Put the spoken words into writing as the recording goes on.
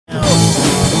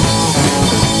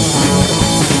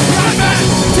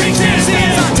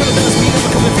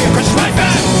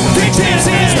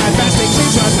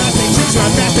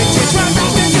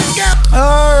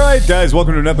guys?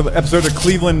 Welcome to another episode of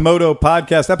Cleveland Moto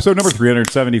Podcast, episode number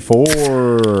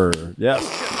 374. Yes.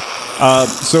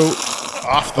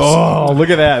 Look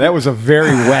at that. That was a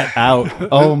very wet out.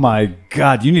 Oh, my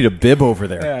God. You need a bib over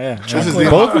there. Yeah.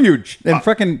 Both of you. And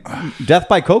freaking Death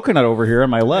by Coconut over here on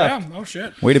my left. Yeah, no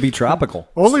shit. Way to be tropical.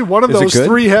 Only one of Is it those good?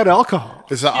 three had alcohol.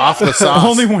 It's off the sauce.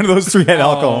 Only one of those three had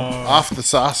alcohol. Off the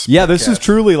sauce. Yeah, this is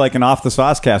truly like an off the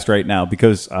sauce cast right now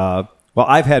because,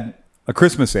 I've had a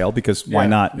Christmas ale because why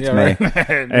not? It's May.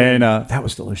 Right. And that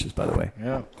was delicious, by the way.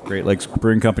 Yeah. Great Lakes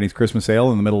Brewing Company's Christmas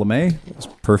ale in the middle of May. It was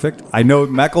perfect. I know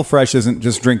Meckle Fresh isn't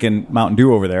just drinking Mountain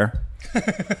Dew over there.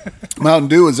 Mountain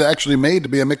Dew is actually made to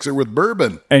be a mixer with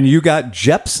bourbon. And you got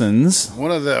Jepson's.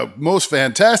 One of the most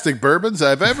fantastic bourbons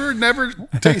I've never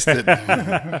tasted.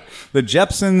 The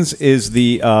Jepson's is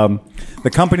the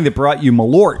company that brought you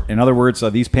Malort. In other words,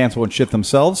 these pants won't shit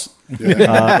themselves.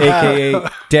 AKA,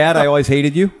 Dad, I always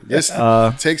hated you. This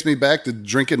takes me back to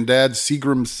drinking Dad's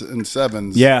Seagrams and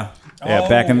Sevens. Yeah. Yeah,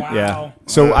 Oh, wow. yeah.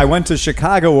 So I went to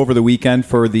Chicago over the weekend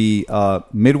for the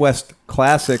Midwest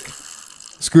Classic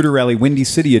Scooter Rally Windy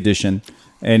City Edition,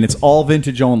 and it's all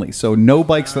vintage only. So no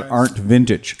bikes that aren't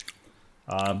vintage.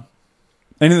 And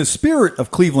in the spirit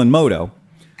of Cleveland Moto,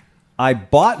 I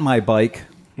bought my bike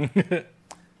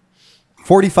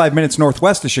 45 minutes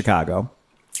northwest of Chicago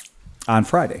on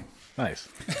Friday. Nice.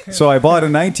 So I bought a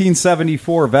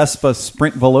 1974 Vespa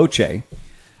Sprint Veloce.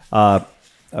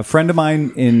 A friend of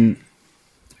mine in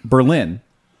Berlin,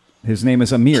 his name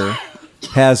is Amir,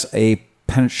 has a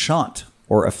penchant,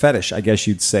 or a fetish, I guess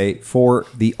you'd say, for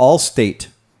the Allstate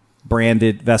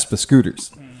branded Vespa scooters.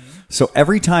 So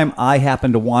every time I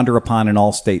happen to wander upon an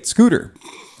Allstate scooter,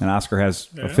 and Oscar has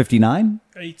a 59?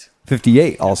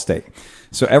 58 Allstate.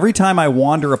 So every time I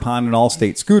wander upon an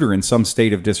Allstate scooter in some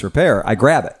state of disrepair, I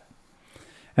grab it.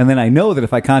 And then I know that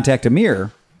if I contact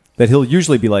Amir, that he'll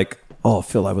usually be like, "Oh,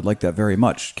 Phil, I would like that very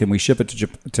much. Can we ship it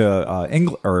to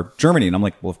England or Germany?" And I'm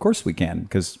like, "Well, of course we can,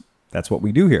 because that's what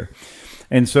we do here."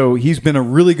 And so he's been a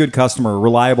really good customer, a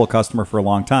reliable customer for a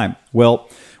long time. Well,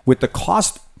 with the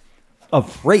cost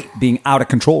of freight being out of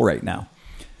control right now,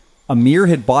 Amir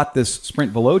had bought this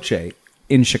Sprint Veloce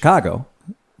in Chicago,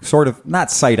 sort of not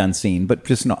sight unseen, but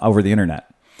just over the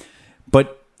internet.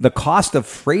 But the cost of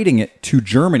freighting it to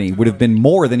Germany would have been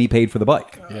more than he paid for the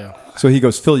bike. Yeah. So he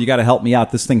goes, "Phil, you got to help me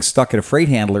out. This thing's stuck at a freight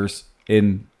handler's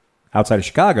outside of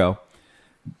Chicago.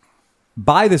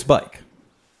 Buy this bike."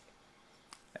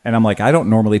 And I'm like, I don't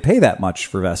normally pay that much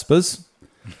for Vespas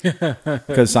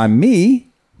because I'm me.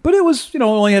 But it was,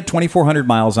 only had 2,400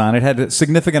 miles on it. Had a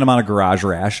significant amount of garage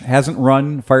rash.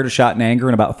 Hasn't fired a shot in anger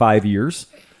in about 5 years.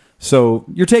 So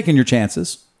you're taking your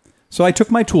chances. So I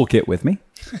took my toolkit with me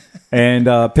and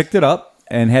picked it up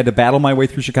and had to battle my way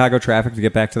through Chicago traffic to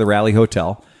get back to the Rally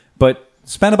Hotel. But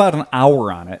spent about an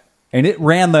hour on it. And it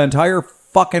ran the entire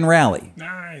fucking rally.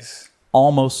 Nice.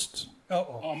 Almost.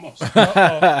 Almost.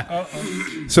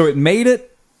 So it made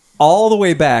it all the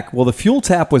way back. Well, the fuel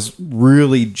tap was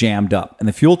really jammed up. And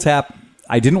the fuel tap,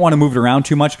 I didn't want to move it around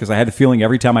too much because I had a feeling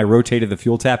every time I rotated the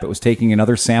fuel tap, it was taking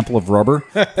another sample of rubber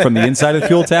from the inside of the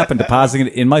fuel tap and depositing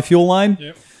it in my fuel line.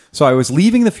 Yep. So I was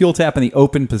leaving the fuel tap in the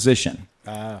open position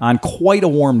on quite a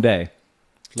warm day.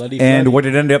 And what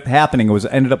it ended up happening was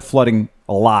it ended up flooding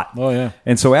a lot. Oh, yeah.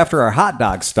 And so after our hot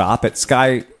dog stop at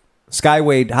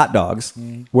Skyway Hot Dogs,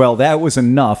 well, that was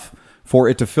enough for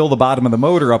it to fill the bottom of the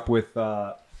motor up with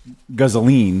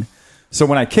gasoline. So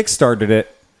when I kickstarted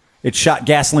it, it shot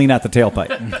gasoline out the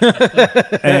tailpipe.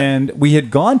 And we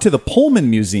had gone to the Pullman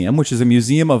Museum, which is a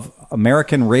museum of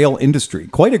American rail industry.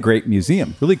 Quite a great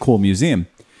museum. Really cool museum.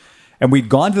 And we'd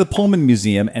gone to the Pullman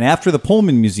Museum, and after the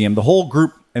Pullman Museum, the whole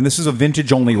group, and this is a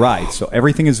vintage-only ride, so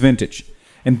everything is vintage.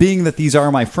 And being that these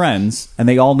are my friends, and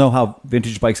they all know how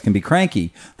vintage bikes can be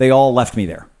cranky, they all left me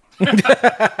there.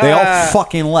 They all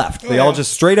fucking left. They all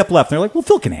just straight up left. They're like, "Well,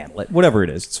 Phil can handle it. Whatever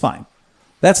it is, it's fine."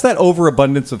 That's that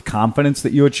overabundance of confidence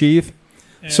that you achieve.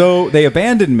 Yeah. So they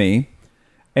abandoned me,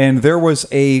 and there was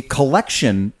a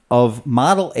collection of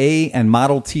Model A and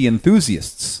Model T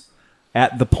enthusiasts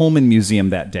at the Pullman Museum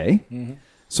that day. Mm-hmm.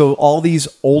 So all these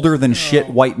older than shit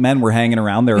white men were hanging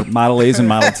around their Model A's and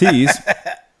Model T's.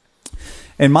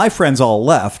 And my friends all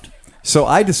left. So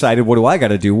I decided, what do I got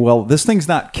to do? Well, this thing's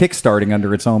not kickstarting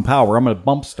under its own power. I'm going to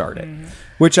bump start it,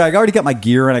 which I already got my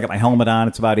gear and I got my helmet on.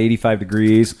 It's about 85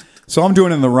 degrees. So I'm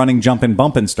doing it in the running, jumping,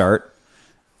 bumping start.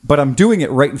 But I'm doing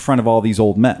it right in front of all these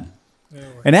old men.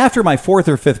 And after my fourth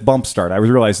or fifth bump start, I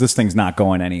realized this thing's not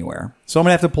going anywhere. So I'm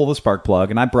going to have to pull the spark plug.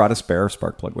 And I brought a spare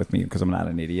spark plug with me because I'm not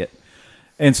an idiot.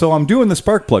 And so I'm doing the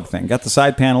spark plug thing. Got the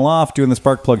side panel off, doing the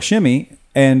spark plug shimmy.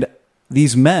 And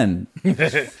these men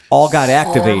all got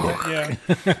activated. Yeah.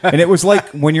 And it was like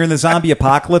when you're in the zombie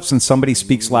apocalypse and somebody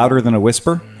speaks louder than a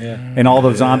whisper. And all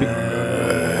the zombie...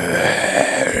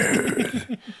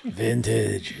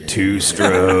 Vintage.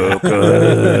 Two-stroke.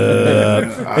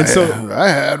 And so I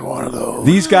had one of those.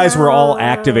 these guys were all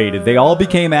activated. They all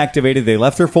became activated. They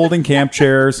left their folding camp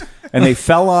chairs, and they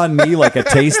fell on me like a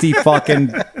tasty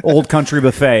fucking old country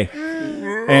buffet.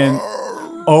 And...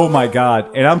 oh my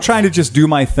God. And I'm trying to just do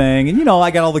my thing. And I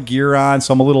got all the gear on,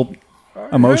 so I'm a little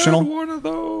emotional. One of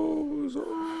those.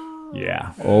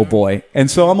 Yeah. Oh boy. And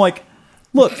so I'm like,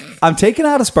 look, I'm taking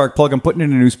out a spark plug. I'm putting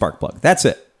in a new spark plug. That's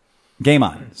it. Game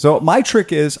on. So my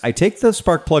trick is I take the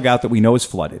spark plug out that we know is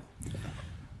flooded.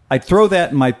 I throw that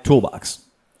in my toolbox.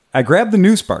 I grab the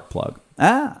new spark plug.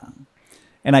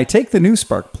 And I take the new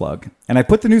spark plug and I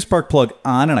put the new spark plug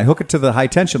on and I hook it to the high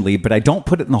tension lead, but I don't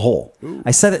put it in the hole. Ooh.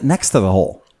 I set it next to the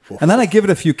hole. And then I give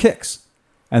it a few kicks.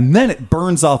 And then it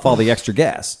burns off all the extra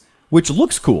gas, which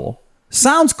looks cool,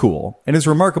 sounds cool, and is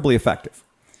remarkably effective.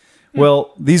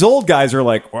 Well, these old guys are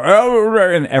like,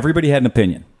 and everybody had an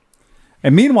opinion.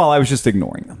 And meanwhile, I was just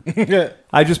ignoring them.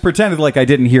 I just pretended like I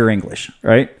didn't hear English,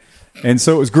 right? And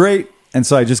so it was great. And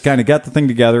so I just kind of got the thing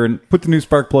together and put the new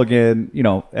spark plug in,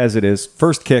 as it is.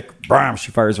 First kick, bam,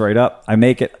 she fires right up. I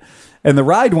make it. And the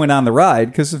ride went on the ride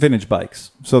because it's vintage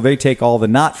bikes. So they take all the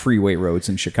not freeway roads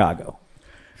in Chicago.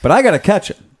 But I got to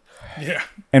catch it. Yeah.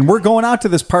 And we're going out to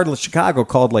this part of Chicago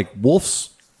called like Wolf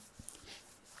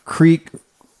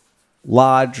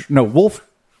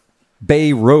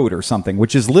Bay Road or something,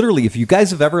 which is literally, if you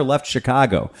guys have ever left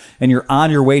Chicago and you're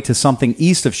on your way to something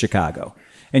east of Chicago,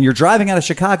 and you're driving out of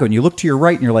Chicago and you look to your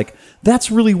right and you're like,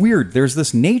 that's really weird. There's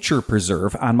this nature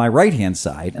preserve on my right-hand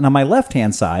side, and on my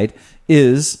left-hand side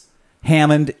is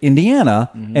Hammond, Indiana,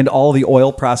 and all the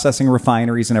oil processing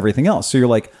refineries and everything else. So you're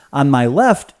like, on my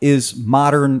left is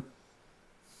modern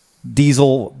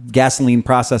diesel gasoline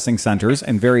processing centers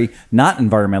and very not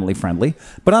environmentally friendly.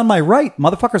 But on my right,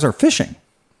 motherfuckers are fishing.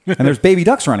 And there's baby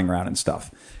ducks running around and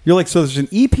stuff. You're like, so there's an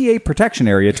EPA protection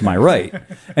area to my right.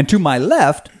 And to my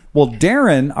left... well,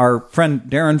 Darren, our friend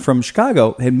Darren from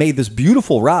Chicago, had made this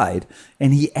beautiful ride,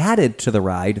 and he added to the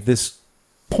ride this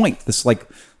point, this like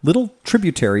little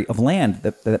tributary of land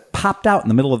that popped out in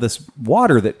the middle of this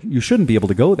water that you shouldn't be able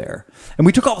to go there. And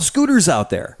we took all the scooters out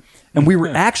there, and we were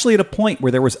actually at a point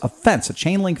where there was a fence, a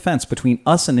chain link fence between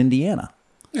us and Indiana.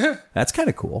 That's kind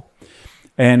of cool.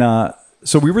 And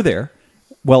so we were there.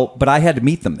 Well, but I had to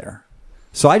meet them there.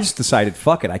 So I just decided,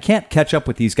 fuck it. I can't catch up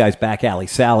with these guys back alley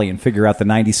Sally and figure out the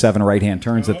 97 right-hand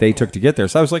turns that they took to get there.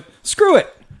 So I was like, screw it.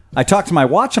 I talked to my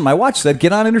watch, and my watch said,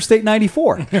 get on Interstate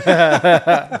 94.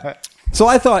 So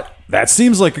I thought, that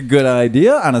seems like a good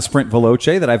idea on a Sprint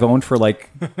Veloce that I've owned for like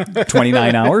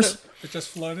 29 hours. It just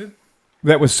flooded?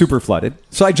 That was super flooded.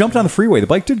 So I jumped on the freeway. The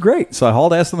bike did great. So I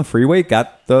hauled ass on the freeway,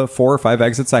 got the 4 or 5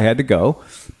 exits I had to go,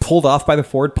 pulled off by the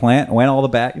Ford plant, went all the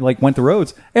back, went the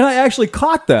roads, and I actually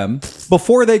caught them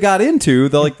before they got into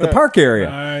the park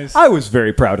area. Nice. I was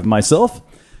very proud of myself.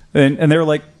 And they were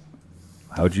like,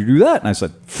 how'd you do that? And I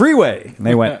said, freeway. And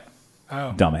they went,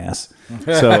 dumbass.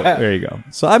 So there you go.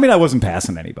 So, I mean, I wasn't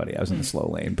passing anybody. I was in the slow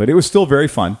lane, but it was still very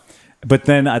fun. But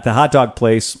then at the hot dog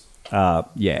place,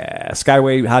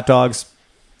 Skyway hot dogs,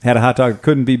 had a hot dog that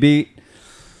couldn't be beat,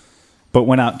 but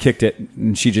went out and kicked it,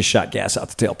 and she just shot gas out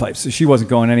the tailpipe. So she wasn't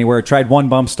going anywhere. Tried one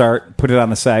bump start, put it on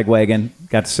the sag wagon,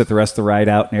 got to sit the rest of the ride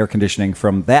out in air conditioning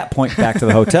from that point back to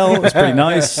the hotel. It was pretty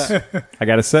nice. I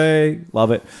got to say,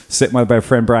 love it. Sitting with my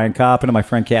friend Brian Coppin and my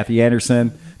friend Kathy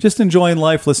Anderson, just enjoying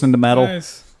life, listening to metal.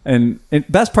 Nice. And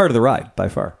best part of the ride, by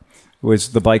far,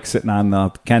 was the bike sitting on the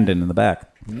Kendon in the back.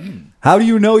 How do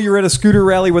you know you're at a scooter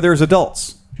rally where there's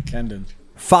adults? Kendon.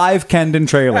 5 Kendon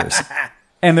trailers.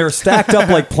 And they're stacked up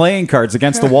like playing cards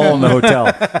against the wall in the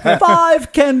hotel.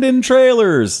 5 Kendon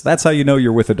trailers. That's how you know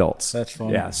you're with adults. That's fun.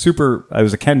 Yeah, super. I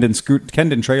was a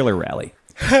Kendon trailer rally.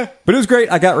 But it was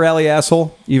great. I got rally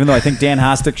asshole, even though I think Dan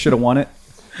Hostick should have won it.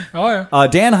 Oh, yeah.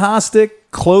 Dan Hostick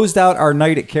closed out our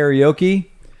night at karaoke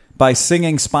by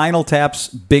singing Spinal Tap's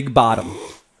Big Bottom.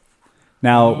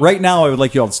 Now, right now, I would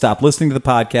like you all to stop listening to the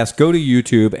podcast, go to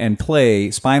YouTube, and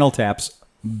play Spinal Tap's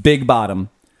Big Bottom.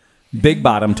 Big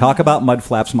Bottom. Talk about mud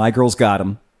flaps. My girl's got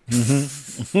them.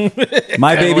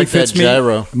 My baby like fits that me.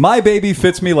 gyro. My baby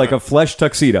fits me like a flesh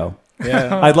tuxedo.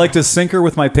 Yeah. I'd like to sink her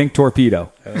with my pink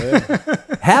torpedo.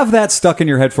 Have that stuck in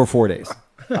your head for 4 days.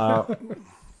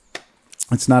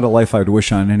 It's not a life I would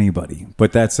wish on anybody,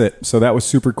 but that's it. So that was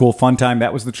super cool, fun time.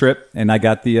 That was the trip, and I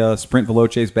got the Sprint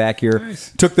Veloces back here.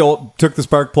 Nice. Took the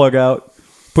spark plug out,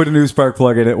 put a new spark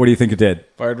plug in it. What do you think it did?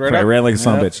 Fired right I up. ran like a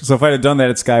son of a Yep. bitch. So if I'd have done that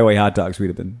at Skyway Hot Dogs, we'd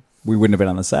have been we wouldn't have been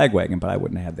on the sag wagon, but I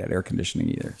wouldn't have had that air conditioning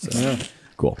either. So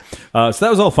cool. So that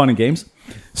was all fun and games.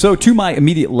 So to my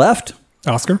immediate left,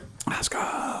 Oscar.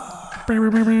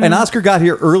 and Oscar got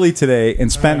here early today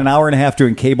and spent an hour and a half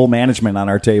doing cable management on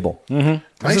our table.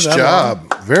 Nice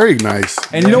job. Very nice.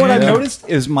 And you know what I've noticed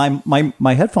is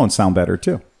my headphones sound better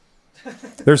too.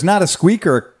 There's not a squeak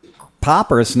or a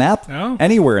pop or a snap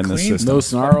anywhere in this system. No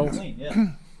snarls.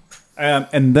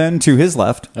 And then to his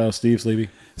left, Steve Sleepy.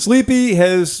 Sleepy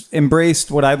has embraced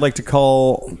what I'd like to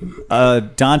call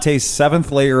Dante's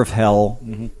seventh layer of hell,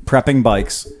 prepping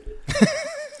bikes,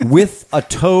 with a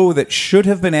toe that should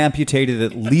have been amputated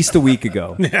at least a week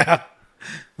ago. Yeah.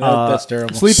 That's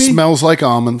terrible. Sleepy? Smells like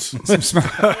almonds.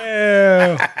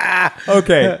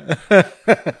 Okay.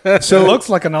 So it looks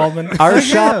like an almond. Our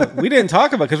shop... We didn't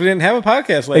talk about it because we didn't have a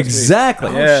podcast last Exactly.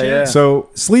 week. Yeah. So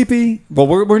Sleepy... Well,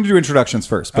 we're going to do introductions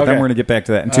first, but then we're going to get back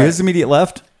to that. And to his immediate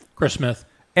left... Chris Smith.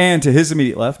 And to his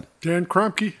immediate left... Dan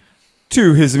Kromke.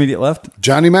 To his immediate left...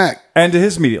 Johnny Mac. And to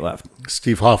his immediate left...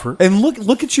 Steve Hoffer. And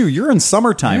look at you. You're in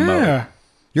summertime mode. Yeah.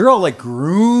 You're all like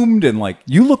groomed and like...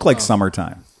 You look like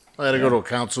summertime. I had to go to a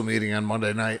council meeting on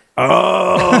Monday night.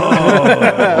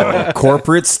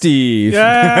 Corporate Steve.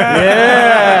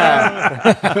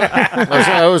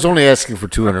 I was only asking for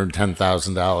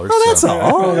 $210,000. Oh, that's all.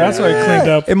 Oh, that's why I cleaned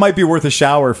up. It might be worth a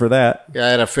shower for that. Yeah, I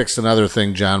had to fix another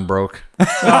thing John broke. So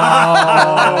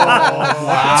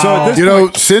at this You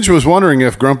know, Cinch was wondering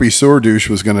if Grumpy Sewer Douche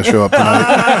was going to show up tonight.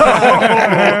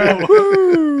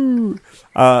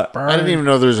 I didn't even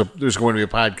know there's going to be a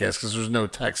podcast because there's no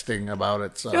texting about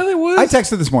it. So Yeah, there was. I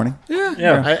texted this morning.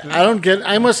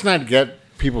 I must not get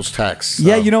people's texts. So.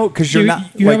 Yeah, you know, because you're not.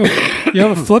 You like, you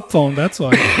have a flip phone. That's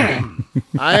why.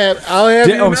 I'll have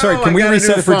you I'm sorry. know, Can I we got a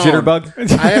reset new it for phone.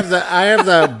 Jitterbug? I have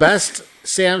the best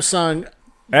Samsung.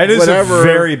 That is Whatever. a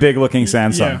very big looking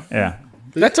Samsung. Yeah.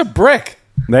 That's a brick.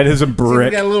 That is a You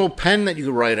brick. got a little pen that you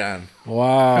can write on.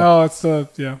 Wow. Oh, it's the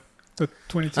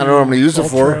 22. I don't know what I'm going to use it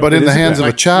for, But in It the is hands of a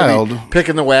Like, child, maybe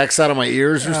picking the wax out of my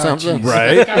ears or something.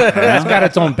 Right? It's got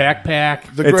its own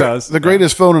backpack. It does. the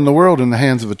greatest phone in the world in the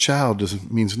hands of a child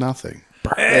means nothing.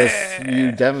 If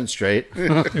you demonstrate.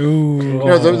 Ooh. You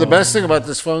know, the best thing about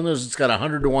this phone is it's got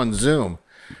 100-to-1 zoom.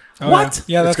 What?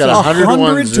 Yeah, It's that's got 100-to-1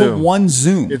 100 to zoom. 1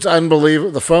 zoom. It's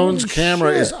unbelievable. The phone's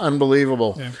camera is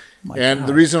unbelievable. And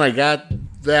the reason I got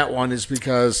that one is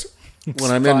because when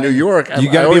I'm in New York, I gotta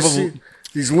be always able to- see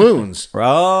these loons.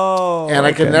 Oh. And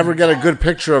I can never get a good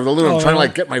picture of the loon. I'm trying to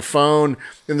like get my phone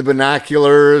in the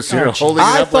binoculars, holding it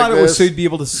I up thought like it was this. so you'd be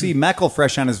able to see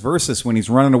Meckelfresh on his Versus when he's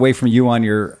running away from you on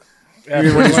your... I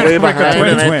mean, when he's way behind twin,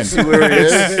 and I twin. see where he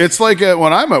is. It's like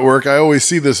when I'm at work, I always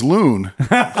see this loon.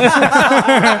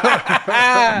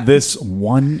 This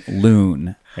one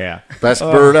loon. Yeah. Best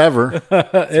bird ever.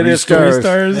 It is stars.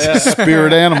 stars.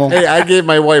 Spirit animal. Hey, I gave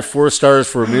my wife 4 stars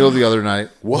for a meal the other night.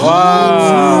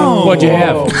 What'd you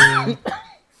have?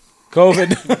 COVID.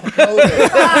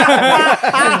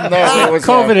 No, it was,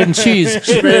 COVID and cheese.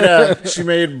 she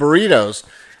made burritos,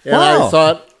 and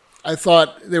Wow. I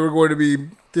thought they were going to be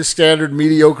this standard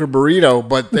mediocre burrito,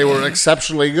 but they were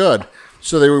exceptionally good.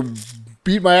 So they were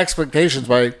beat my expectations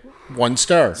by 1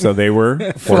 star. So they were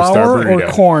 4-star Flour or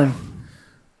burrito. corn?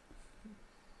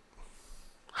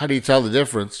 How do you tell the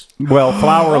difference? Well,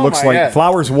 flour looks my like... God.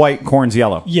 Flour's white, corn's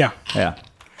yellow. Yeah. Yeah.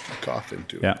 Coughing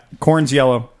too. Yeah. Corn's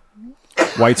yellow.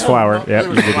 White's flour. Yeah,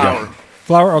 you're good to go.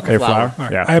 Flour? Okay. Hey, flour. All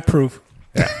right. Yeah. I approve.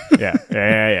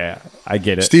 Yeah. I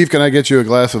get it. Steve, can I get you a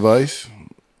glass of ice?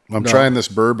 I'm trying this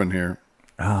bourbon here.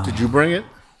 Did you bring it?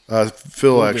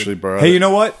 Phil actually brought Hey, it. you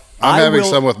know what? I'm I having will-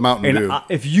 some with Mountain and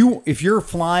Dew. if you're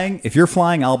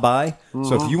flying, I'll buy.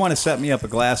 So if you want to set me up a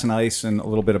glass and ice and a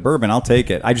little bit of bourbon, I'll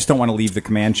take it. I just don't want to leave the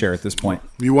command chair at this point.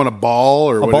 You want a ball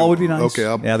or A ball would be nice.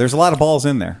 Okay, yeah, there's a lot of balls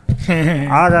in there.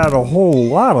 I got a whole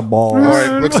lot of balls. all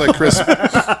right. Looks like Chris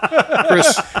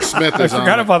Smith is on.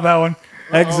 Forgot about that one.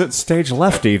 Exit stage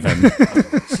left, even.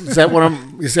 Is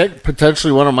that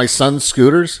potentially one of my son's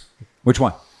scooters? Which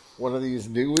one? One of these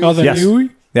new Oh, the Yes.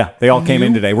 Nui? Yeah, they all came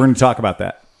in today. We're going to talk about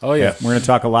that. Oh, yeah. We're going to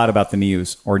talk a lot about the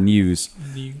news or news.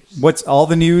 What's all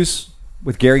the news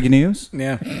with Gary News?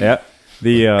 Yeah. Yeah.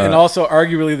 The And also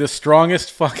arguably the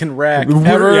strongest fucking rack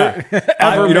Yeah.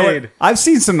 ever You know made. what? I've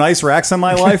seen some nice racks in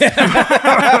my life,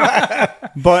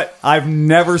 but I've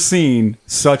never seen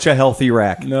such a healthy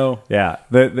rack. No. Yeah,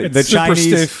 the It's super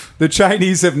stiff.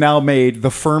 Chinese have now made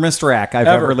the firmest rack I've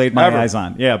ever laid my eyes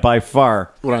on. Yeah, by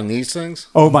far. What, on these things?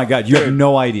 Oh my God, you have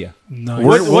no idea. Nice.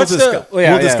 We'll What's the- discuss.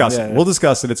 yeah, We'll discuss yeah, it. yeah. We'll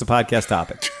discuss it. It's a podcast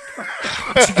topic.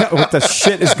 What the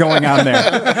shit is going on there?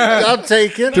 I'll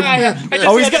take it.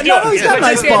 Oh, he's got an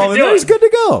ice ball in there. He's good to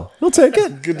go. He'll take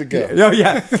it. Good to go. Oh,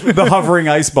 yeah. The hovering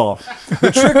ice ball.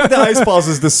 The trick with the ice balls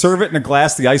is to serve it in a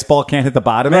glass. The ice ball can't hit the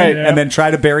bottom Right, end, yeah. and then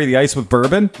try to bury the ice with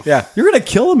bourbon. Yeah. You're going to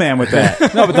kill a man with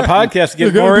that. No, but the podcast You're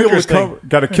gets going more to be able to interesting.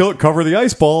 got to kill it, cover the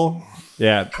ice ball.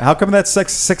 Yeah. How come that's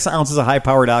 6 ounces of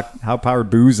high-powered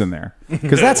booze in there?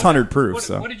 Because that's 100 proof.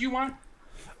 So What did you want?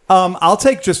 I'll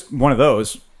take just one of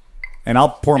those, and I'll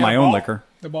pour my own ball? liquor.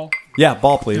 The ball. Yeah,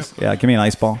 ball, please. Yeah, give me an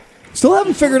ice ball. Still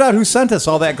haven't figured out who sent us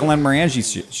all that Glen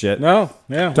Morangi shit. No,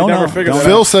 yeah, Don't we never know. figured Don't that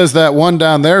Phil out. says that one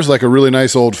down there is like a really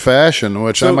nice old fashioned,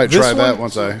 which I might try that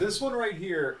once I. This one right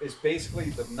here is basically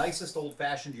the nicest old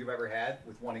fashioned you've ever had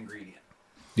with one ingredient.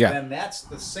 Yeah. And that's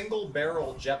the single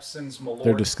barrel Jepson's Malort.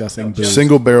 They're discussing booze.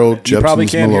 Single barrel You probably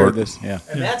Jepson's can't hear Malort. this. Yeah.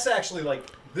 And that's actually like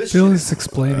this. Phil shit is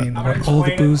explaining what all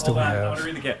the booze that we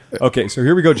have. Okay, so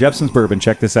here we go. Jepson's Bourbon.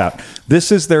 Check this out.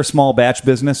 This is their small batch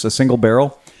business, a single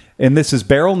barrel. And this is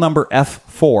barrel number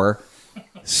F4.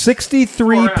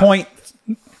 63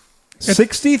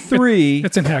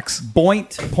 It's in hex.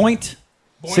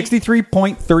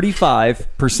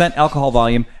 63.35% alcohol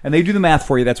volume, and they do the math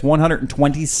for you. That's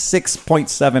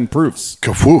 126.7 proofs.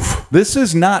 Kafoof. This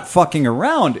is not fucking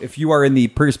around if you are in the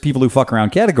people who fuck around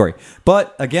category.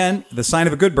 But again, the sign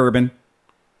of a good bourbon.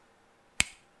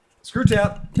 Screw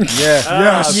top.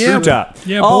 Yeah. Screw top.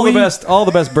 Yeah, all boy.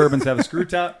 the best bourbons have a screw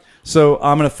top. So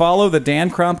I'm going to follow the Dan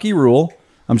Kromke rule.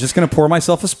 I'm just going to pour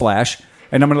myself a splash,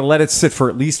 and I'm going to let it sit for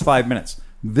at least 5 minutes.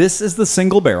 This is the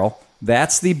single barrel.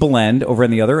 That's the blend over on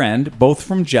the other end, both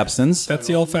from Jepson's. That's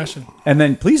the old fashioned. And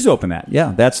then please open that.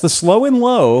 Yeah, that's the slow and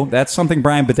low. That's something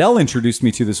Brian Bedell introduced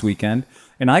me to this weekend.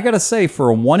 And I got to say, for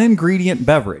a one ingredient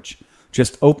beverage,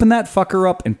 just open that fucker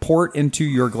up and pour it into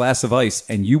your glass of ice,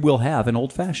 and you will have an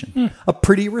old fashioned. A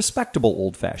pretty respectable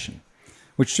old fashioned,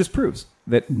 which just proves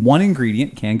that one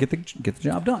ingredient can get the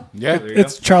job done. Yeah.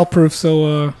 It's childproof,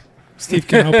 so Steve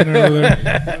can open it over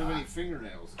there.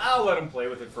 I'll let him play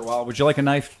with it for a while. Would you like a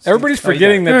knife? Everybody's Oh, you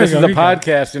forgetting got it. that this There is you a go, you got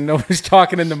podcast and nobody's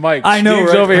talking in the mic. I know, Steve's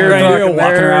right? over here Right, talking you're walking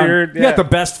there, around. you're- You got the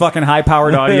best fucking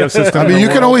high-powered audio system. I mean, in you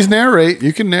the can world. always narrate.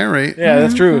 You can narrate. Yeah,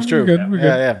 that's true. It's true. We're good, we're good.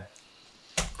 Yeah.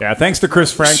 Yeah, thanks to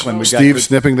Chris Franklin. We got Steve good,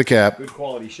 snipping the cap. good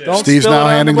quality shit. Don't Steve's spill now it on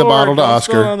handing the board. bottle to Don't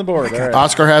spill it Oscar. on the board. All right.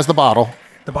 Oscar has the bottle.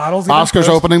 The bottle's Oscar's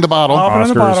opening the bottle.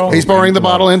 Opening the Oscar's bottle. He's pouring the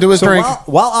bottle into his So drink.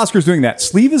 while Oscar's doing that,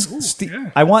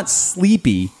 I want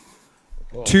Sleepy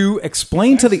to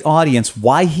explain to the audience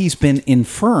why he's been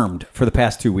infirmed for the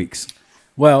past 2 weeks.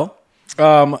 Well,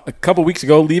 a couple weeks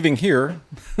ago, leaving here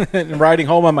and riding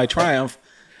home on my Triumph,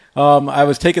 I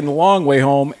was taking the long way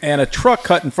home, and a truck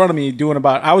cut in front of me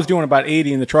I was doing about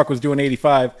 80, and the truck was doing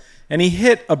 85, and he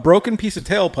hit a broken piece of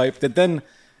tailpipe that then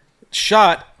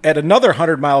shot at another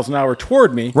 100 miles an hour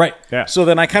toward me. Right, yeah. So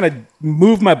then I kind of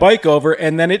moved my bike over,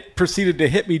 and then it proceeded to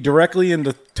hit me directly in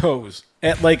the toes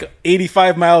at like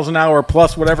 85 miles an hour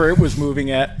plus whatever it was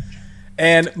moving at.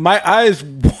 And my eyes,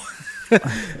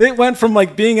 it went from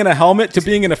like being in a helmet to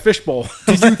being in a fishbowl.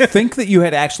 Did you think that you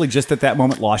had actually just at that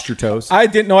moment lost your toes? I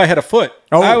didn't know I had a foot.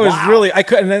 Oh, I was wow. really, I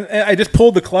couldn't, and then I just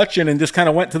pulled the clutch in and just kind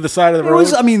of went to the side of the It road.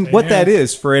 was, I mean, what that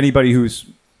is for anybody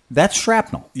that's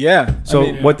shrapnel. Yeah. So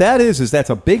I mean, what that is that's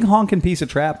a big honking piece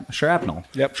of shrapnel.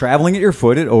 Yep. Traveling at your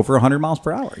foot at over 100 miles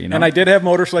per hour. You know. and I did have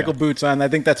motorcycle boots on. I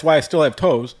think that's why I still have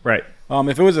toes. Right.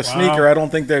 If it was a sneaker, I don't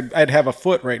think that I'd have a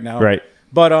foot right now. Right.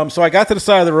 But so I got to the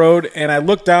side of the road and I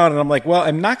looked down and I'm like, well,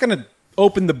 I'm not going to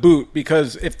open the boot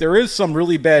because if there is some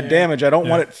really bad damage, I don't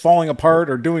want it falling apart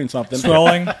or doing something.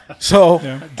 Swelling. So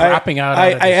Dropping out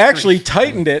I onto the actually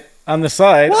tightened it on the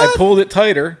side. I pulled it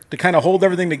tighter to kind of hold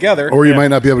everything together. Or you might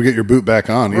not be able to get your boot back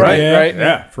on. Right, Yeah. right.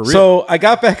 Yeah, for real. So I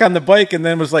got back on the bike and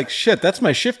then was like, shit, that's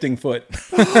my shifting foot.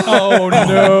 Oh,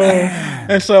 no.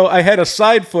 And so I had to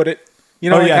side foot it. You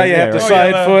know, Oh, like yeah, how you yeah, have to right.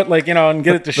 side yeah, foot, like, and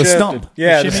get it to shift. stump.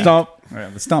 Yeah, the shimmy. stump. Yeah,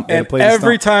 the stump. They had And to play the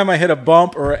every stump. time I hit a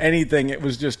bump or anything, it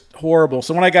was just horrible.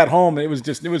 So when I got home, it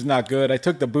was not good. I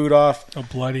took the boot off. Oh,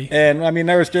 bloody. And I mean,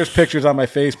 there's pictures on my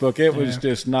Facebook. It was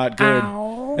just not good.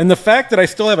 And the fact that I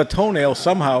still have a toenail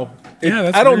somehow, Yeah,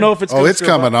 that's I don't weird. know if it's Oh, gonna it's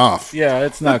survive. coming off. Yeah,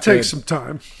 it's not It takes good. some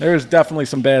time. There's definitely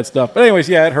some bad stuff. But anyways,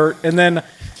 yeah, it hurt. And then,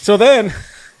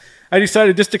 I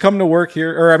decided just to come to work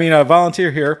here, volunteer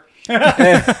here.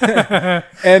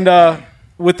 And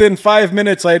within 5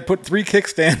 minutes, I had put 3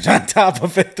 kickstands on top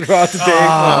of it throughout the day.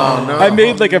 I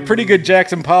made like a pretty good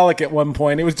Jackson Pollock at one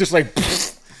point. It was just like,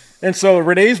 and so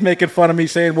Renee's making fun of me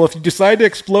saying, well, if you decide to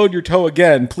explode your toe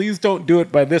again, please don't do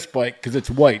it by this bike because it's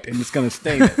white and it's going to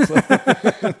stain it.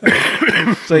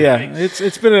 So yeah,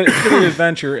 it's been an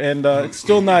adventure, and it's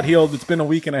still not healed. It's been a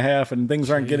week and a half, and things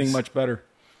aren't getting much better.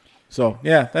 So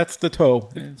yeah, that's the toe.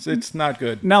 It's not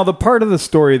good. Now, the part of the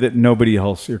story that nobody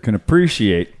else here can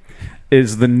appreciate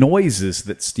is the noises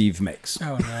that Steve makes.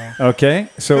 Oh no. Okay?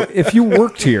 So if you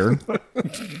worked here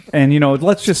and,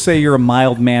 let's just say you're a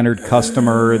mild-mannered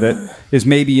customer that is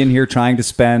maybe in here trying to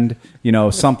spend,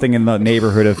 something in the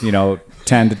neighborhood of,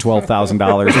 $10,000 to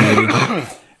 $12,000 maybe.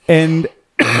 And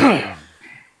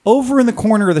over in the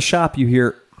corner of the shop you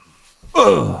hear,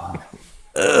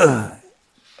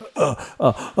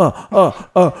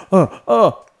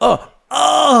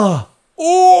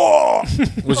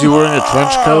 Was he wearing a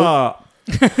trench coat?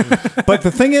 But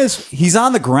the thing is, he's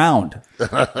on the ground. So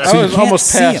I was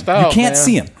almost passed out. You can't man.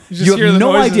 see him. just You hear have the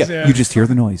no noises, idea. yeah. You just hear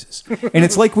the noises. And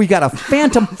it's like we got a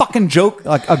phantom fucking joke,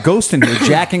 like a ghost in here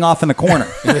jacking off in the corner.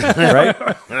 Right?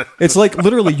 It's like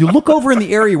literally you look over in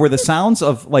the area where the sounds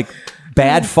of like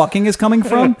bad fucking is coming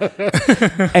from,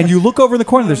 and you look over in the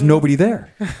corner, there's nobody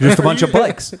there. Just a bunch of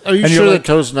bikes. Are you And you're sure like, the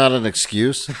toe's not an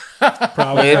excuse?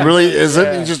 Probably. It really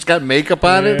isn't. He just got makeup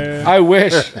on it. I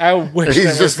wish. that He's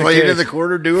was just the laying case. in the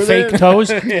corner doing Fake it. toes.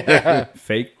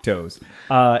 fake toes.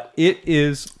 It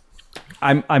is.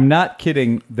 I'm not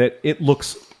kidding that it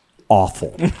looks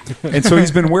awful. And so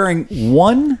he's been wearing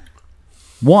one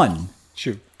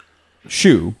Shoot.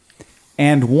 shoe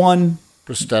and one.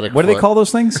 Prosthetic. What do they foot. call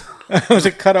those things? It was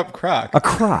a cut up croc. A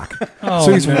croc.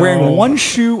 So he's wearing one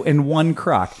shoe and one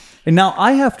croc. And now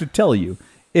I have to tell you,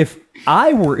 if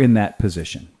I were in that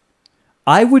position,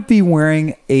 I would be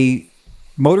wearing a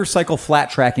motorcycle flat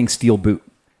tracking steel boot.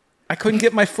 I couldn't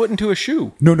get my foot into a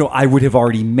shoe. No, I would have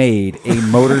already made a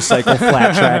motorcycle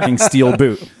flat tracking steel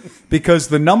boot. Because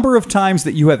the number of times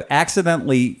that you have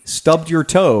accidentally stubbed your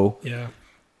toe, Yeah.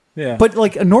 Yeah. but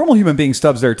like a normal human being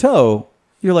stubs their toe,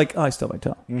 you're like, oh, I stubbed my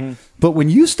toe. But when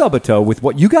you stub a toe with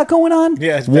what you got going on,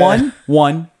 Yeah, it's bad.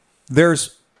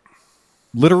 there's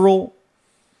literal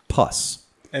pus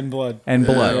and blood. and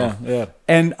blood. Yeah.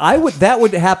 And that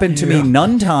would happen to me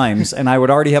none times, and I would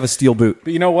already have a steel boot.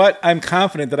 But you know what? I'm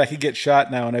confident that I could get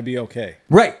shot now and I'd be okay.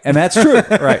 Right, and that's true.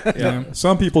 Right. Yeah.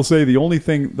 Some people say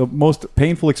the most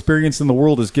painful experience in the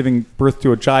world is giving birth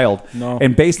to a child. No.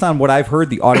 And based on what I've heard,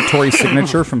 the auditory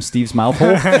signature from Steve's mouth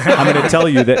hole, I'm going to tell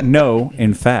you that no,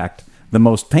 in fact, the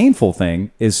most painful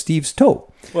thing is Steve's toe.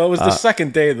 Well, it was the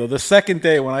second day, though. The second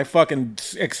day when I fucking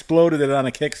exploded it on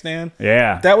a kickstand.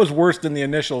 Yeah. That was worse than the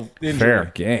initial injury.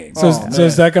 Fair game. So, so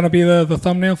is that going to be the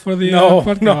thumbnail for the? No,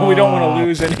 podcast? no, we don't want to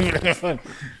lose any.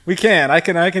 We can. I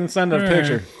can send a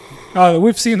picture. Oh,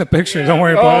 we've seen the picture. Don't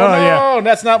worry Oh, about it. Oh, no,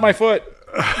 that's not my foot.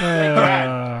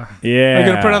 yeah. Yeah. Are you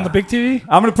going to put it on the big TV?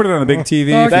 I'm going to put it on the big TV. if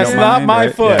you That's don't not mind, my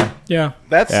right? foot. Yeah. Yeah.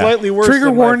 That's slightly worse. Trigger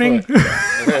than my warning. foot.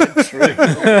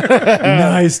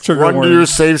 Nice trigger Run to warning. your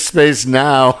safe space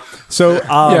now. So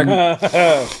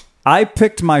I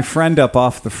picked my friend up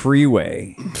off the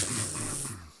freeway,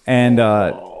 and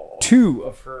two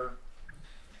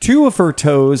of her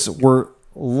toes were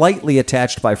lightly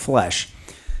attached by flesh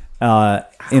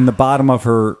in the bottom of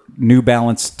her New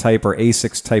Balance type or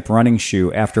Asics type running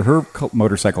shoe after her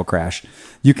motorcycle crash.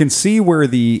 You can see where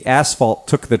the asphalt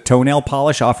took the toenail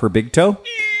polish off her big toe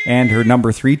and her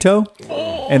number 3 toe.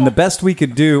 And the best we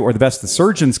could do, or the best the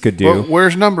surgeons could do, Well,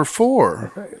 where's number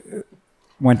 4?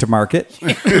 went to market.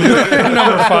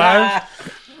 Number 5.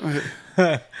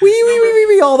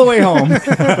 Wee, all the way home.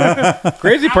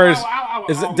 Crazy part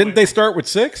is that, didn't they start with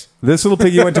 6? This little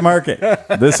piggy went to market.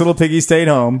 This little piggy stayed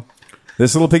home.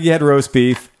 This little piggy had roast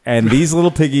beef. And these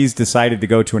little piggies decided to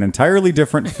go to an entirely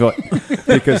different foot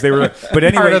because they were. But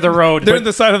anyway, Part of the road. They're in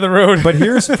the side of the road. But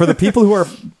here's for the people who are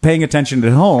paying attention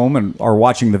at home and are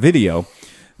watching the video.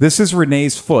 This is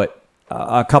Renee's foot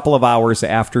a couple of hours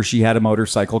after she had a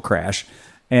motorcycle crash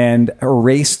and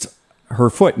erased her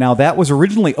foot. Now that was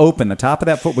originally open. The top of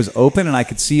that foot was open, and I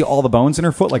could see all the bones in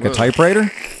her foot like a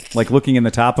typewriter, like looking in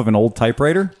the top of an old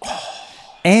typewriter.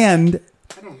 And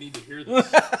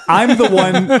I'm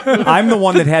the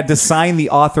one that had to sign the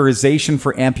authorization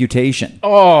for amputation.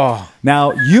 Oh,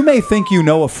 Now, you may think you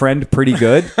know a friend pretty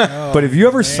good, but have you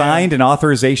ever signed an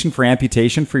authorization for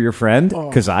amputation for your friend?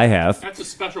 Because I have. That's a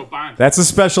special bond. That's a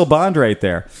special bond right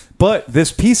there. But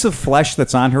this piece of flesh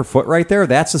that's on her foot right there,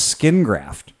 that's a skin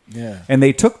graft. Yeah. And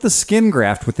they took the skin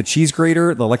graft with the cheese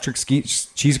grater, the electric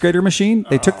cheese grater machine.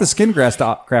 They took the skin graft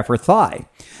her thigh.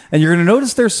 And you're going to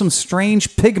notice there's some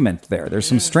strange pigment there. There's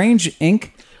some strange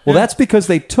ink. Well, that's because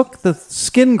they took the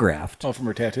skin graft from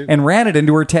her tattoo. and ran it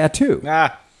into her tattoo.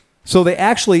 So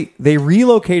they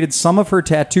relocated some of her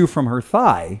tattoo from her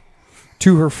thigh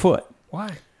to her foot.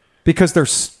 Why? Because they're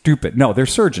stupid. No, they're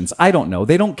surgeons. I don't know.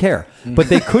 They don't care. But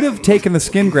they could have taken the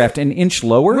skin graft an inch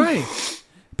lower. Right.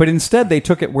 But instead, they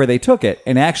took it where they took it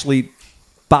and actually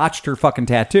botched her fucking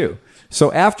tattoo.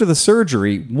 So after the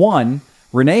surgery, one,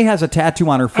 Renee has a tattoo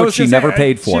on her I foot was she gonna say, never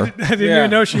paid for. I didn't even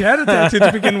know she had a tattoo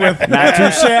to begin with. Not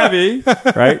too shabby,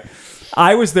 right?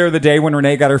 I was there the day when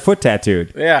Renee got her foot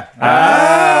tattooed. Yeah.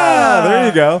 There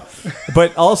you go.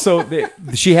 But also,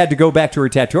 she had to go back to her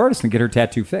tattoo artist and get her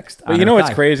tattoo fixed. But you know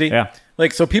what's crazy? Yeah.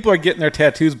 Like, so people are getting their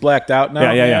tattoos blacked out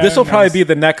now. Yeah. This will probably be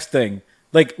the next thing.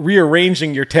 Like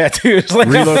rearranging your tattoos. Like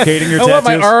Relocating your I want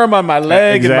my tattoos? arm on my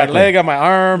leg and Exactly. my leg on my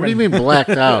arm. What do you mean blacked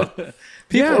out?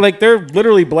 People, like, they're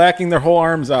literally blacking their whole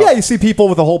arms out. Yeah, you see people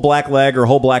with a whole black leg or a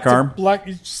whole black arm. Black,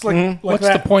 just like What's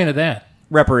that. the point of that?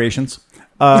 Reparations.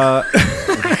 Sorry,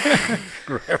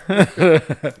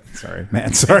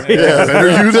 man. Sorry. Yeah,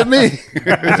 better you than me.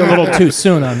 It's a little too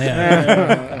soon on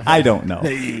that. I don't know.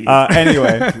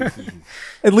 Anyway,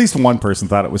 at least one person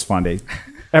thought it was funny.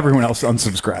 Everyone else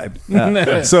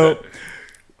unsubscribed. So,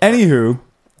 anywho,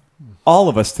 all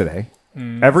of us today,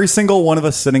 every single one of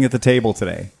us sitting at the table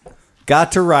today,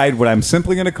 got to ride what I'm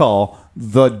simply going to call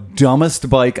the dumbest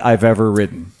bike I've ever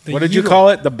ridden. What did you call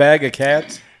it? The bag of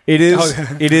cats? It is.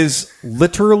 It is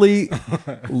literally.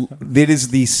 It is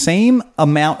the same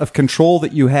amount of control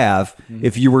that you have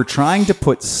if you were trying to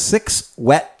put 6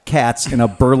 wet cats in a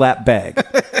burlap bag.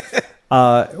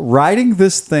 Riding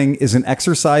this thing is an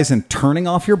exercise in turning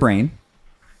off your brain.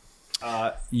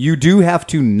 You do have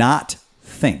to not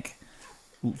think.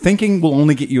 Thinking will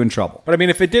only get you in trouble. But I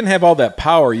mean, if it didn't have all that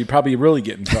power, you'd probably really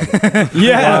get in trouble.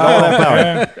 Yeah, all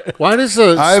that power. Why does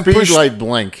the I've speed pushed- light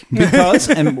blink? Because,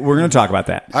 and we're going to talk about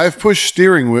that. I've pushed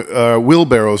steering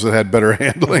wheelbarrows that had better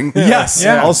handling. Yes,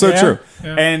 Yeah, also yeah, true.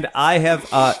 yeah. And I have.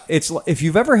 It's if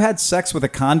you've ever had sex with a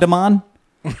condom on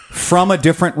from a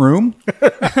different room,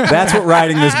 that's what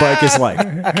riding this bike is like.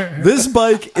 This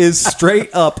bike is straight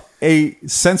up a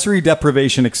sensory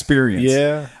deprivation experience.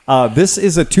 Yeah. This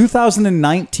is a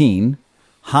 2019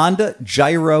 Honda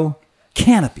Gyro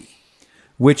Canopy,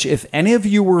 which, if any of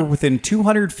you were within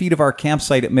 200 feet of our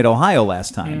campsite at Mid-Ohio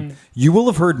last time, you will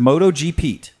have heard MotoG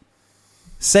Pete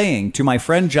saying to my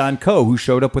friend John Coe, who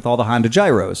showed up with all the Honda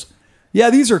Gyros,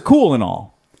 yeah, these are cool and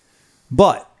all,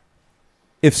 but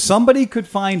if somebody could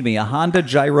find me a Honda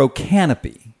Gyro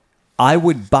Canopy, I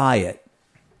would buy it.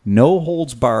 No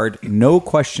holds barred, no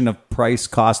question of price,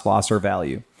 cost, loss, or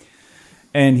value.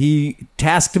 And he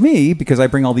tasked me, because I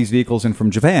bring all these vehicles in from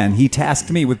Japan, he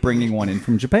tasked me with bringing one in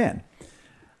from Japan.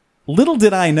 Little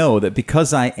did I know that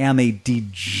because I am a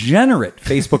degenerate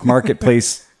Facebook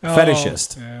Marketplace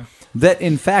fetishist, that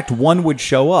in fact one would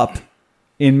show up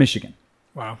in Michigan.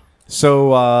 Wow.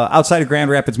 So outside of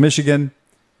Grand Rapids, Michigan,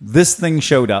 this thing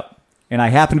showed up, and I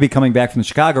happened to be coming back from the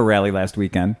Chicago rally last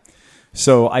weekend.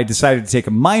 So I decided to take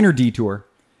a minor detour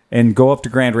and go up to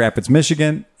Grand Rapids,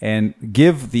 Michigan, and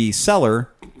give the seller,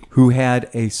 who had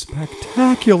a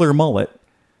spectacular mullet,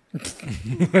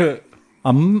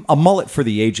 a mullet for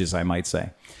the ages, I might say,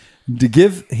 to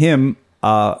give him,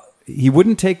 he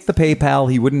wouldn't take the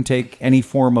PayPal, he wouldn't take any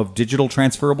form of digital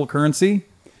transferable currency.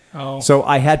 Oh. So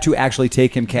I had to actually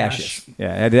take him cash.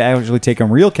 Yeah, I had to actually take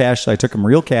him real cash. So I took him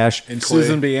real cash. And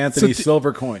Susan B. Anthony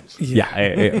silver coins.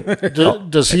 Yeah.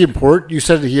 Does he import? You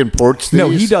said he imports these? No,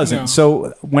 he doesn't. No.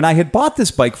 So when I had bought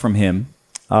this bike from him,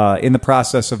 in the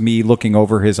process of me looking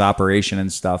over his operation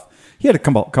and stuff, he had a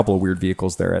couple of weird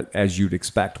vehicles there, as you'd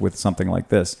expect with something like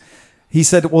this. He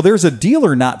said, well, there's a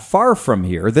dealer not far from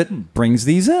here that brings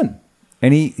these in.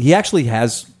 And he actually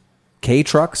has K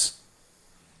trucks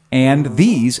and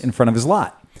these in front of his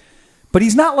lot. But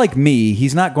he's not like me.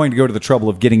 He's not going to go to the trouble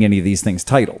of getting any of these things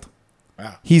titled.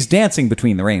 He's dancing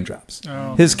between the raindrops.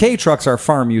 His K trucks are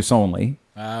farm use only,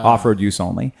 off-road use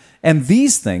only. And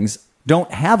these things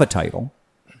don't have a title.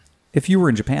 If you were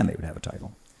in Japan, they would have a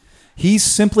title. He's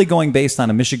simply going based on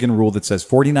a Michigan rule that says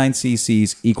 49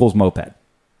 cc's equals moped.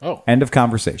 Oh. End of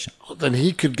conversation. Then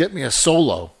he could get me a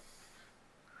Solo.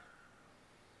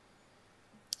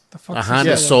 The fuck's A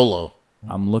Honda Solo.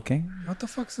 I'm looking. What the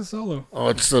fuck's a Solo? Oh,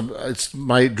 it's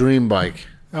my dream bike.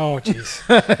 Oh, jeez.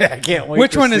 I can't wait.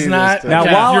 Which to one see is not? this Now,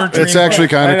 thing. while- your dream It's actually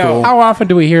bike? kind of cool. How often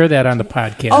do we hear that on the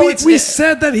podcast? We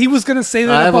said that he was going to say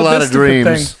that I have about a lot this of stupid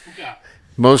dreams. thing.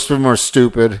 Most of them are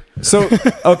stupid, So,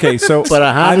 okay, so but a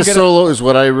I'm Honda gonna- Solo is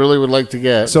what I really would like to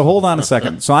get. So hold on a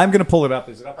second. So I'm going to pull it up.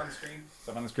 Is it up on the screen? Is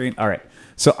it up on the screen? All right.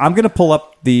 So I'm going to pull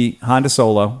up the Honda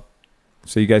Solo,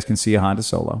 so you guys can see a Honda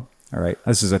Solo. All right.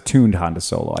 This is a tuned Honda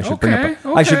Solo. I should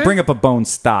I should okay. bring up a bone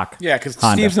stock. Yeah, 'cause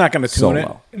Honda Steve's not gonna tune it.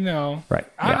 Solo. No. Right,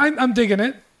 I'm digging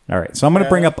it. All right. So I'm going to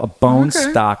bring up a bone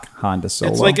Okay. stock Honda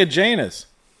Solo. It's like a Janus.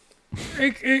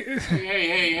 It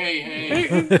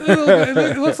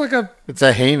looks like a. It's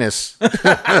a heinous.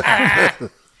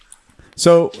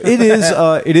 So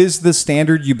it is the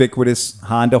standard ubiquitous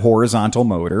Honda horizontal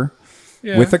motor.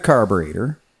 Yeah. with a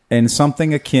carburetor and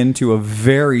something akin to a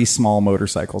very small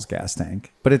motorcycle's gas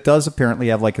tank. But it does apparently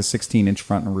have like a 16-inch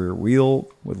front and rear wheel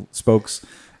with spokes.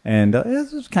 And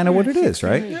it's kind of what it is,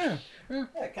 right? Yeah.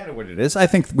 Kind of what it is. I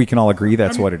think we can all agree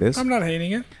that's what it is. I'm not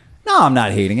hating it. No, I'm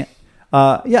not hating it.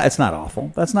 Yeah, it's not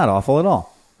awful. That's not awful at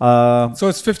all. So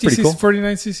it's 50 Pretty cc, cool.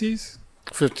 49 cc's?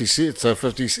 50C. It's a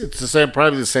 50. It's the same,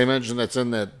 probably the same engine that's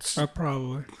in that.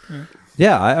 Probably. Yeah.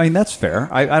 Yeah, I mean that's fair.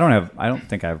 I don't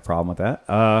think I have a problem with that.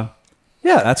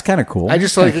 Yeah, that's kind of cool. I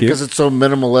just Kinda like it cute. because it's so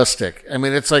minimalistic. I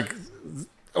mean, it's like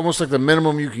almost like the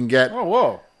minimum you can get. Oh,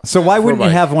 whoa. So why wouldn't you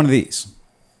bike. have one of these?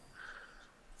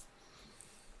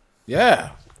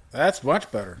 Yeah, that's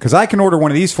much better. Because I can order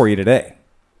one of these for you today.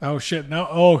 Oh, shit. No.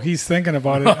 Oh, he's thinking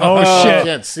about it. Oh, You shit.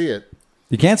 can't see it.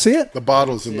 You can't see it? The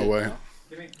bottle's in the way.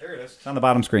 There it is. It's on the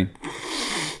bottom screen.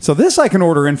 So this I can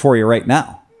order in for you right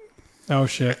now. Oh,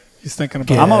 shit. He's thinking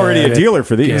about I'm it. already a dealer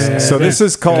for these. So this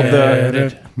is called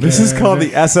the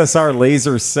SSR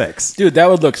Laser 6. Dude, that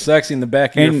would look sexy in the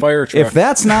back of your And fire truck. if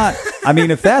that's not, I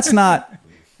mean, if that's not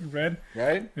Red?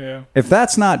 right? Yeah. if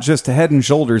that's not just head and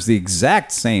shoulders the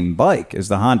exact same bike as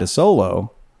the Honda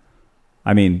Solo,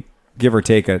 I mean, give or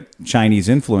take a Chinese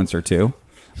influence or two,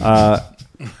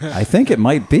 I think it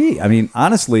might be. I mean,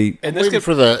 honestly, And Waiting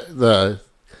for the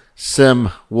Sim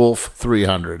Wolf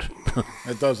 300.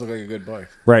 it does look like a good bike.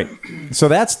 right. So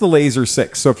that's the Laser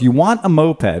 6. So if you want a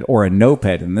moped or a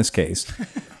noped in this case,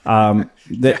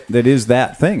 that is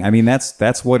that thing. I mean,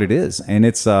 that's what it is, and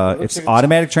it's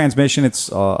automatic transmission. It's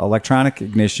electronic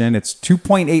ignition. It's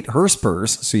 2.8 horsepower,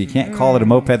 so you can't call it a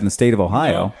moped in the state of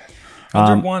Ohio.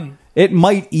 101. It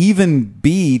might even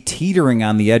be teetering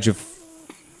on the edge of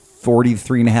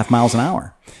 43.5 miles an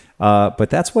hour. But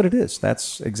that's what it is.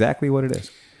 That's exactly what it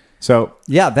is. So,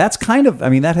 yeah, that's kind of, I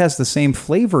mean, that has the same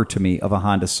flavor to me of a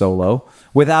Honda Solo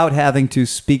without having to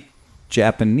speak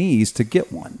Japanese to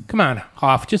get one. Come on,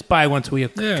 Hoff. Just buy one so we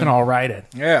can all ride it.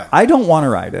 Yeah. I don't want to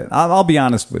ride it. I'll be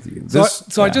honest with you.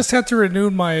 So I just had to renew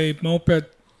my moped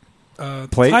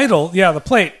Plate? title. Yeah, the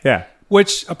plate. Yeah.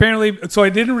 Which apparently, so I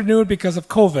didn't renew it because of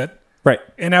COVID. Right.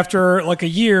 And after like a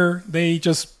year, they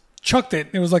just chucked it.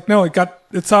 It was like, no,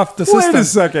 it's off the system. Wait a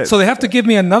second. So they have to give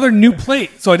me another new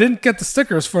plate. So I didn't get the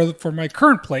stickers for my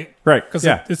current plate. Right, Because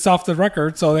yeah. it's off the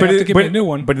record. So they have to give me a new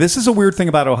one. But this is a weird thing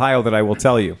about Ohio that I will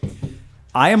tell you.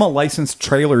 I am a licensed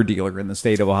trailer dealer in the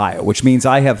state of Ohio, which means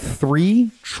I have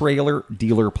 3 trailer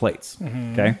dealer plates.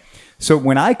 Mm-hmm. Okay. So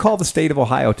when I call the state of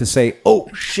Ohio to say, oh,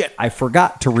 shit, I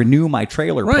forgot to renew my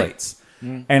trailer Right. plates,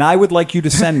 and I would like you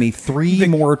to send me 3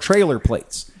 more trailer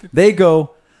plates, they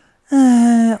go,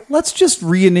 let's just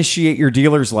reinitiate your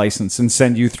dealer's license and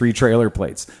send you 3 trailer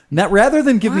plates. Now, rather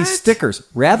than give me stickers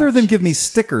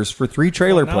for 3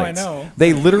 trailer now I plates, know.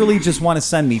 they literally just want to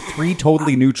send me 3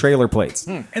 totally new trailer plates.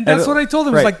 And that's what I told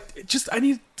him. Right. It was like, I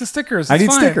need the stickers. I It's need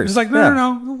fine. stickers. He's like, Yeah.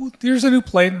 no. Here's a new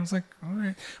plate. And I was like, all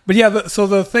right. But yeah, so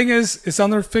the thing is, it's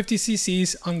under 50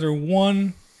 cc's, under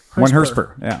 1 1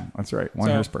 horsepower. Yeah, that's right. 1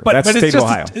 horsepower. But That's it's state just of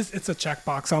Ohio. It's a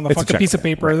checkbox on the It's a fucking piece of checkbox,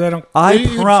 paper. They don't. I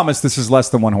promise this is less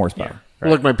than 1 horsepower.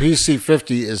 Look, my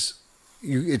PC50 is.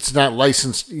 It's not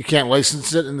licensed. You can't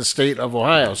license it in the state of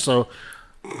Ohio. So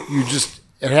you just.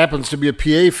 It happens to be a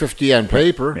PA50 on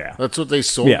paper. Yeah. That's what they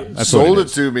sold. Yeah, that's what sold it it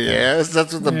is. to me. Yes,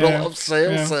 that's what the bill of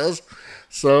sale says.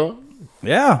 So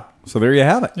Yeah. So there you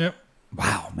have it. Yep.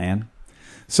 Wow, man.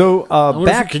 So I wonder if-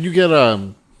 back can you get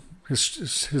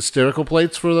hysterical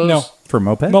plates for those? No. for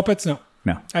moped? Mopeds, no.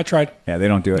 No. I tried. Yeah, they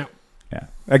don't do it. No. Yeah.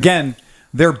 Again,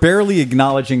 they're barely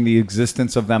acknowledging the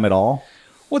existence of them at all.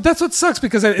 Well, that's what sucks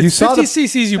because You it's saw 50 the-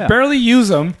 cc's. You yeah. barely use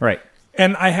them. Right.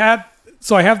 And I have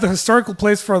the historical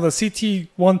plates for the CT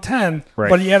 110, Right.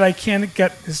 but yet I can't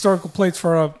get historical plates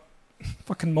for a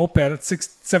fucking moped at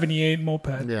 678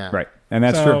 moped. Yeah. Right. And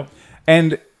that's So- true.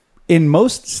 And in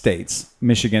most states,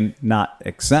 Michigan not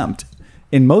exempt,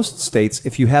 in most states,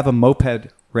 if you have a moped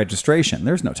registration,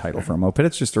 there's no title for a moped.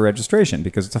 It's just a registration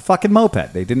because it's a fucking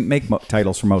moped. They didn't make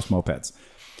titles for most mopeds.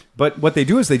 But what they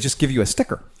do is they just give you a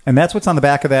sticker. And that's what's on the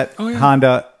back of that Oh, yeah.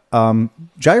 Honda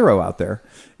Gyro out there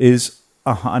is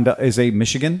a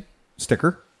Michigan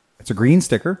sticker. It's a green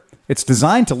sticker. It's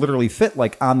designed to literally fit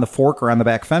like on the fork or on the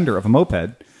back fender of a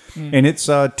moped. And it's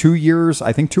 2 years,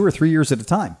 I think 2 or 3 years at a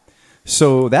time.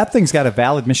 So that thing's got a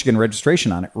valid Michigan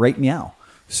registration on it right now.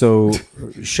 So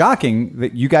shocking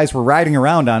that you guys were riding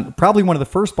around on probably one of the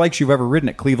first bikes you've ever ridden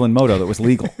at Cleveland Moto that was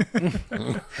legal.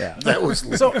 That was.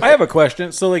 So I have a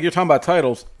question. So like you're talking about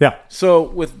titles. Yeah. So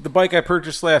with the bike I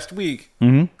purchased last week,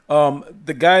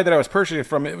 the guy that I was purchasing it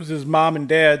from, it was his mom and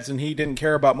dad's, and he didn't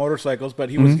care about motorcycles, but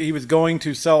he was going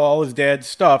to sell all his dad's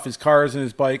stuff, his cars and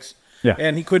his bikes. Yeah.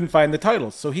 and he couldn't find the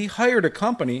titles. So he hired a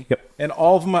company, Yep. and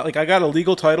all of them, like I got a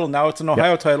legal title. Now it's an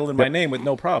Ohio title in my name with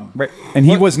no problem. Right. And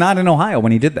he was not in Ohio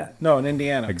when he did that. No, in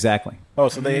Indiana. Exactly. Oh,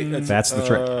 so they That's the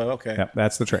trick. Okay. Yep,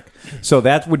 that's the trick. So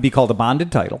that would be called a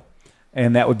bonded title,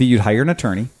 and that would be you'd hire an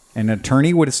attorney, and an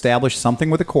attorney would establish something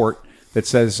with a court that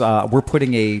says we're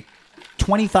putting a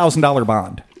 $20,000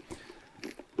 bond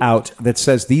out that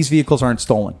says these vehicles aren't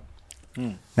stolen.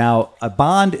 Now, a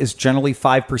bond is generally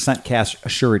 5% cash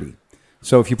surety.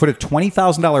 So if you put a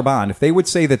 $20,000 bond, if they would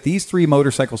say that these 3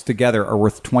 motorcycles together are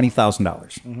worth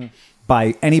 $20,000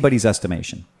 by anybody's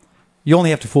estimation, you only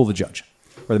have to fool the judge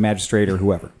or the magistrate or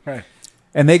whoever. Right.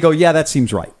 And they go, yeah, that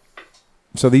seems right.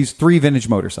 So these 3 vintage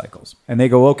motorcycles. And they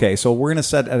go, okay, so we're going to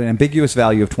set an ambiguous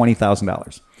value of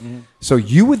 $20,000. So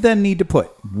you would then need to put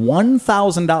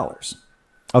 $1,000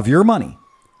 of your money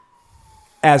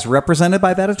as represented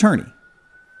by that attorney.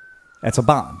 That's a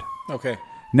bond. Okay.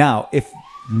 Now, if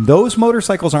those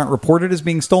motorcycles aren't reported as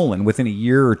being stolen within a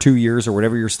year or 2 years or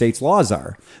whatever your state's laws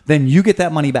are, then you get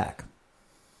that money back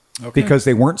because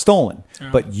they weren't stolen.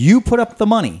 But you put up the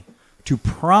money to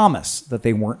promise that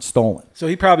they weren't stolen. So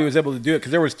he probably was able to do it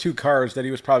because there was 2 cars that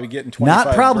he was probably getting 25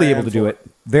 Not probably grand able to do for. it.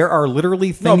 There are literally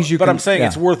No, things you but can... I'm saying yeah.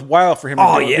 it's worthwhile for him.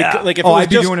 Oh, to do it. yeah. Because, like, if Oh, it was I'd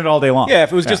be just, doing it all day long. Yeah,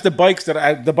 if it was Yeah. just the bikes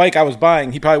the bike I was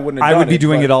buying, he probably wouldn't have I done would be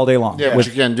doing but- it all day long. Yeah, but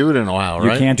you can't do it in Ohio,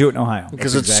 right? You can't do it in Ohio.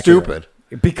 Because That's it's exactly right. stupid.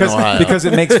 Because Ohio. because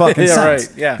it makes fucking Yeah, sense.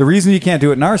 right, yeah. The reason you can't do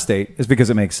it in our state is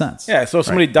because it makes sense. Yeah, so if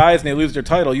somebody dies and they lose their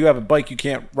title, you have a bike you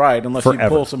can't ride unless you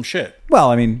Forever. pull some shit. Well,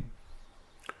 I mean,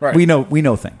 Right. we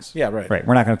know things. Yeah, right. Right.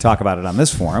 We're not going to talk about it on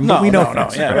this forum, but No, we know no,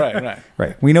 things. yeah, right.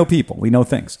 Right. We know people. We know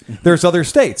things. There's other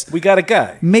states. We got a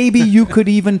guy. Maybe you could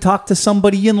even talk to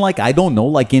somebody in, like, I don't know,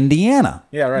 like Indiana.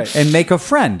 Yeah, right. And make a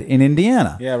friend in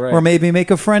Indiana. Yeah, right. Or maybe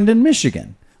make a friend in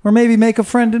Michigan. Or maybe make a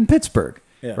friend in Pittsburgh.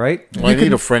 Yeah. Right? Well, I You need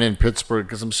could- a friend in Pittsburgh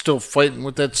because I'm still fighting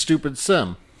with that stupid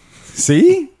sim.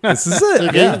 See? This is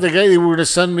it. The guy they were going to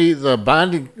send me the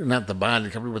bonding, not the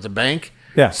bonding company, but the bank.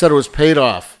 Yeah. Said it was paid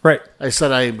off. Right. I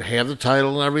said I have the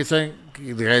title and everything.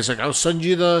 The guy's like, we'll send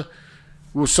you the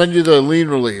lien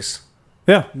release.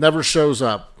 Yeah. Never shows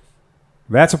up.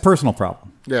 That's a personal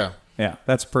problem. Yeah. Yeah.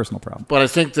 That's a personal problem. But I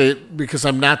think that because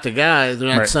I'm not the guy, they're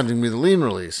not Right. sending me the lien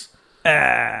release.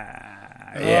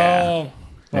 Yeah.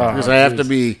 Because I have to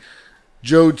be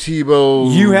Joe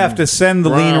Tebow. You have to send the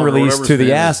Brown lien or release whatever to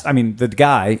his the name is. the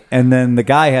guy, and then the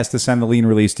guy has to send the lien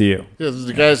release to you. Yeah,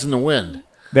 the guy's in the wind.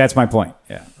 That's my point.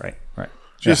 Yeah, right.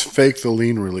 Just fake the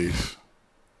lien release.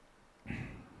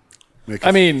 Make a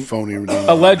I mean, phony lien.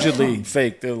 Allegedly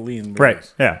fake the lien.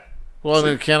 Right. Yeah. Well,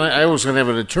 then I was going to have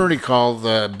an attorney call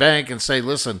the bank and say,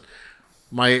 listen,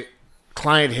 my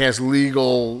client has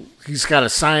he's got a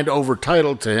signed over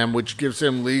title to him, which gives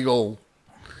him legal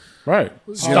Right.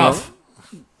 stuff.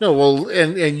 No, well,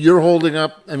 and you're holding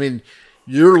up, I mean,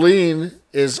 your lien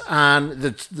is on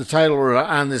the title or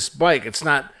on this bike. It's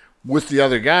not with the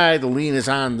other guy. The lien is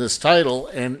on this title,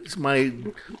 and my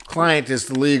client is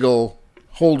the legal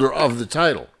holder of the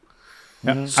title.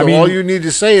 Yeah. So all you need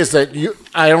to say is that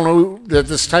I don't know that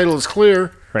this title is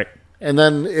clear, Right. and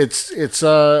then it's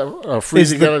free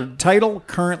Is to get the title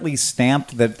currently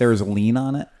stamped that there's a lien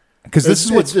on it? Because this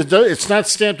is what's it's not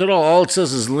stamped at all. All it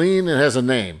says is lien and has a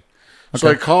name. So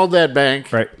I called that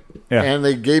bank, right. Yeah. and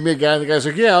they gave me a guy. And the guy's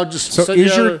like, "Yeah, I'll just So send you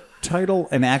is out your title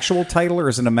an actual title or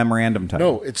is it a memorandum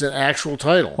title? No, it's an actual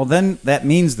title. Well, then that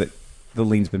means that the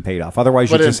lien's been paid off.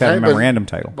 Otherwise, you But just in- have a but- memorandum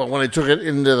title. But when I took it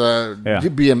into the Yeah.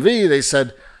 BMV, they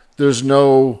said there's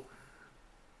no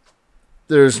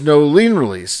lien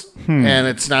release, and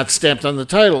it's not stamped on the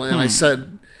title. And I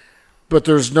said, but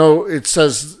there's no. It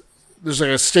says there's like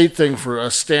a state thing for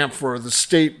a stamp for the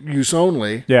state use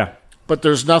only. Yeah. But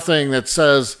there's nothing that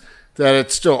says that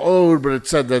it's still owed. But it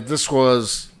said that this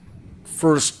was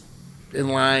first in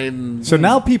line. So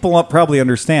now people probably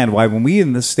understand why when we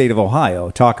in the state of Ohio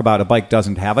talk about a bike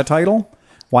doesn't have a title,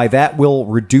 why that will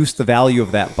reduce the value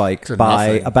of that bike by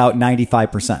nothing. about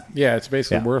 95%. Yeah, it's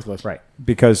basically Yeah. worthless. Right.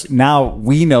 Because now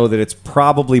we know that it's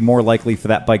probably more likely for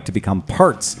that bike to become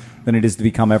parts than it is to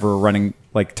become ever a running,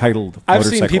 like, titled I've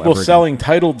motorcycle seen people ever again. selling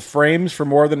titled frames for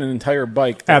more than an entire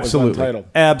bike. That Was Absolutely. untitled.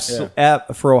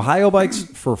 Absolutely. For Ohio bikes,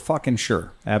 for fucking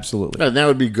sure. Absolutely. And that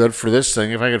would be good for this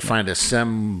thing. If I could find a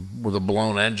sim with a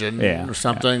blown engine Yeah, or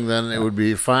something, then it would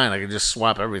be fine. I could just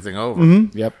swap everything over.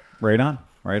 Yep. Right on.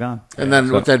 Right on. And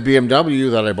then with that BMW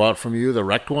that I bought from you, the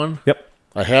wrecked one, Yep.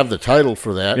 I have the title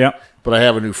for that. Yep. But I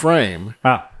have a new frame.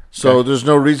 Ah. So there's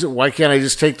no reason. Why can't I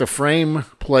just take the frame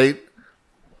plate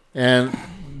and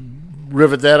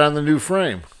rivet that on the new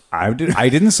frame? I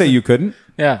didn't say you couldn't.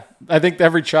 Yeah, I think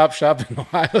every chop shop in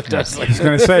Ohio does. I was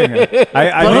going to say, I But think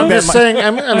I'm that just saying.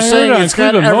 I'm saying it's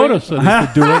got every. notice that he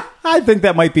could do it. I think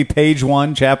that might be page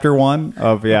 1, chapter 1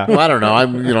 of Well, I don't know.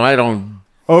 I don't.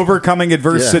 overcoming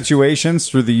adverse Yeah. situations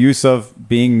through the use of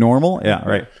being normal. Yeah,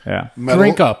 right. Yeah,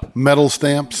 Drink up. Metal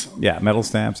stamps. yeah. Metal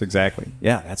stamps, exactly.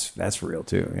 Yeah, that's real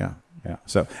too. Yeah, yeah.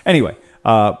 So anyway,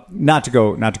 not to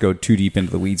go too deep into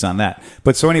the weeds on that.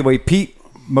 But so anyway,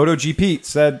 MotoGP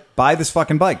said, buy this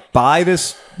fucking bike, buy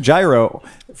this gyro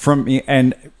from me.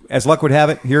 And as luck would have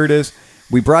it, here it is.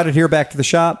 We brought it here back to the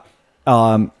shop.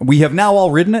 We have now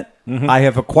all ridden it. Mm-hmm. I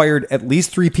have acquired at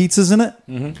least 3 pizzas in it.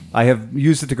 Mm-hmm. I have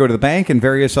used it to go to the bank and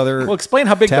various other. Well, explain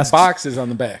how big tests. the box is on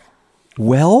the back.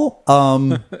 Well,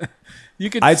 You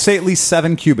could. I'd say at least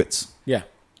 7 cubits. Yeah.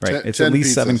 Right. Ten- It's 10 at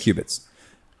least 7 pizzas. cubits.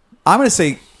 I'm going to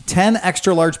say 10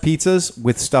 extra large pizzas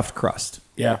with stuffed crust.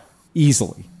 Yeah.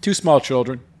 Easily. 2 small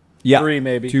children. Yeah. 3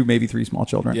 maybe. 2, maybe 3 small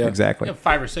children. Yeah. Exactly. You have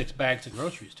 5 or 6 bags of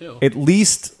groceries too. At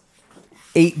least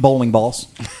 8 bowling balls.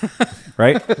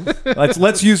 Right?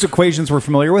 Let's use equations we're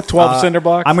familiar with. 12 cinder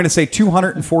blocks? I'm going to say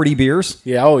 240 beers.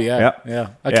 Yeah. Oh yeah. Yep. Yeah.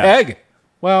 A Yeah. keg.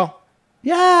 Well,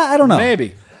 Yeah, I don't know.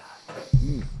 maybe.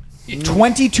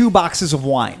 22 boxes of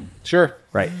wine. Sure.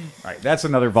 Right. Right. That's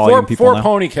another volume people Four know.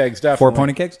 pony kegs. Definitely. 4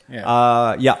 pony kegs?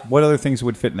 Yeah. Yeah. What other things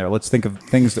would fit in there? Let's think of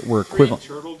things that were equivalent.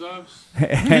 Turtle doves.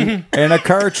 and a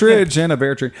cartridge and a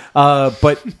bear tree.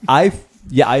 But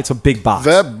it's a big box.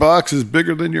 That box is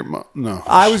bigger than your mom. No.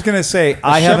 I was going to say,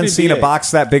 I haven't Chevy seen a B8.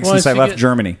 box that big Well, since I if you left get-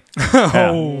 Germany.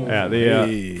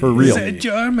 For real. The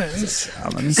Germans.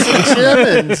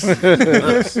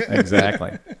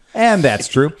 Exactly. And that's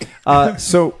true.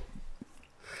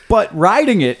 But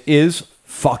riding it is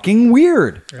fucking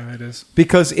weird Yeah, it is.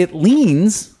 because it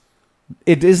leans.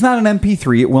 It is not an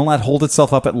MP3. It will not hold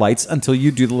itself up at lights until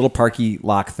you do the little parky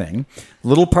lock thing.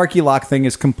 Little parky lock thing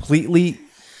is completely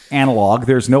analog.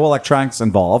 There's no electronics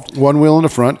involved. 1 wheel in the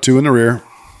front, 2 in the rear.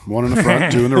 1 in the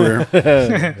front, 2 in the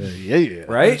rear.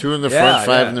 Right? 2 in the front,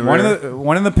 5 in the rear.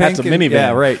 One in the pink. That's a and- minivan.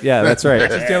 Yeah, right. Yeah, that's right.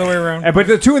 It's the other way around. But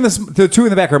the two in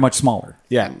the back are much smaller.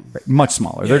 Yeah. Right, much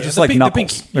smaller. They're yeah, just the like pink- the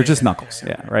knuckles. pinky. They're Yeah, just yeah, knuckles.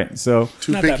 Yeah, right. So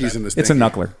 2 Not that pinkies bad. in the it's a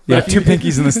knuckler. Yeah, 2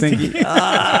 pinkies in the stinky.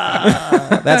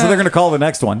 That's what they're going to call the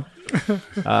next one.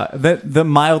 The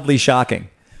mildly shocking,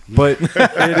 but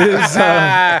it is.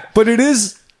 But it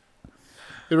is.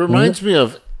 It reminds me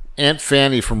of Aunt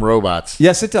Fanny from Robots.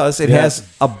 Yes, it does. It has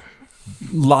a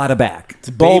lot of back. It's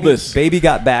bulbous. Baby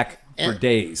got back for And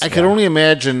days. I can only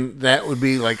imagine that would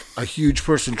be like a huge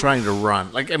person trying to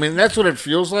run. Like, I mean, that's what it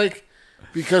feels like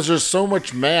because there's so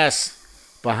much mass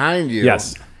behind you.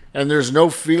 Yes. And there's no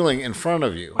feeling in front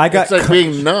of you. I got it's like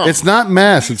being numb. It's not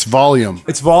mass, it's volume.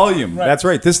 It's volume. That's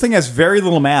right. This thing has very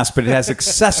little mass, but it has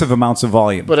excessive amounts of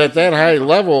volume. but at that high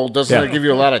level, doesn't Yeah. it give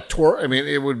you a lot of torque? I mean,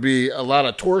 it would be a lot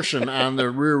of torsion on the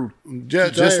rear. Yeah,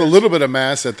 just a little bit of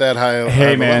mass at that high.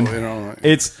 Hey, high man. level, you know.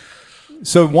 It's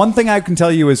so one thing I can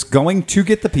tell you is going to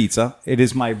get the pizza. It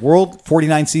is my world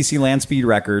 49cc land speed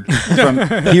record from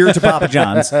here to Papa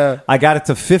John's. I got it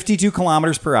to 52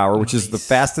 kilometers per hour, which is the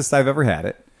fastest I've ever had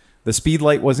it. The speed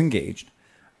light was engaged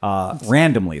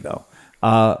randomly, though.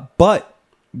 But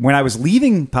when I was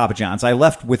leaving Papa John's, I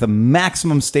left with a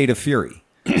maximum state of fury.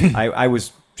 I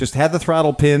was just had the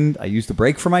throttle pinned. I used the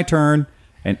brake for my turn,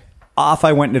 and off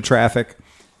I went into traffic,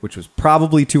 which was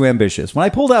probably too ambitious. When I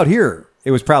pulled out here,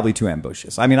 it was probably too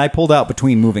ambitious. I mean, I pulled out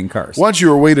between moving cars. Once you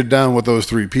were weighted down with those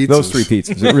 3 pizzas. Those 3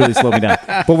 pizzas. It really slowed me down.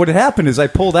 But what had happened is I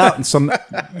pulled out and some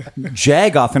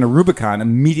jag off in a Rubicon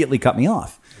immediately cut me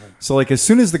off. So like as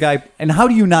soon as the guy, and how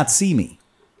do you not see me?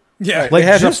 Yeah. Like It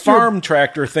has a just your- farm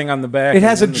tractor thing on the back. It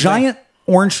has a and the giant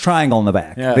orange triangle in the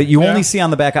back Yeah. that you Yeah. only see on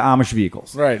the back of Amish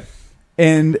vehicles. thing. Right.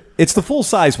 And it's the full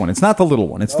size one. It's not the little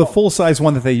one. It's the full size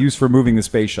one that they use for moving the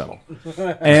space shuttle.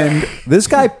 And this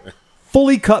guy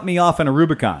fully cut me off in a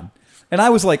Rubicon. And I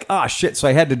was like, ah, shit. So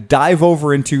I had to dive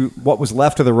over into what was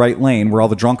left of the right lane where all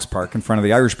the drunks park in front of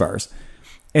the Irish bars.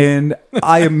 And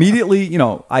I immediately,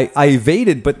 I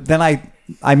evaded, but then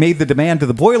I made the demand to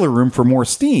the boiler room for more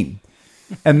steam.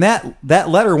 And that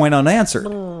letter went unanswered.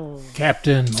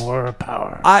 Captain, more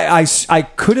power. I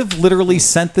could have literally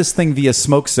sent this thing via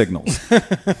smoke signals.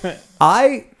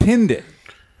 I pinned it,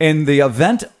 and the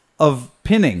event of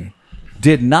pinning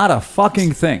did not a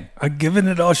fucking thing. I've given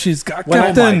it all she's got, When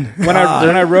Captain. when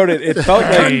I wrote it, it felt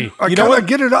like I you know gotta what?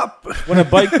 get it up. When a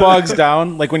bike bogs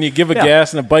down, like when you give a Yeah.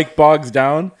 gas and a bike bogs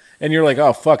down, and you're like,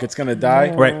 "Oh fuck, it's gonna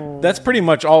die." Right. That's pretty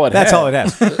much all it. That's had. all it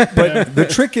has. But the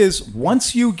trick is,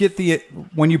 once you get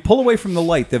when you pull away from the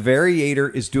light, the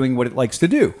variator is doing what it likes to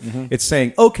do. It's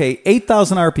saying, okay,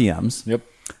 8,000 RPMs, Yep.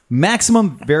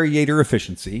 maximum variator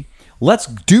efficiency. Let's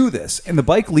do this. And the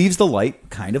bike leaves the light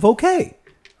kind of okay.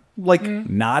 like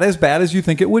not as bad as you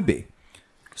think it would be.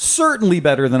 Certainly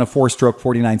better than a 4-stroke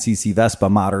 49cc Vespa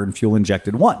modern fuel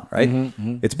injected one, right?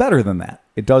 It's better than that.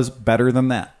 It does better than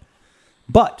that.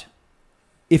 But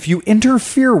if you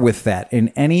interfere with that in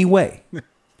any way,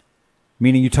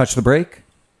 meaning you touch the brake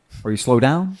or you slow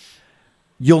down,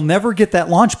 you'll never get that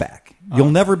launch back. You'll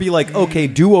never be like, okay,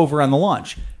 do over on the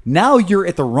launch. Now you're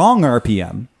at the wrong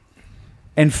RPM,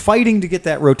 and fighting to get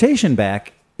that rotation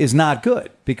back is not good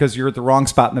because you're at the wrong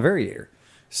spot in the variator.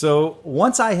 So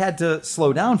once I had to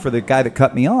slow down for the guy that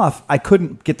cut me off, I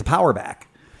couldn't get the power back.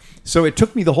 So it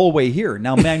took me the whole way here.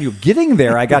 Now, manual getting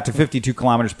there, I got to 52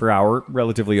 kilometers per hour,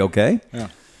 relatively okay. Yeah.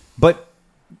 But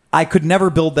I could never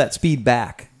build that speed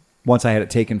back once I had it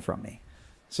taken from me.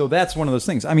 So that's one of those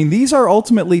things. I mean, these are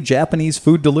ultimately Japanese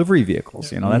food delivery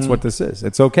vehicles. You know, that's what this is.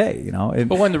 It's okay. You know.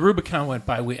 But when the Rubicon went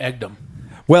by, we egged them.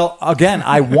 Well, again,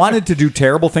 I wanted to do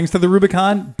terrible things to the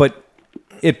Rubicon, but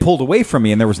it pulled away from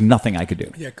me, and there was nothing I could do.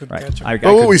 Yeah, couldn't catch it.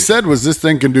 But what we said was this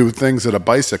thing can do things that a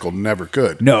bicycle never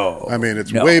could. No. I mean,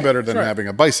 it's way better than having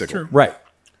a bicycle. True. Right.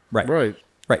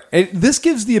 This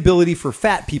gives the ability for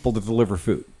fat people to deliver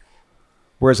food,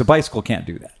 whereas a bicycle can't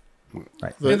do that.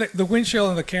 Right. And the windshield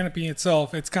and the canopy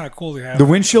itself, it's kind of cool to have. The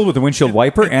windshield with the windshield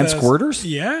wiper It and does. squirters?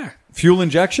 Yeah. Fuel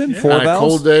injection? 4 On a valves?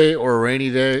 cold day or a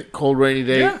rainy day, cold rainy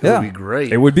day, Yeah. it would be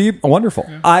great. It would be wonderful.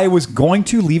 I was going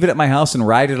to leave it at my house and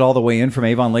ride it all the way in from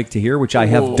Avon Lake to here, which I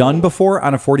have done before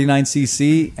on a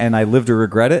 49cc, and I live to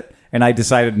regret it. And I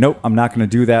decided, nope, I'm not going to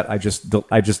do that. I just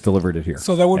delivered it here.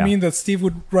 So that would Yeah. mean that Steve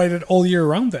would ride it all year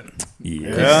round then.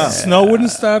 Yeah. Snow wouldn't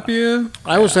stop you.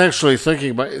 I was actually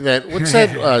thinking about that. What's that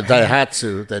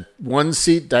Daihatsu? That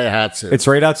one-seat Daihatsu. It's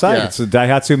right outside. Yeah. It's a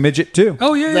Daihatsu Midget, too.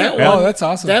 Oh, yeah. That Oh, one- that's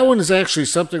awesome. That one is actually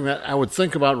something that I would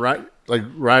think about, like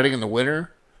riding in the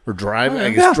winter or driving. Oh, I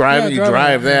yeah. guess driving, Yeah, you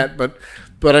drive driving, that,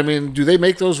 but I mean, do they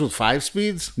make those with 5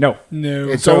 speeds? No. no.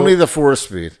 It's only the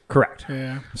 4-speed, Correct.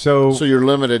 yeah. So so you're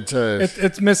limited to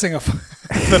It's missing a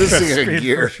missing a speed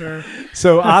gear. for sure.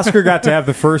 So Oscar got to have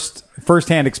the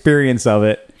first-hand experience of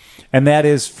it, and that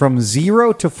is from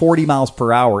 0 to 40 miles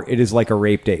per hour, it is like a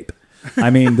raped ape.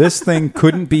 I mean, this thing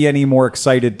couldn't be any more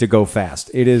excited to go fast.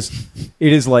 It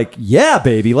is like, yeah,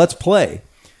 baby, let's play.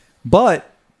 But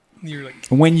You're like,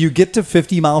 when you get to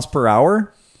 50 miles per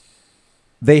hour,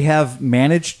 they have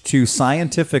managed to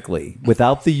scientifically,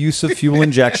 without the use of fuel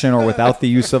injection or without the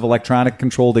use of electronic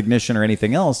controlled ignition or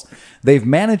anything else, they've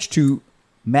managed to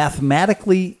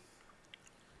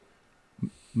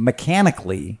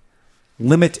mechanically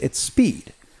limit its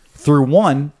speed through,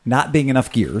 1, not being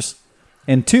enough gears,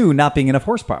 and 2, not being enough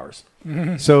horsepowers.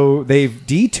 So they've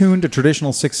detuned a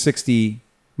traditional 660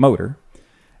 motor.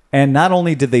 And not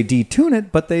only did they detune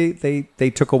it, but they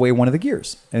took away one of the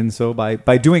gears. And so by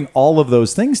doing all of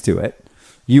those things to it,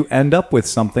 you end up with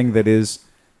something that is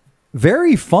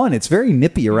very fun. It's very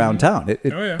nippy around town. It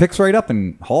Oh, yeah. picks right up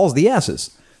and hauls the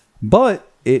asses. But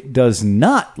it does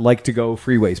not like to go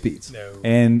freeway speeds. No.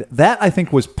 And that, I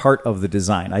think, was part of the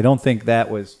design. I don't think that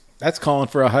was... That's calling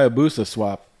for a Hayabusa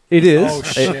swap. It is. Oh,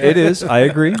 shit. It is. I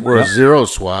agree. or a zero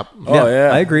swap. Oh,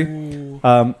 yeah. I agree.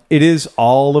 It is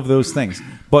all of those things.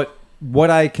 But what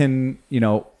I can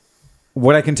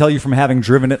tell you from having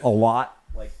driven it a lot,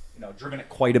 driven it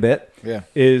quite a bit, Yeah.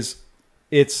 is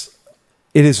it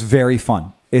is very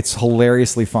fun. It's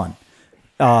hilariously fun.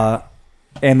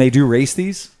 And they do race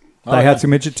these Daihatsu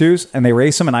Midget 2s, and they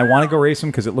race them, and I want to go race them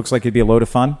because it looks like it'd be a load of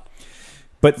fun.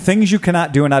 But things you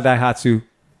cannot do in a Daihatsu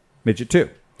Midget 2.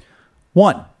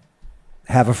 1,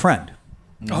 have a friend.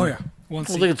 oh, yeah. One Well,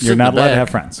 seat. they could sit You're in not the allowed to back. have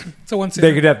friends. So one seat.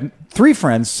 They could have 3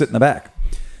 friends sit in the back.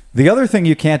 The other thing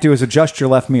you can't do is adjust your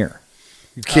left mirror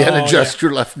You can't adjust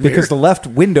your left mirror. because the left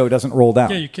window doesn't roll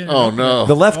down. Yeah, you can't. Oh no!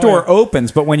 The left door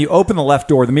opens, but when you open the left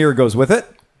door, the mirror goes with it.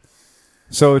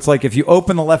 So it's like if you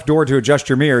open the left door to adjust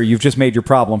your mirror, you've just made your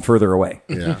problem further away.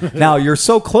 Yeah. Now, you're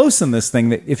so close in this thing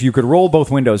that if you could roll both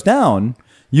windows down,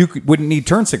 you wouldn't need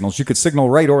turn signals. You could signal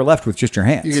right or left with just your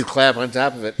hands. You could clap on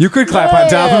top of it. You could clap on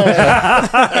top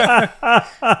of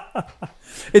it.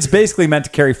 It's basically meant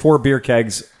to carry 4 beer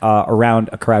kegs around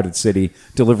a crowded city,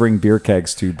 delivering beer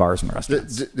kegs to bars and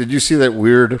restaurants. Did you see that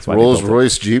weird why they Rolls built it.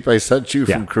 Royce Jeep I sent you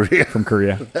from Korea? From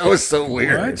Korea. That was so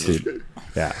weird. Dude.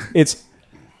 Yeah.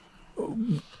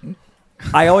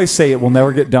 I always say it will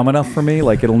never get dumb enough for me.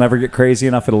 Like, it'll never get crazy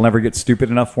enough. It'll never get stupid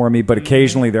enough for me. But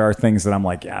occasionally there are things that I'm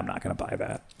like, yeah, I'm not going to buy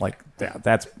that. Like, yeah,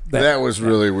 That was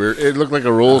really weird. It looked like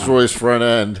a Rolls Royce front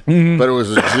end, but it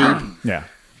was a Jeep yeah.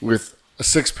 with a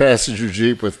 6-passenger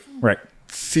Jeep with Right.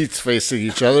 seats facing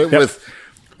each other. With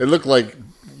it looked like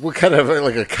what kind of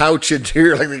like a couch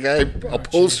interior, like the guy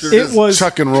upholstered. It was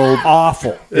Chuck and rolled.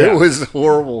 awful. It was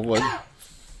horrible. But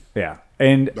Yeah.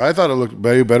 And I thought it looked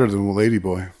way better than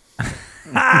Ladyboy.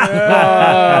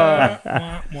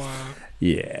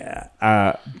 yeah,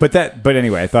 but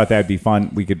anyway, I thought that'd be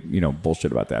fun. We could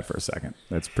bullshit about that for a second.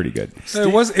 That's pretty good.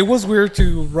 It was weird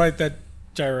to ride that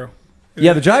gyro.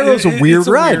 Yeah, the gyro's a weird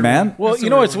ride, man. Well, It's a you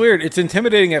know weird what's weird? It's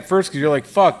intimidating at first because you're like,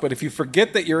 fuck, but if you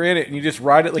forget that you're in it and you just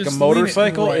ride it like Just a lean it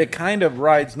motorcycle, right. it kind of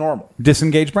rides normal.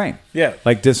 Disengaged brain. Yeah.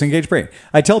 Like disengaged brain.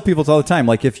 I tell people all the time,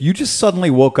 like if you just suddenly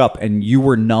woke up and you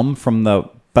were numb from the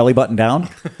belly button down,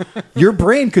 your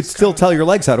brain could still tell your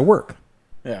legs how to work.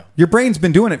 Yeah. Your brain's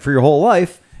been doing it for your whole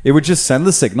life. It would just send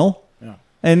the signal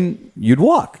and you'd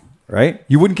walk, right?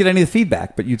 You wouldn't get any of the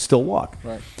feedback, but you'd still walk.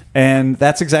 Right. And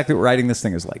that's exactly what riding this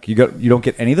thing is like. You don't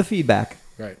get any of the feedback,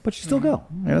 Right. but you still go.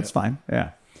 Yeah, that's fine. Yeah.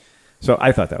 So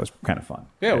I thought that was kind of fun.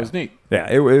 Yeah, it was neat. Yeah,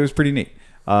 it was pretty neat.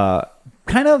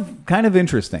 Kind of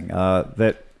interesting.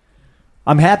 That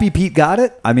I'm happy Pete got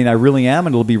it. I mean, I really am,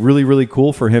 and it'll be really, really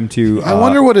cool for him to. I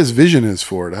wonder what his vision is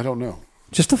for it. I don't know.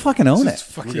 just to fucking own it.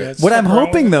 Fuck yeah, it's What I'm so gross.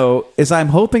 hoping though is I'm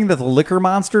hoping that the liquor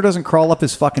monster doesn't crawl up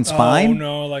his fucking Oh spine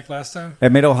no, like last time,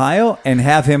 at Mid Ohio and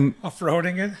have him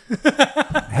off-roading it.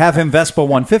 Vespa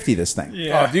 150 this thing.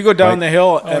 Yeah. Oh, if you go down the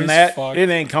hill he's and that, fucked. it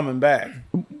ain't coming back.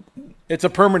 It's a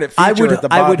permanent feature I would at the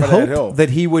bottom of that hope hill. that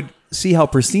he would see how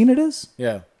pristine it is,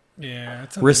 Yeah. Yeah,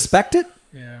 it's respect it,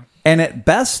 Yeah. and at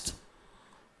best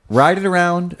ride it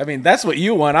around. I mean, that's what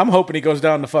you want. I'm hoping he goes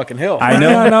down the fucking hill. I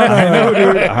know.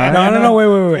 No,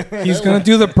 wait. He's gonna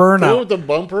do the Go burnout. with the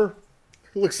bumper.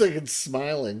 It looks like it's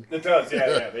smiling. It does,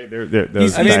 yeah.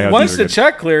 I mean, once the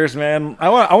check clears, man, I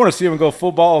want to see him go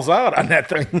full balls out on that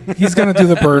thing. He's gonna do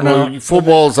the burnout. Well, full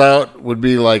balls out would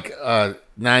be like a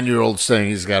 9-year-old saying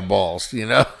he's got balls. You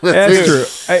know, That's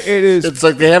true. It is. It's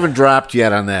like they haven't dropped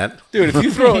yet on that. Dude, if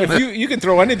you can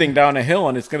throw anything down a hill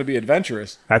and it's going to be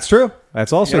adventurous. That's true.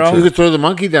 That's also You know? You true. could throw the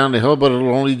monkey down the hill, but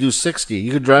it'll only do 60.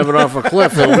 You could drive it off a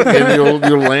cliff and you'll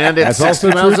land at That's 60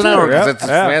 also miles true, an hour too. because Yep, that's as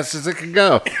yeah. fast as it can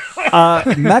go.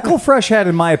 Meckelfresh had,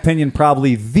 in my opinion,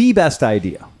 probably the best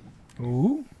idea.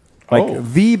 Ooh.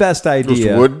 The best Just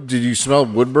idea. wood. Did you smell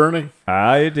wood burning?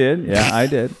 I did. Yeah, I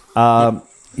did.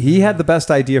 He had the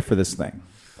best idea for this thing.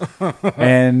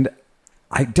 And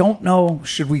I don't know.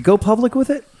 Should we go public with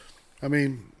it? I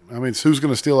mean, who's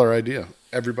going to steal our idea?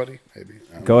 Everybody, maybe.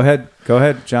 I don't know. Go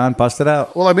ahead, John. Bust it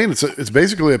out. Well, I mean, it's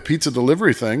basically a pizza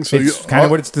delivery thing. So It's kind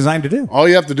of what it's designed to do. all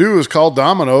you have to do is call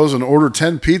Domino's and order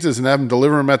 10 pizzas and have them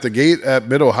deliver them at the gate at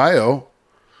Mid Ohio.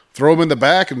 Throw them in the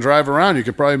back and drive around. You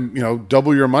could probably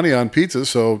double your money on pizzas.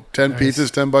 So 10 pizzas,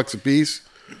 $10 a piece.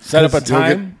 Set up a You'll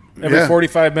time every yeah.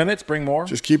 45 minutes. Bring more.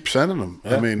 Just keep sending them.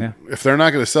 I mean, if they're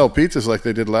not going to sell pizzas like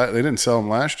they did, they didn't sell them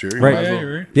last year. You Right. might as Yeah, well-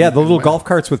 you're right. Yeah, the little golf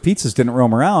carts with pizzas didn't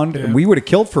roam around, and we would have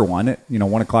killed for one at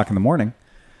 1 o'clock in the morning.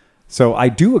 So I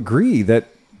do agree that,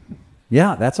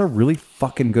 that's a really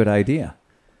fucking good idea.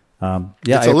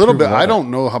 It's a little bit. I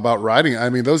don't know about riding. I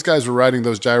mean, those guys were riding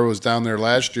those gyros down there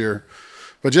last year,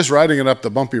 but just riding it up the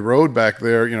bumpy road back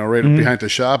there, right Mm-hmm. behind the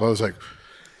shop, I was like,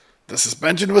 the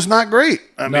suspension was not great.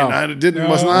 I mean, I didn't.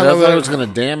 Was I not. thought it was going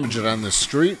to damage it on the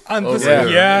street. On over this- there.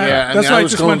 yeah. And That's I why I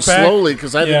was just going went back. slowly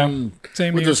because I Yeah. didn't.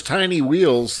 Same with here. those tiny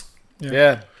wheels,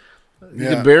 Yeah. you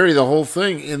could bury the whole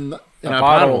thing in a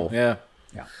pothole. Yeah.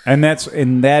 And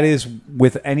that is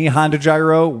with any Honda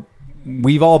gyro.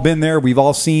 We've all been there. We've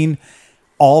all seen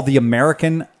all the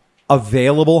American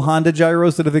available Honda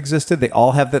gyros that have existed. They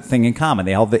all have that thing in common.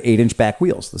 They all have the 8-inch back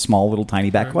wheels, the small little tiny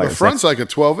back The wires. front's like a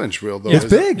 12-inch wheel, though. It's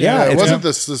isn't big, it? yeah. It It's- wasn't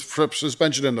the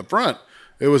suspension in the front.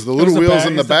 It was the little the wheels back,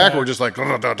 in the it's the back back. were just like.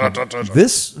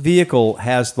 This vehicle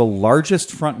has the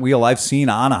largest front wheel I've seen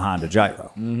on a Honda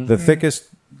gyro. The thickest,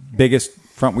 biggest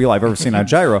front wheel I've ever seen on a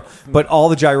gyro. But all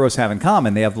the gyros have in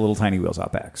common, they have the little tiny wheels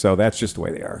out back. So that's just the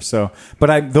way they are. So,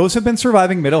 but those have been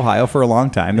surviving Mid Ohio for a long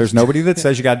time. There's nobody that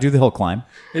says you got to do the hill climb.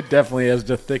 It definitely has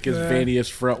the thickest,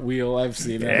 veiniest front wheel I've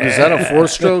seen. Is that a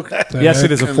 4-stroke? Yes,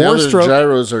 it is a And the other 4-stroke.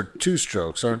 gyros are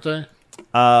 2-strokes, aren't they?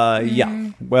 Yeah.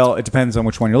 Well, it depends on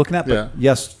which one you're looking at. But Yeah.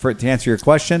 yes, to answer your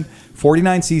question,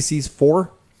 49 cc's,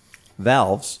 4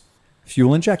 valves,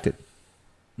 fuel injected.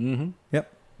 Mm-hmm.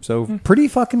 Yep. So pretty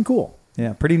fucking cool.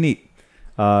 Yeah, pretty neat.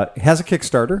 It has a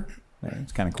Kickstarter.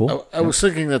 It's kind of cool. I was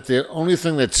thinking that the only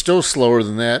thing that's still slower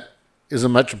than that is a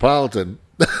Metropolitan.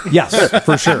 Yes,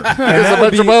 for sure. Because the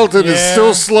Metropolitan is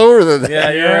still slower than that.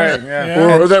 Yeah, you're right.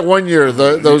 Yeah. Or that one year,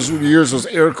 those years was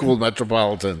air-cooled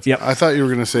Metropolitans. Yep. I thought you were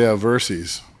going to say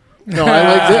Versys. No, I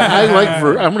like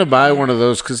that. I'm going to buy one of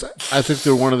those because I think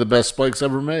they're one of the best spikes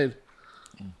ever made.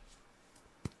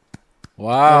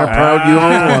 I'm proud you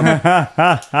own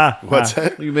one. What's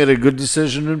that? You made a good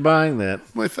decision in buying that.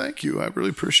 Why, thank you. I really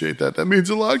appreciate that. That means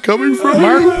a lot coming from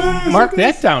you. Mark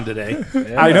that down today.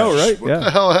 I know, right? What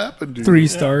the hell happened to you? 3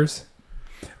 stars.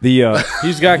 The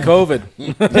He's got COVID.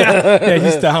 Yeah,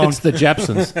 he's down. It's the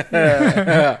Jepsons.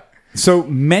 so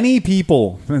many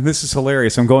people. This is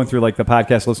hilarious. I'm going through like the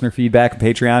podcast listener feedback and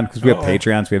Patreon because we have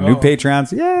Patreons. We have new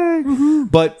Patreons. Yay!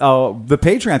 But the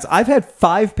Patreons. I've had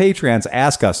 5 Patreons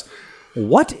ask us,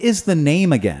 "What is the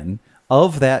name again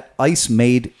of that ice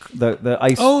made the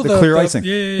ice Oh, the clear the- icing?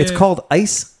 yeah, yeah, It's yeah. called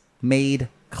Ice Made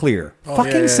Clear.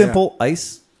 Fucking simple.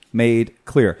 Ice Made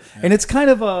Clear, and it's kind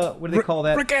of a what do they call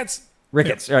that? Ricketts.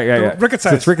 Ricketts. Yeah. Ricketts So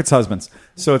it's size. Ricketts' husbands.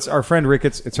 So it's our friend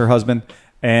Ricketts. It's her husband.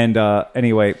 And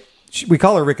anyway, we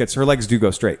call her Ricketts. Her legs do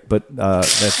go straight, but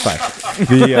that's fine.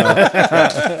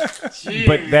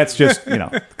 But that's just,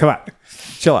 come on.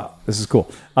 Chill out. This is cool.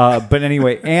 But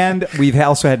anyway, and we've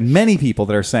also had many people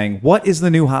that are saying, what is the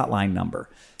new hotline number?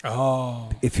 Oh.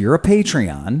 If you're a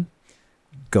Patreon,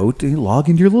 go to log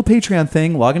into your little Patreon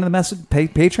thing, log into the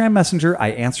Patreon Messenger.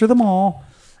 I answer them all.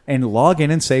 And log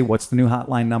in and say, what's the new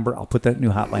hotline number? I'll put that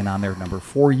new hotline on there number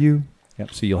for you.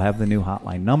 Yep. So you'll have the new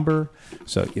hotline number.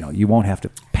 So, you won't have to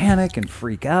panic and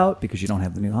freak out because you don't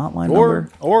have the new hotline number.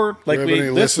 Or like Do we we have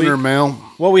any this listener week, mail?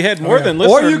 well, we had more than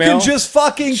listener Or you mail. can just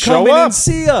fucking Show come in up. and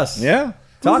see us. Yeah.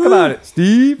 Talk about it,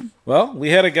 Steve. Well,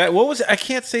 we had a guy. What was it? I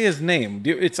can't say his name.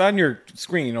 It's on your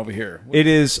screen over here. It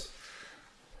is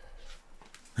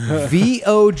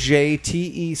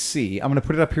Vojtec. I'm going to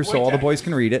put it up here so all the boys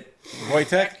can read it.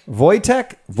 Wojtek?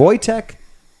 Wojtek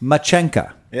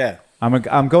Machenka. Yeah.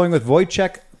 I'm going with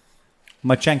Wojciech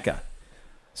Machenka.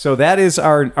 So that is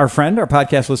our friend, our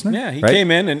podcast listener. Yeah, he right?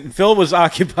 came in and Phil was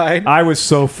occupied. I was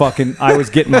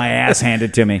getting my ass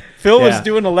handed to me. Phil Yeah. was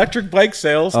doing electric bike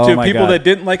sales Oh to my people God. that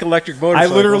didn't like electric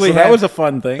motorcycles. literally so that had- was a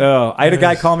fun thing. I had a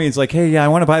guy call me. He's like, "Hey, yeah, I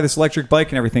want to buy this electric bike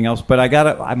and everything else, but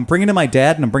I'm bringing to my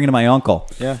dad and I'm bringing to my uncle.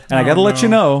 Yeah. And I got to let you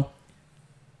know,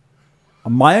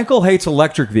 my uncle hates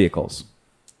electric vehicles.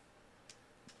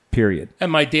 Period.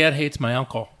 And my dad hates my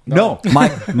uncle. No,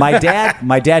 my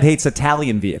dad hates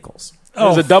Italian vehicles. It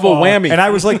was a double whammy. And I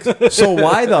was like, so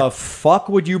why the fuck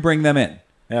would you bring them in?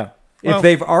 yeah. If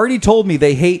they've already told me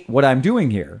they hate what I'm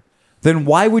doing here, then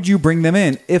why would you bring them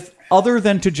in if other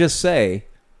than to just say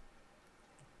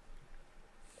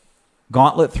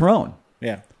gauntlet thrown?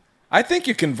 Yeah. I think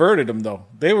you converted them, though.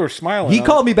 They were smiling. He on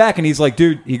called me back and he's like,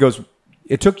 dude, he goes,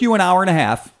 it took you an hour and a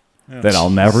half that I'll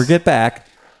never get back.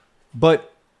 But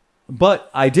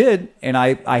I did, and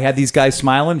I had these guys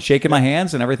smiling, shaking my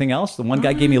hands and everything else. The one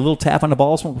guy gave me a little tap on the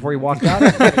balls before he walked out.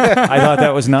 I thought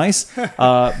that was nice.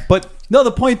 But no,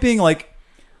 the point being, like,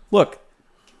 look,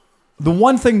 the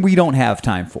one thing we don't have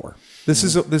time for, this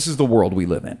is the world we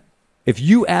live in. If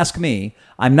you ask me,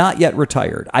 I'm not yet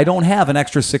retired. I don't have an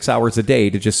extra 6 hours a day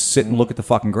to just sit and look at the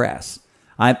fucking grass.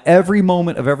 Every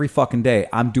moment of every fucking day,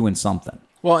 I'm doing something.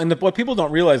 Well, and what people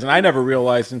don't realize, and I never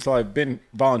realized until I've been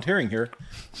volunteering here,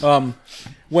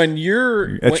 when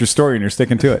you're... That's your story, and you're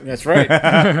sticking to it. That's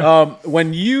right.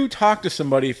 When you talk to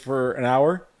somebody for an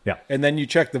hour, Yeah. and then you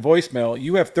check the voicemail,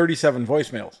 you have 37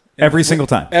 voicemails. Every single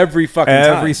time. Every fucking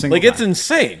time. Every single Like, it's time.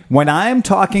 insane. When I'm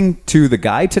talking to the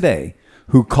guy today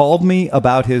who called me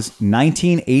about his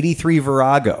 1983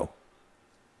 Virago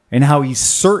and how he's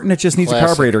certain it just needs a Classic.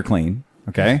 carburetor clean,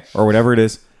 okay, or whatever it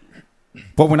is.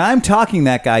 But when I'm talking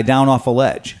that guy down off a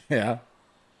ledge Yeah.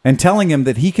 and telling him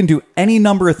that he can do any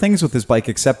number of things with his bike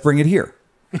except bring it here,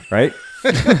 right?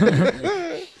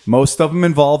 Most of them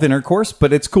involve intercourse,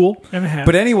 but it's cool. And a hat.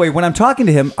 But anyway, when I'm talking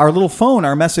to him, our little phone,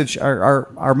 our message,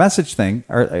 our message thing,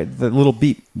 the little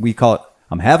beep, we call it,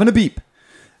 I'm having a beep.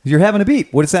 You're having a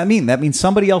beep. What does that mean? That means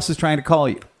somebody else is trying to call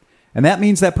you. And that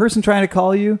means that person trying to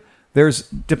call you, there's,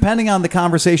 depending on the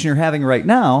conversation you're having right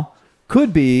now,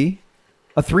 could be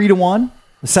a 3-1,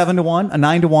 a 7-1, a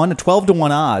 9-1, a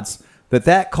 12-1 odds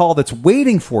that call that's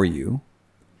waiting for you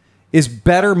is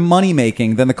better money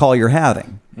making than the call you're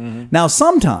having. Mm-hmm. Now,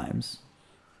 sometimes,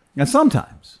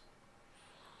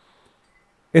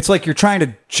 it's like you're trying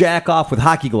to jack off with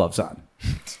hockey gloves on.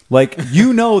 Like,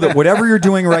 you know that whatever you're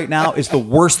doing right now is the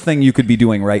worst thing you could be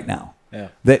doing right now. Yeah.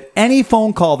 That any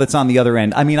phone call that's on the other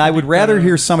end, I mean, I would rather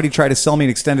hear somebody try to sell me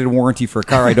an extended warranty for a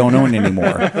car I don't own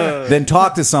anymore than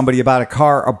talk to somebody about a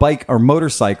car, a bike, or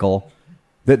motorcycle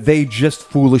that they just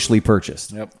foolishly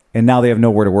purchased. Yep. And now they have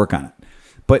nowhere to work on it.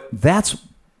 But that's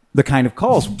the kind of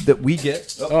calls that we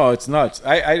get. Oh, it's nuts.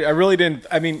 I really didn't.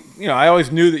 I mean, I always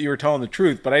knew that you were telling the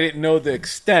truth, but I didn't know the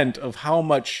extent of how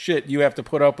much shit you have to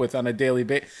put up with on a daily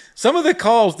basis. Some of the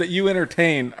calls that you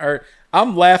entertain are,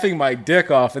 I'm laughing my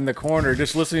dick off in the corner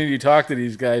just listening to you talk to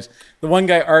these guys. The one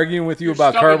guy arguing with you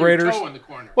about carburetors. Toe in the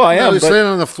corner. Well, I No, am, he's but laying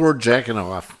on the floor jacking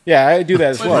off. yeah, I do that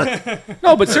as well.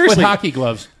 No, but With seriously, hockey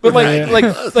gloves. but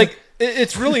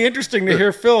it's really interesting to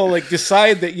hear Phil like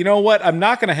decide that, you know what, I'm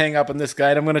not going to hang up on this guy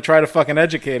and I'm going to try to fucking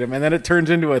educate him, and then it turns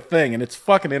into a thing, and it's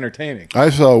fucking entertaining. I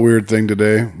saw a weird thing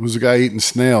today. It was a guy eating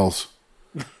snails.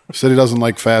 Said he doesn't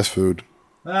like fast food.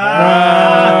 But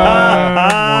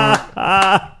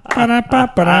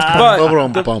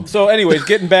so, anyways,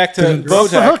 getting back to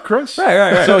Bozak. Chris?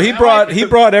 Right. So he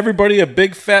brought everybody a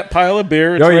big fat pile of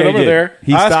beer. It's Oh, yeah, right he over did. there.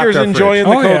 He stocked Oscar's our enjoying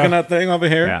fridge. the Oh, yeah. coconut thing over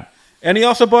here. Yeah. And he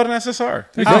also bought an SSR.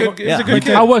 He's a good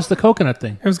kid. How was the coconut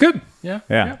thing? It was good. Yeah.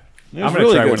 Yeah. I'm going to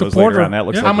really try good. one of those Supporter. later on. That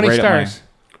looks Yeah. like How many right up my- stars?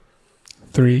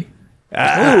 3.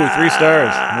 Ooh, 3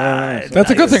 stars. Nice.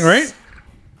 That's a good thing, right?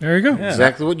 There you go.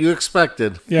 Exactly what you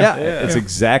expected. Yeah, it's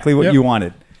exactly what Yep. you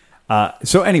wanted.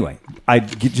 So anyway,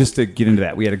 just to get into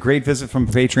that, we had a great visit from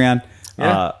a Patreon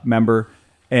member.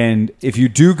 And if you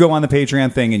do go on the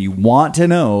Patreon thing and you want to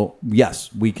know, yes,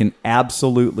 we can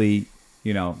absolutely,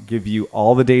 give you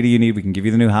all the data you need. We can give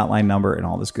you the new hotline number and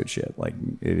all this good shit. Like,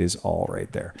 it is all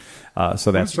right there.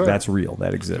 So that's real.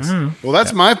 That exists. Well,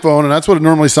 that's my phone, and that's what it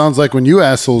normally sounds like when you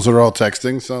assholes are all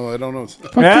texting. So I don't know.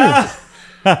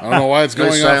 I don't know why it's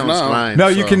Nice going off silence now. mine. No,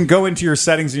 you so. can go into your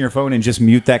settings in your phone and just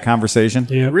mute that conversation.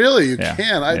 Yeah. Really, you Yeah.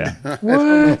 can. Yeah.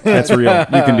 That's real. You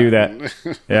can do that.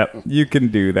 Yep, you can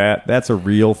do that. That's a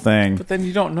real thing. But then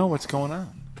you don't know what's going on.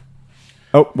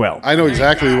 Oh, well. I know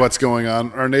exactly what's going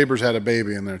on. Our neighbors had a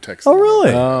baby, and they're texting. Oh,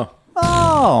 really? Oh.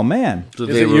 Oh, man. Did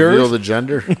Is they it reveal yours? the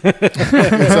gender?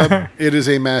 It is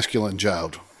a masculine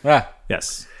child.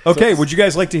 Yes. Okay, would you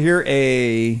guys like to hear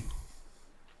a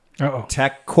Uh-oh.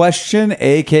 tech question,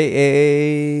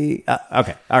 a.k.a.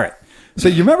 Okay, all right. So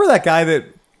you remember that guy that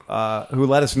who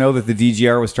let us know that the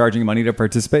DGR was charging money to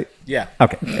participate? Yeah.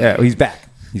 Okay, he's back.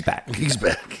 He's back. He's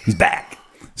back. He's back.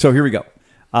 So here we go.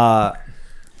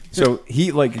 So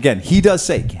he does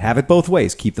say, have it both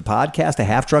ways. Keep the podcast a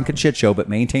half-drunken shit show, but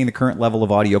maintain the current level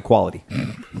of audio quality.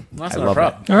 That's I not a love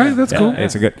problem. All right, that's cool.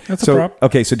 It's a good. That's a so, prop.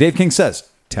 Okay, so Dave King says,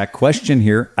 tech question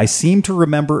here. I seem to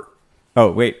remember. Oh,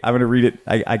 wait, I'm going to read it.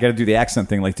 I got to do the accent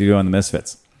thing like they do on the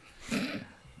Misfits.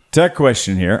 Tech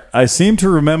question here. I seem to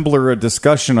remember a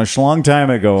discussion a long time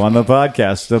ago on the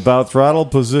podcast about throttle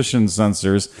position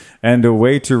sensors and a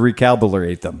way to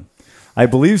recalibrate them. I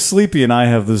believe Sleepy and I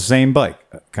have the same bike,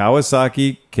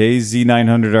 Kawasaki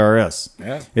KZ900RS.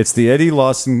 Yeah. It's the Eddie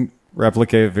Lawson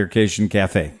Replication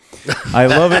Cafe. I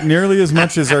love it nearly as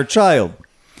much as our child.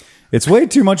 It's way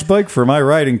too much bike for my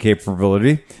riding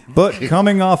capability, but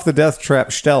coming off the Death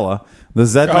Trap Stella, the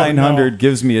Z900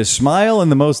 gives me a smile in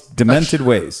the most demented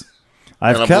ways.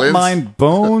 I've And a kept blitz? mine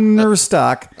boner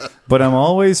stock, but I'm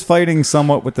always fighting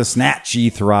somewhat with the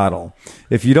snatchy throttle.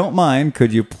 If you don't mind,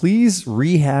 could you please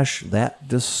rehash that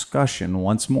discussion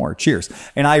once more? Cheers.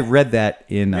 And I read that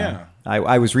in,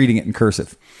 I was reading it in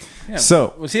cursive. Yeah.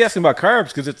 So, Was he asking about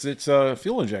carbs? Because it's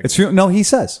fuel injection. no, he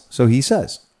says. So he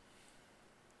says,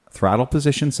 throttle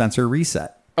position sensor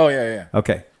reset. Oh, yeah.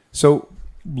 Okay, so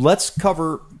let's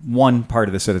cover one part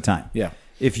of this at a time. Yeah.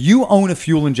 If you own a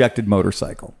fuel injected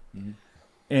motorcycle,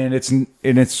 and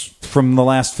it's from the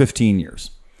last 15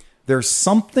 years, there's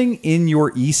something in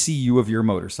your ECU of your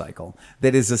motorcycle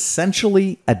that is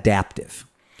essentially adaptive.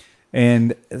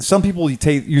 And some people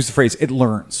use the phrase, it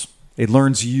learns. It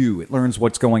learns you. It learns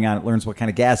what's going on. It learns what kind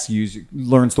of gas you use. It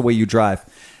learns the way you drive.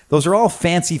 Those are all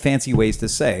fancy ways to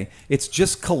say it's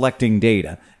just collecting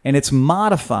data, and it's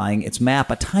modifying its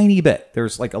map a tiny bit.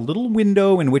 There's like a little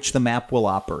window in which the map will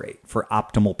operate for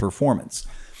optimal performance.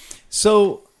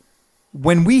 So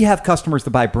when we have customers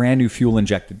that buy brand new fuel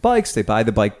injected bikes, they buy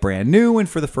the bike brand new, and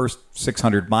for the first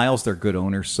 600 miles, they're good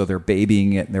owners, so they're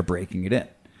babying it and they're breaking it in.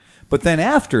 But then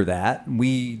after that,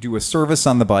 we do a service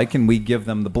on the bike and we give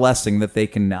them the blessing that they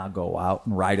can now go out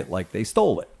and ride it like they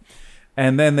stole it.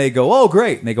 And then they go, oh,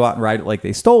 great. And they go out and ride it like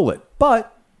they stole it.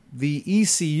 But the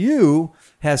ECU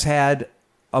has had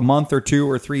a month or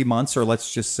 2 or 3 months, or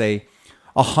let's just say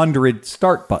 100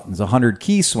 start buttons, 100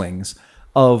 key swings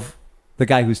of the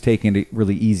guy who's taking it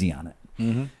really easy on it.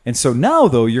 Mm-hmm. And so now,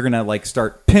 though, you're going to like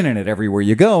start pinning it everywhere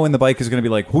you go. And the bike is going to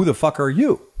be like, who the fuck are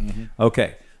you? Mm-hmm.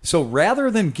 Okay. So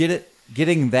rather than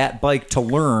getting that bike to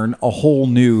learn a whole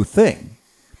new thing,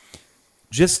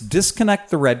 just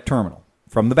disconnect the red terminal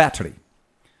from the battery.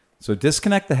 So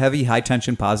disconnect the heavy,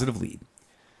 high-tension positive lead.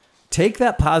 Take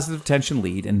that positive tension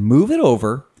lead and move it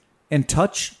over and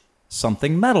touch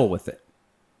something metal with it.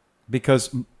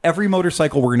 Because every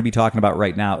motorcycle we're going to be talking about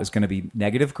right now is going to be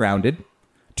negative grounded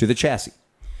to the chassis.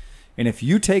 And if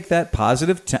you take that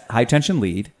positive high-tension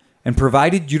lead And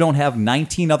provided you don't have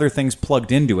 19 other things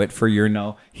plugged into it for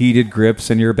your heated grips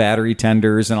and your battery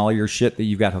tenders and all your shit that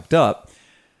you've got hooked up,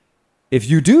 if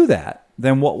you do that,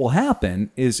 then what will happen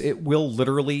is it will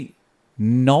literally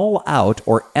null out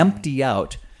or empty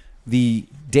out the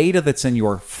data that's in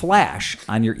your flash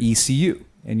on your ECU.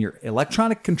 And your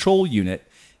electronic control unit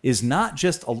is not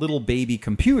just a little baby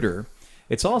computer.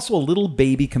 It's also a little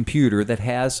baby computer that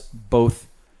has both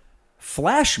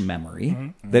flash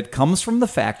memory that comes from the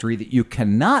factory that you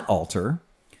cannot alter,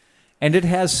 and it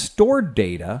has stored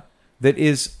data that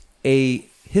is a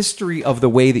history of the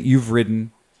way that you've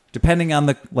ridden, depending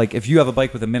on if you have a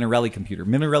bike with a Minarelli computer.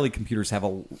 Minarelli computers have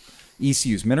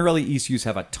ECUs. Minarelli ECUs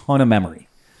have a ton of memory.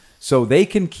 So they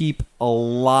can keep a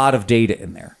lot of data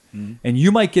in there. And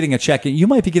you might be getting a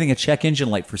check engine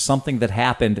light for something that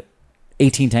happened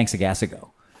 18 tanks of gas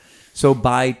ago. So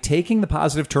by taking the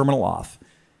positive terminal off,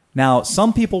 now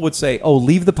some people would say, oh,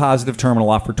 leave the positive terminal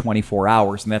off for 24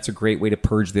 hours, and that's a great way to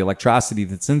purge the electricity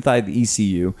that's inside the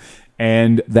ECU,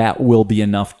 and that will be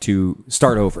enough to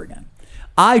start over again.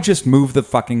 I just move the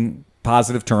fucking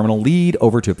positive terminal lead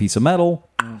over to a piece of metal.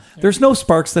 There's no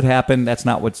sparks that happen. That's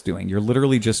not what's doing. You're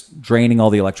literally just draining all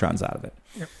the electrons out of it.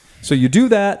 Yep. So you do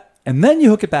that, and then you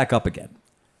hook it back up again.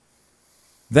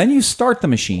 Then you start the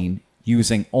machine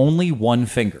using only one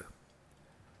finger.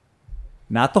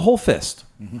 Not the whole fist.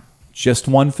 Just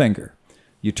one finger.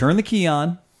 You turn the key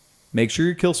on, make sure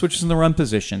your kill switch is in the run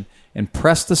position, and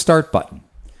press the start button.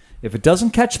 If it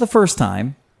doesn't catch the first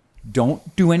time,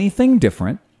 don't do anything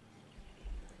different.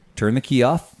 Turn the key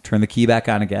off, turn the key back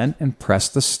on again, and press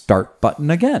the start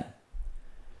button again.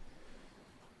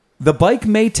 The bike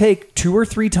may take 2 or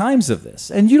 3 times of this,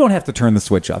 and you don't have to turn the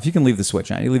switch off. You can leave the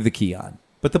switch on. You leave the key on.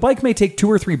 But the bike may take 2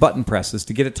 or 3 button presses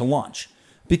to get it to launch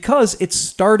because it's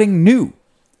starting new.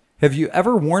 Have you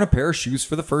ever worn a pair of shoes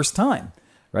for the first time?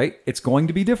 Right? It's going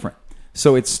to be different.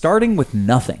 So it's starting with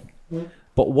nothing.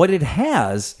 But what it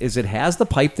has is it has the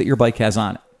pipe that your bike has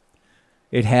on it.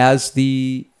 It has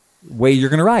the way you're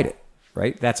going to ride it,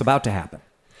 right? That's about to happen.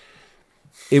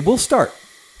 It will start.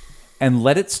 And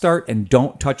let it start and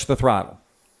don't touch the throttle.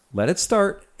 Let it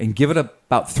start and give it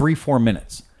about 3-4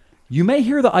 minutes. You may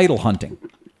hear the idle hunting.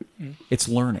 It's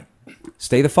learning.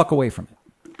 Stay the fuck away from it.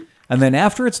 And then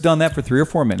after it's done that for 3 or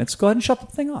 4 minutes, go ahead and shut the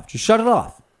thing off. Just shut it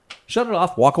off. Shut it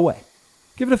off, walk away.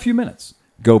 Give it a few minutes.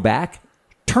 Go back,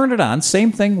 turn it on,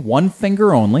 same thing, one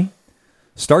finger only.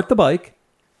 Start the bike,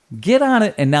 get on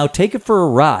it, and now take it for a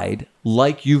ride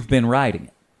like you've been riding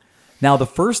it. Now, the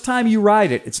first time you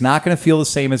ride it, it's not going to feel the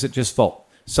same as it just felt.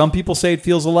 Some people say it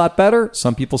feels a lot better.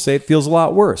 Some people say it feels a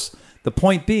lot worse. The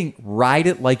point being, ride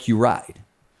it like you ride.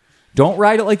 Don't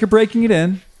ride it like you're breaking it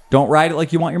in. Don't ride it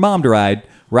like you want your mom to ride.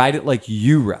 Ride it like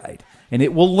you ride. And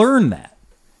it will learn that.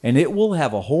 And it will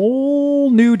have a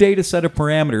whole new data set of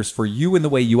parameters for you and the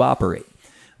way you operate.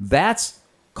 That's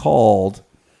called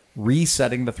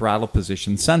resetting the throttle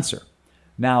position sensor.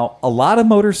 Now, a lot of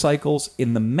motorcycles,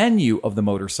 in the menu of the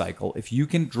motorcycle, if you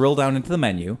can drill down into the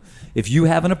menu, if you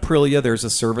have an Aprilia, there's a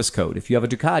service code. If you have a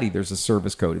Ducati, there's a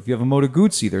service code. If you have a Moto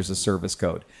Guzzi, there's a service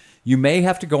code. You may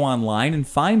have to go online and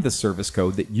find the service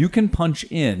code that you can punch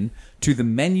in to the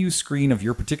menu screen of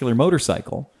your particular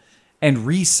motorcycle and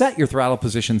reset your throttle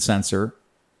position sensor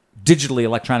digitally,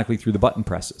 electronically through the button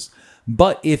presses.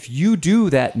 But if you do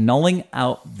that, nulling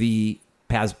out the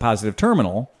positive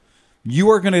terminal,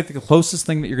 you are going to get the closest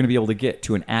thing that you're going to be able to get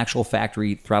to an actual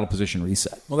factory throttle position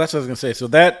reset. Well, that's what I was going to say. So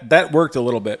that worked a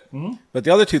little bit. Mm-hmm. But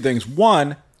the other two things,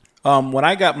 one, when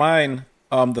I got mine,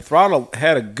 the throttle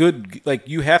had a good,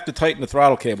 you have to tighten the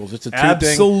throttle cables. It's a two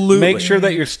thing. Make sure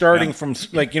that you're starting from,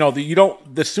 you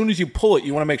don't, as soon as you pull it,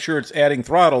 you want to make sure it's adding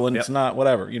throttle and it's not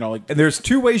whatever, And there's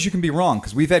 2 ways you can be wrong,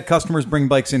 because we've had customers bring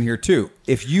bikes in here too.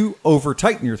 If you over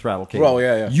tighten your throttle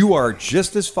cable, you are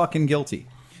just as fucking guilty.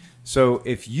 So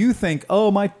if you think,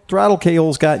 oh, my throttle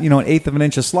cable's got, 1/8 of an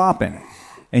inch of slop in it,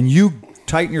 and you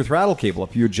tighten your throttle cable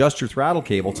up, you adjust your throttle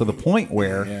cable to the point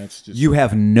where you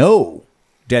have no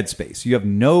dead space. You have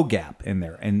no gap in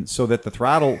there. And so that the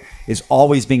throttle is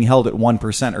always being held at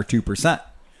 1% or 2%.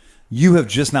 You have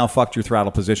just now fucked your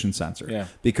throttle position sensor. Yeah.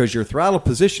 Because your throttle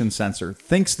position sensor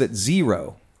thinks that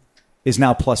 0 is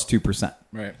now plus 2%.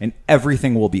 Right. And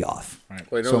everything will be off.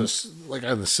 Right. Wait, like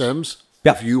on the Sims?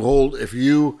 Yeah. If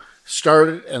you start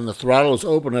it and the throttle is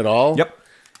open at all,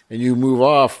 and you move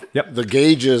off, the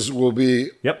gauges will be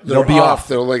they'll be off.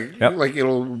 They'll like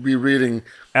it'll be reading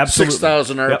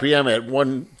 6,000 RPM at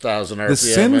 1,000 RPM. The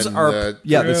Sims are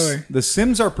the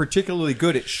Sims are particularly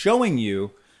good at showing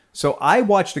you. So I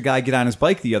watched a guy get on his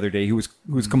bike the other day who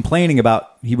was complaining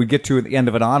about he would get to the end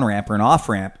of an on ramp or an off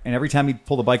ramp, and every time he'd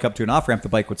pull the bike up to an off ramp, the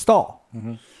bike would stall.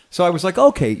 Mm-hmm. So I was like,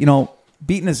 okay,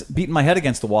 beating my head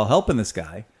against the wall, helping this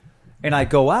guy. And I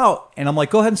go out and I'm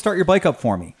like, go ahead and start your bike up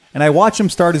for me. And I watch him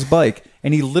start his bike,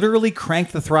 and he literally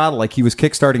cranked the throttle like he was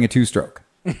kickstarting a 2-stroke.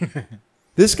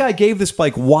 This guy gave this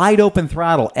bike wide open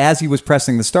throttle as he was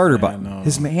pressing the starter button.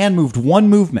 His hand moved one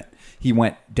movement. He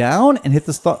went down and hit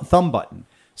the thumb button.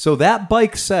 So that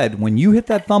bike said, when you hit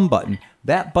that thumb button,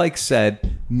 that bike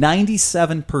said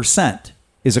 97%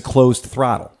 is a closed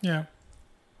throttle. Yeah.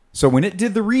 So when it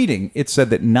did the reading, it said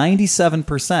that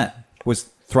 97% was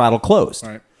throttle closed.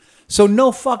 Right. So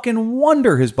no fucking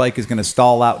wonder his bike is going to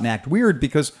stall out and act weird,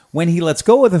 because when he lets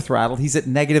go of the throttle, he's at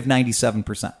negative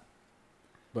 97%.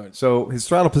 So his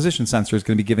throttle position sensor is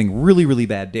going to be giving really, really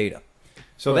bad data.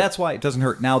 So that's why it doesn't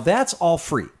hurt. Now, that's all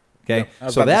free. Okay?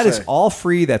 So that is all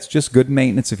free. That's just good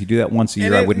maintenance. If you do that once a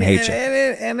year, I wouldn't hate you.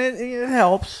 And it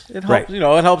helps. It helps. Right. It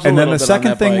helps a And then little the bit second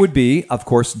on that thing bike. would be, of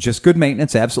course, just good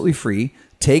maintenance, absolutely free.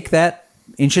 Take that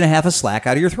 1.5 inches of slack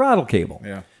out of your throttle cable.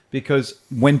 Yeah. Because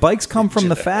when bikes come from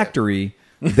the factory,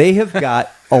 they have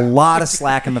got a lot of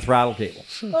slack in the throttle cable.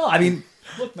 Well, I mean,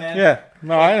 look, man. Yeah.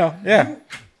 No, I know. Yeah.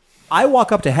 I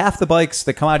walk up to half the bikes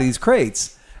that come out of these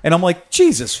crates, and I'm like,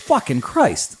 Jesus fucking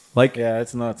Christ. Like, Yeah,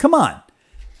 it's nuts. come on.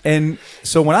 And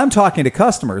so when I'm talking to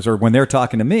customers, or when they're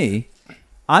talking to me,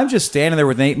 I'm just standing there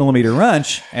with an 8mm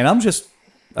wrench, and I'm just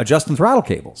adjusting throttle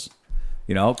cables,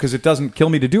 because it doesn't kill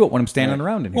me to do it when I'm standing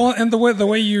around in here. Well, and the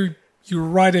way you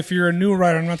ride, if you're a new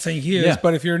rider, I'm not saying he is, Yeah.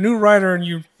 but if you're a new rider and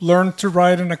you learn to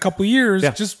ride in a couple years,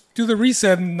 Yeah. just do the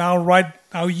reset and now ride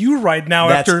how you ride now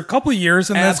That's after a couple of years,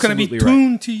 and that's going to be absolutely right.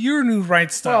 tuned to your new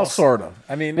ride style. Well, sort of.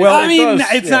 I mean,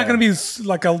 it's not going to be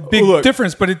like a big Look.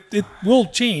 difference, but it will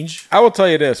change. I will tell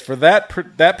you this: for that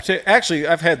actually,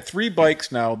 I've had 3 bikes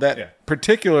now that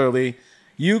particularly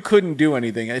you couldn't do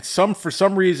anything. It's for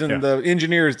some reason the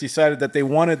engineers decided that they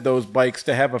wanted those bikes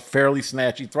to have a fairly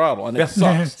snatchy throttle, and it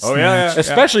sucks. Oh, yeah.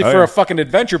 Especially for a fucking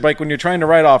adventure bike when you're trying to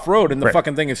ride off road and the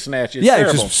fucking thing is snatchy. It's yeah,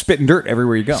 terrible. it's just spitting dirt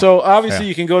everywhere you go. So obviously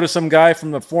you can go to some guy from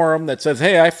the forum that says,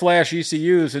 "Hey, I flash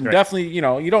ECUs," and definitely, you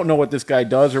don't know what this guy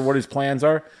does or what his plans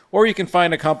are. Or you can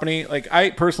find a company like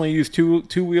I personally use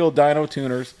two-wheel dyno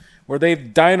tuners where they've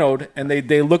dynoed and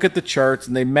they look at the charts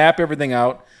and they map everything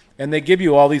out and they give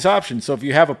you all these options. So if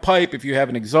you have a pipe, if you have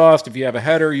an exhaust, if you have a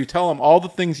header, you tell them all the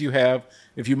things you have.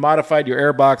 If you modified your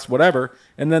airbox, whatever,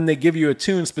 and then they give you a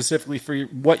tune specifically for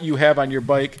what you have on your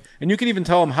bike, and you can even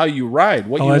tell them how you ride,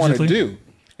 what you want to Allegedly. do.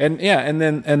 And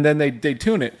then they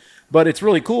tune it. But it's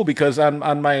really cool because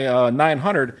on my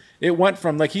 900, it went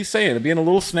from, like he's saying, being a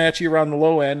little snatchy around the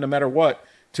low end, no matter what,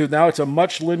 to now it's a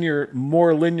much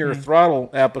more linear throttle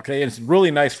applique. And it's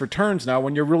really nice for turns now.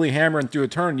 When you're really hammering through a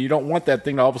turn, you don't want that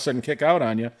thing to all of a sudden kick out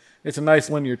on you. It's a nice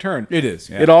linear turn. It is,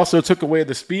 yeah. It also took away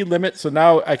the speed limit, so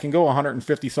now I can go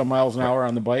 150 some miles an hour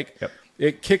on the bike. Yep.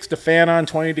 It kicks the fan on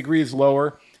 20 degrees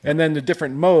lower, and then the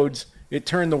different modes. It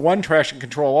turned the one traction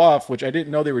control off, which I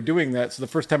didn't know they were doing that. So the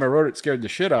first time I rode it, scared the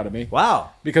shit out of me. wow.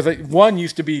 Because one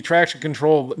used to be traction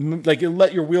control, like it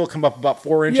let your wheel come up about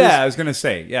 4 inches. Yeah, I was going to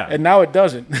say, yeah. And now it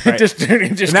doesn't. Right.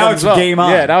 it just now comes it's up. game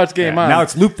on. Yeah, now it's game on. Now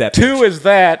it's loop that 2 bitch. is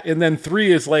that, and then 3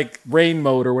 is like rain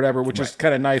mode or whatever, which is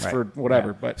kind of nice for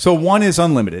whatever. But So 1 is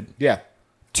unlimited. yeah.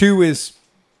 2 is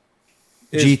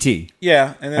GT.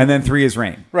 Yeah. And then 3 is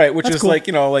rain. Right, which That's is cool. like,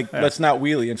 let's not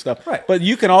wheelie and stuff. Right. But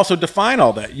you can also define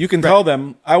all that. You can tell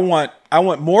them, I want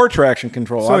more traction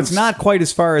control. So it's not quite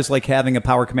as far as like having a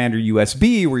Power Commander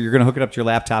USB where you're going to hook it up to your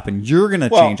laptop and you're going to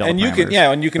change all and the you can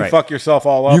parameters. Right. fuck yourself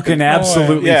all up. You can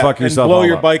absolutely fuck yourself and blow all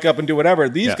your up. bike up and do whatever.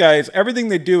 These Yeah. guys, everything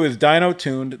they do is dyno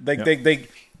tuned. They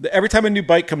every time a new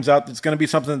bike comes out, that's going to be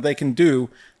something that they can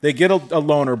do. They get a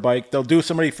loaner bike. They'll do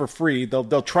somebody for free.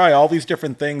 They'll try all these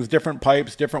different things, different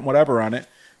pipes, different whatever on it.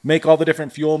 Make all the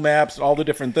different fuel maps, all the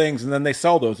different things, and then they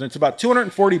sell those. And it's about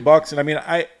 $240. And I mean,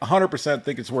 I 100%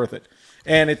 think it's worth it.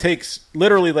 And it takes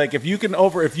literally like if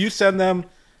you send them,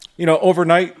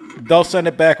 overnight, they'll send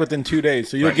it back within 2 days.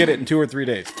 So you'll get it in 2 or 3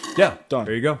 days. Yeah. Done.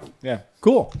 There you go. Yeah.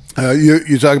 Cool.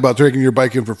 You talk about taking your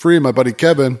bike in for free. My buddy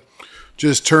Kevin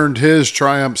just turned his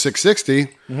Triumph 660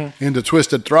 into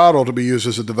Twisted Throttle to be used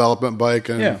as a development bike,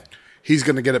 and he's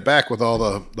going to get it back with all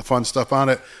the fun stuff on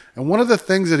it. And one of the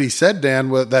things that he said, Dan,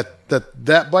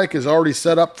 that bike is already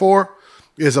set up for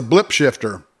is a blip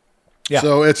shifter. Yeah.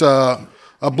 So it's a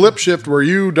blip shift where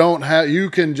you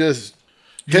can just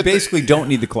You basically don't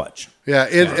need the clutch.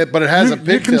 Yeah, but it has a You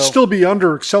pigtail. can still be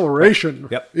under acceleration.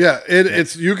 Yep. Yeah,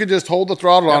 it's you can just hold the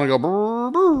throttle on and go.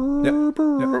 Brr, brr,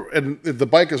 and the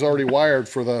bike is already wired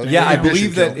for the Yeah, I ignition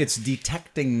believe that kill. it's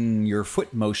detecting your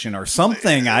foot motion or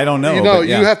something. I don't know. You know, but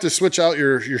yeah. you have to switch out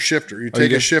your shifter. You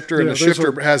take do? a shifter, and the there's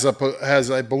shifter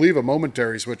has I believe a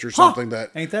momentary switch or something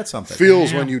that Ain't that something?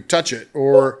 feels when you touch it,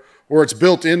 or it's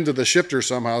built into the shifter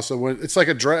somehow. So when it's like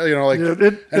a drag, like Yeah,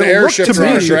 an it'll air look to shifter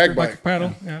on a me drag Like a bike,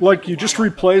 paddle. Yeah. Like you just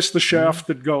replace the shaft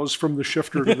that goes from the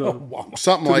shifter to the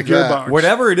something to like the that. gearbox.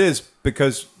 Whatever it is,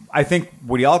 because I think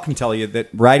what y'all can tell you that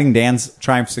riding Dan's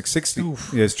Triumph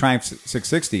 660 is Triumph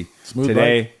 660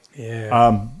 today.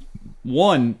 Yeah.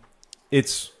 One,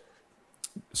 it's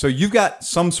so you've got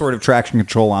some sort of traction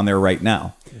control on there right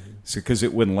now, because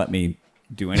it wouldn't let me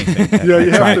do anything. Yeah,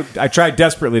 you have I tried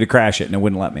desperately to crash it, and it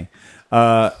wouldn't let me.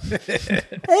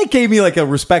 It gave me like a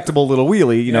respectable little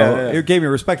wheelie. It gave me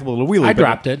a respectable little wheelie. I but-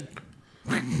 dropped it.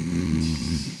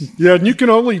 Yeah, and you can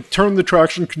only turn the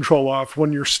traction control off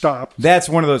when you're stopped. That's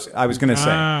one of those I was going to say.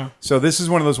 Ah. So this is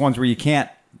one of those ones where you can't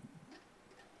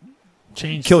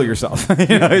Change. kill yourself.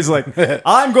 He's like,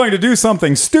 I'm going to do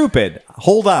something stupid.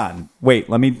 Hold on. Wait,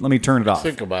 let me turn it off.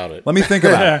 Think about it. Let me think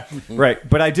about it. Right.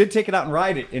 But I did take it out and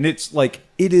ride it, and it's like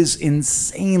it is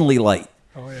insanely light.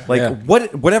 Oh, yeah. Like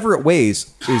whatever it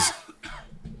weighs is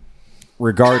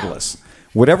regardless.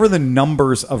 Whatever the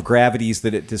numbers of gravities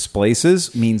that it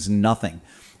displaces means nothing.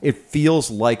 It feels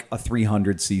like a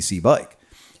 300cc bike.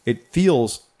 It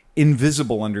feels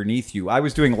invisible underneath you. I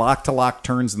was doing lock-to-lock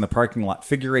turns in the parking lot,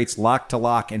 figure eights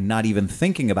lock-to-lock, and not even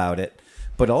thinking about it.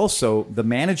 But also the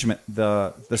management,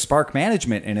 the spark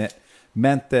management in it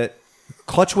meant that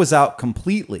clutch was out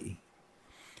completely.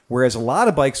 Whereas a lot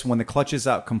of bikes, when the clutch is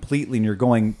out completely and you're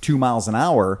going 2 miles an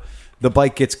hour, the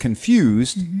bike gets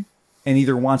confused and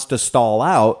either wants to stall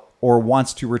out or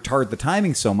wants to retard the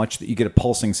timing so much that you get a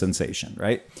pulsing sensation,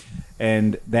 right?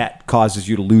 And that causes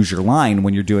you to lose your line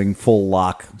when you're doing full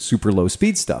lock, super low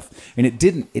speed stuff. And it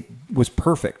didn't. It was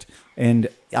perfect. And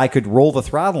I could roll the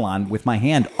throttle on with my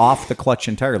hand off the clutch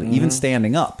entirely, even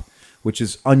standing up, which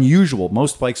is unusual.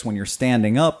 Most bikes, when you're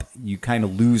standing up, you kind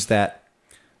of lose that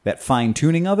fine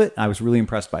tuning of it. I was really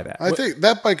impressed by that. I think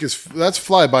that bike that's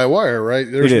fly by wire,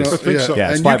 right? There's It is. I think so. Yeah,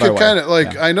 it's and you fly-by-wire. can kind of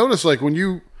like Yeah. I noticed like when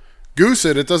you goose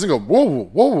it, it doesn't go whoa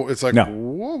whoa. It's like No.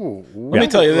 whoa. Let me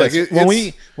tell you Like, this: when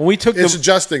we took it's the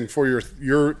adjusting for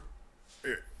your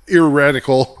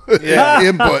irradical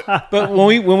input. but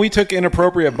when we took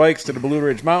inappropriate bikes to the Blue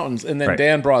Ridge Mountains, and then Right.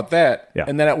 Dan brought that, Yeah.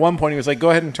 and then at one point he was like, "Go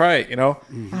ahead and try it," you know.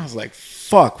 I was like,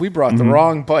 "Fuck, we brought the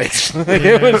wrong bikes." Like,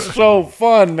 it was so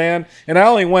fun, man. And I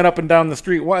only went up and down the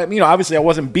street. Obviously I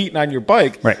wasn't beating on your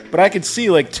bike, Right. But I could see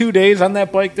like 2 days on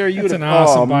that bike there. You would That's have, an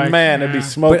awesome oh bike, man, it'd be yeah.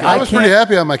 smoking. But I I was can't- pretty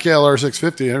happy on my KLR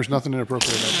 650. There's nothing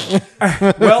inappropriate about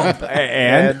that.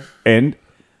 Well, and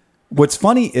what's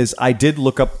funny is I did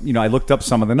look up, I looked up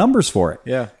some of the numbers for it.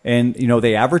 Yeah. And,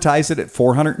 they advertised it at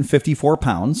 454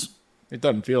 pounds. It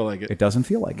doesn't feel like it. It doesn't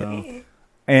feel like it.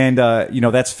 And,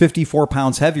 that's 54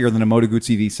 pounds heavier than a Moto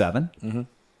Guzzi V7.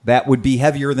 That would be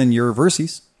heavier than your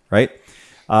Versys, right?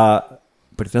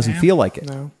 But it doesn't feel like it.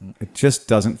 No. It just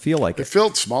doesn't feel like It it.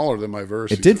 felt smaller than my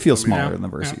Versys. It did feel I mean, smaller Yeah. than the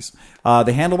Versys.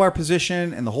 The handlebar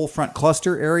position and the whole front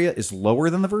cluster area is lower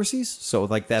than the Versys. So,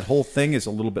 like, that whole thing is a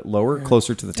little bit lower,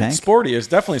 closer to the tank. Sporty. It's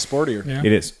definitely sportier. Yeah.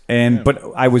 It is, but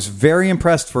I was very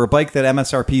impressed for a bike that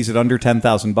MSRP's at under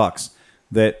 $10,000.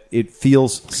 That it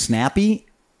feels snappy.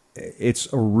 It's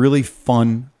a really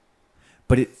fun,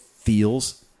 but it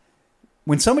feels.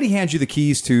 When somebody hands you the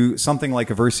keys to something like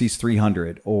a Versys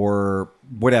 300 or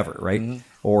whatever, right?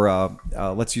 Or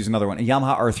let's use another one, a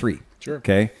Yamaha R3, Sure.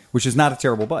 okay, which is not a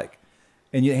terrible bike.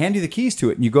 And you hand you the keys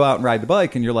to it, and you go out and ride the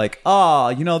bike, and you're like,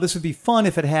 this would be fun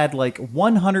if it had like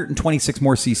 126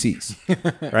 more cc's,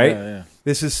 right?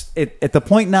 This is it. At the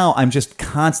point now, I'm just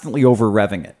constantly over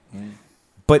revving it.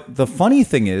 But the funny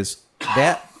thing is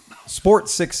that Sport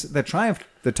 6, the Triumph,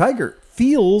 the Tiger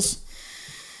feels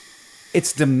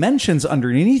its dimensions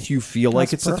underneath you feel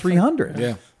like it's a 300.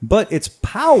 Yeah. But its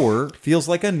power feels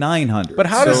like a 900. But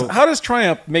how does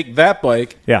Triumph make that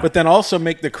bike? Yeah. But then also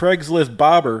make the Craigslist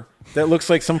bobber that looks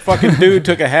like some fucking dude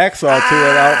took a hacksaw to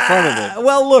it out front of it.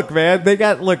 Well, look, man, they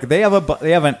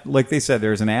haven't, like they said,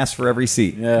 there's an ass for every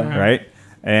seat. Yeah. Right.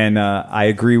 And I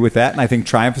agree with that. And I think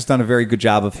Triumph has done a very good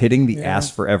job of hitting the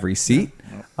ass for every seat.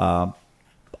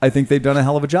 I think they've done a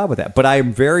hell of a job with that. But I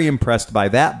am very impressed by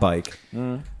that bike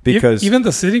because even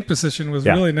the sitting position was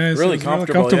Yeah. really nice. Really It was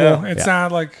comfortable, yeah. It's Yeah.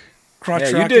 not like crotch Yeah,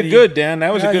 you rockety. did good, Dan.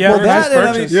 That was a good Yeah, purchase. that- and I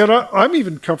mean- purchase. Yeah, and I'm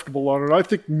even comfortable on it. I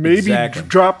think maybe Exactly.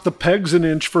 drop the pegs an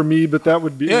inch for me, but that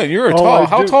would be Yeah, you're a all tall. I'd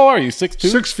How do. tall are you? 6'2"?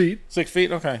 6 feet. 6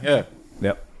 feet. Okay. Yeah.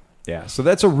 Yep. Yeah. So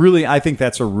I think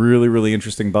that's a really, really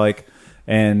interesting bike.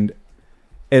 And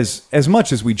as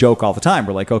much as we joke all the time,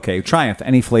 we're like, okay, Triumph,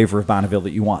 any flavor of Bonneville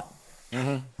that you want,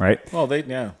 right? Well,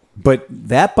 yeah. But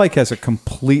that bike has a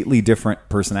completely different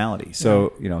personality.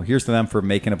 So, here's to them for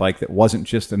making a bike that wasn't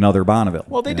just another Bonneville.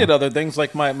 Well, they did other things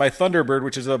like my Thunderbird,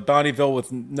 which is a Bonneville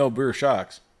with no rear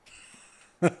shocks.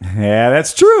 Yeah,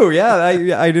 that's true. Yeah,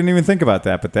 I didn't even think about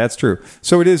that, but that's true.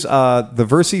 So it is. The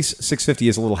Versys 650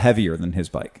 is a little heavier than his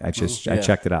bike. I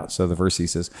checked it out. So the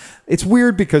Versys is. It's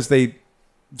weird because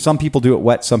some people do it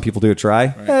wet, some people do it dry.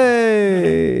 Right.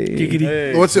 Hey.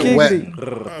 Giggity. What's it Giggity.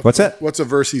 wet? What's that? What's a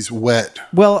Versys wet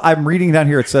Well, I'm reading down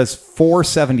here. It says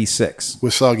 476.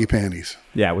 with soggy panties?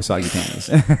 Yeah, with soggy panties.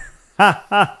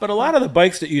 But a lot of the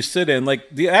bikes that you sit in, like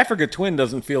the Africa Twin,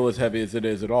 doesn't feel as heavy as it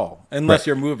is at all, unless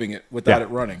you're moving it without it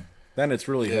running. Then it's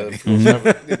really heavy.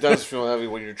 It does feel heavy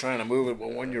when you're trying to move it,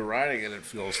 but when you're riding it, it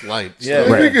feels light. Yeah.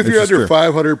 I think if This you're is under true.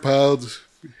 500 pounds,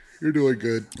 you're doing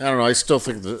good. I don't know. I still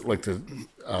think that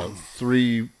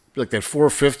that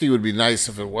 450 would be nice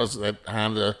if it was that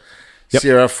Honda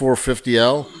CRF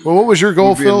 450L. Well, what was your goal,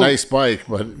 Would be Phil? a nice bike,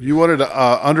 but You wanted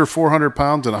under 400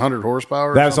 pounds and 100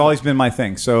 horsepower? or That's something? always been my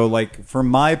thing. So, like, for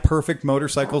my perfect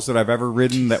motorcycles that I've ever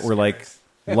ridden that were like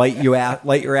light your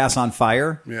ass on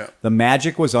fire, the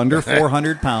Magic was under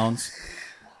 400 pounds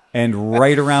and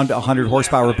right around 100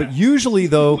 horsepower. But usually,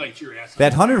 though,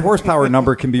 that 100 horsepower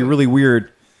number can be really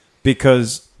weird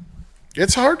because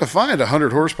It's hard to find a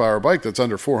 100 horsepower bike that's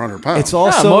under 400 pounds. it's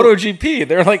also MotoGP,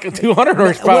 they're like 200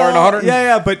 horsepower and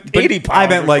 180 but 80 I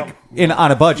meant pounds or like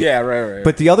on a budget. Yeah, right.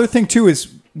 But the other thing too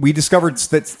is we discovered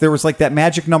that there was like that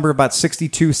magic number about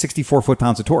 62, 64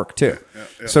 foot-pounds of torque too.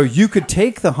 So you could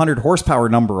take the 100 horsepower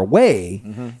number away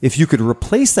if you could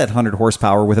replace that 100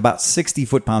 horsepower with about 60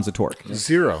 foot-pounds of torque.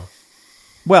 zero.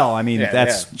 Well, I mean,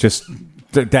 that's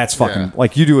fucking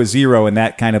like you do a zero and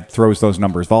that kind of throws those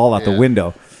numbers all out the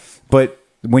window. But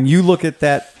when you look at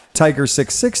that Tiger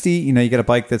 660, you get a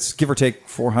bike that's give or take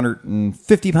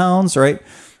 450 pounds, right?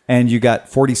 And you got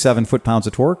 47 foot-pounds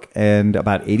of torque and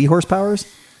about 80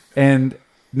 horsepowers. And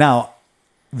now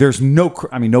there's no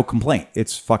complaint.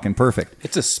 It's fucking perfect.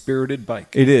 It's a spirited bike.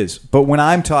 It is. But when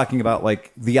I'm talking about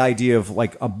like the idea of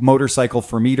like a motorcycle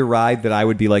for me to ride that I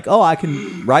would be like, oh, I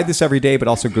can ride this every day, but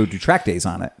also go do track days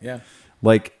on it. Yeah.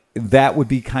 Like that would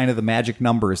be kind of the magic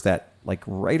number is that like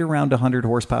right around 100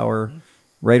 horsepower,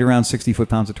 right around 60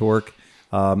 foot-pounds of torque.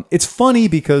 It's funny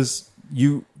because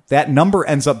that number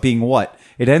ends up being what?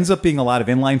 It ends up being a lot of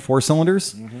inline four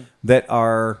cylinders that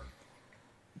are...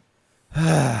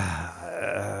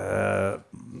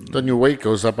 Then your weight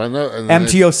goes up. I know.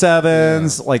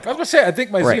 MT-07s, like... I was going to say, I think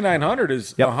my Right. Z900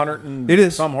 is 100 and It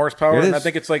is. some horsepower, It and I is.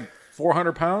 think it's like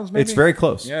 400 pounds, maybe? It's very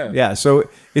close. Yeah. So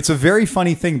it's a very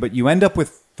funny thing, but you end up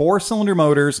with four-cylinder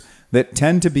motors that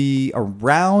tend to be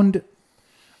around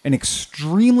an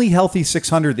extremely healthy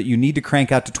 600 that you need to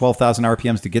crank out to 12,000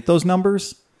 RPMs to get those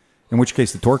numbers, in which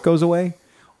case the torque goes away,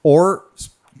 or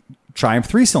Triumph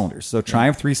 3-cylinders. So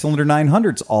Triumph 3-cylinder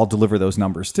 900s all deliver those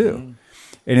numbers too.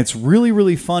 And it's really,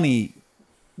 really funny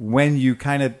when you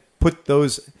kind of put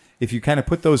those, if you kind of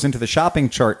put those into the shopping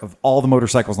chart of all the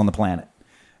motorcycles on the planet.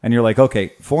 And you're like,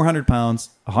 okay, 400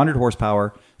 pounds, 100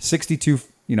 horsepower, 62,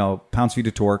 pounds-feet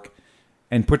of torque,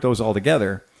 and put those all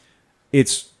together.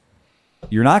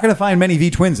 You're not going to find many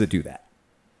V-twins that do that.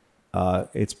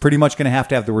 It's pretty much going to have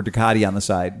the word Ducati on the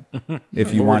side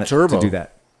if you Or want it turbo. to do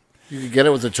that. You can get it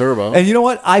with a turbo. And you know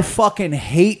what? I fucking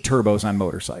hate turbos on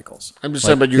motorcycles. I'm just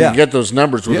saying, but you can get those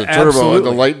numbers with Yeah, a turbo, and the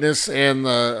absolutely. lightness, and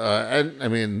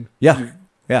the.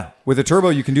 Yeah. With a turbo,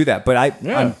 you can do that. But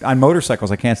on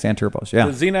motorcycles, I can't stand turbos. Yeah.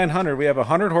 The Z900, we have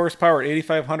 100 horsepower,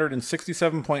 8,500, and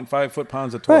 67.5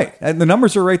 foot-pounds of torque. Right. And the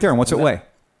numbers are right there. And what's it weigh?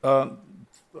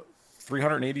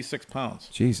 386 pounds.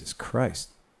 Jesus Christ.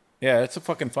 Yeah, it's a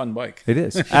fucking fun bike. It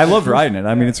is. I love riding it.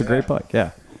 I mean, it's a great bike.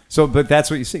 Yeah. So, but that's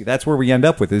what you see. That's where we end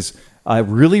up with is a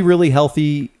really, really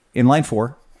healthy inline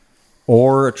four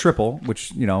or a triple,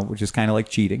 which is kind of like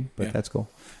cheating, but that's cool.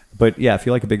 But yeah, if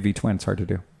you like a big V twin, it's hard to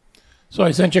do. So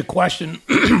I sent you a question.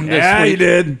 Yeah, you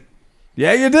did.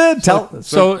 Yeah, you did. Tell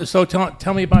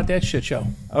me about that shit show.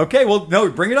 Okay, well, no,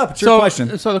 bring it up. It's your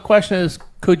question. So the question is,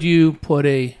 could you put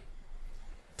a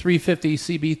 350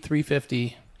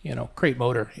 CB350, crate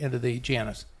motor into the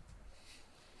Janus?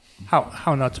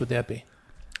 How nuts would that be?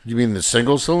 You mean the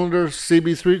single cylinder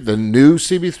CB3, the new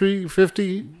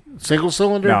CB350 single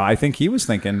cylinder? No, I think he was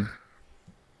thinking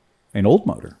an old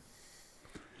motor.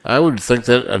 I would think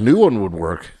that a new one would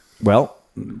work. Well,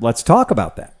 let's talk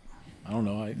about that. I don't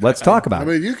know. Let's talk about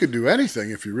it. I mean, you could do anything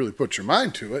if you really put your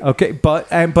mind to it. Okay,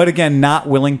 but again, not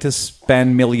willing to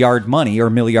spend milliard money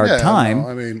or milliard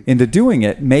time into doing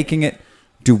it, making it.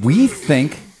 Do we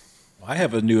think? I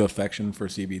have a new affection for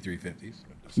CB350s.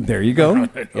 There you go.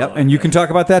 Yep, and you can talk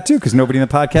about that too, because nobody in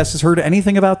the podcast has heard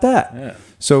anything about that. Yeah.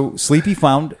 So Sleepy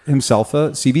found himself a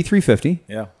CB350.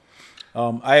 Yeah.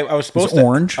 I was supposed It's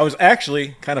orange. I was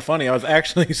actually kind of funny. I was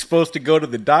actually supposed to go to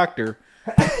the doctor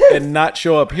and not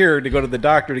show up here to go to the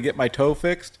doctor to get my toe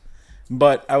fixed.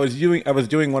 But I was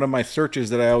doing one of my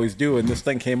searches that I always do, and this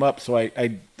thing came up, so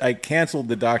I canceled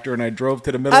the doctor and I drove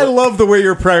to the middle. I love the way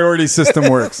your priority system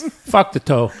works. Fuck the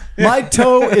toe. My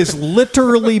toe is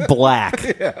literally black.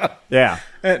 Yeah.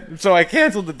 And so I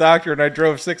canceled the doctor and I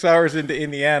drove 6 hours into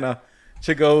Indiana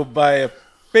to go buy a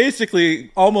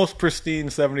basically almost pristine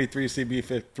 73 CB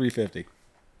 350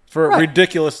 for a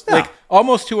ridiculous, like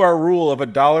almost to our rule of $1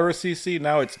 a cc.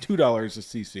 Now it's $2 a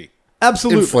cc.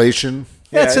 Absolutely. Inflation.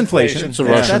 That's inflation. It's a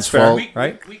Russian's That's fair, fault.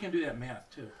 right? We can do that math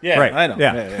too. Yeah, Right. I know.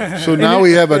 Yeah. So now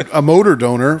we have a motor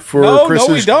donor for No, Chris's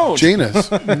we don't.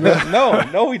 Janus.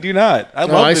 No, we do not. I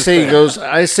No, love I this say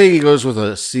thing. he goes with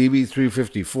a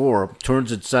CB354,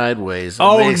 turns it sideways, and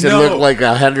Oh, makes it no. look like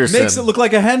a Henderson. Makes it look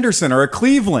like a Henderson or a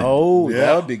Cleveland. Oh,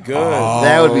 that would be good.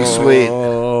 That would be sweet.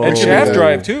 And shaft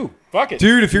drive too. Fuck it.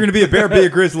 Dude, if you're going to be a bear, be a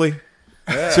grizzly.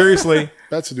 Seriously.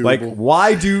 That's doable. Like,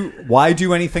 why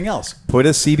do anything else? Put a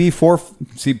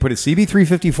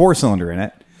CB354 cylinder in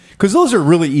it, because those are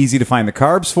really easy to find the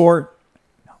carbs for.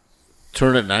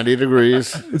 Turn it 90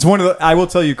 degrees. It's one of the. I will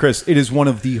tell you, Chris, it is one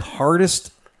of the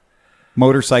hardest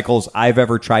motorcycles I've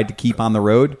ever tried to keep on the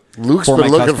road. Luke's for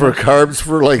been my looking for customer. carbs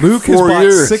for like Luke has 4 bought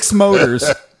years. 6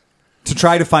 motors to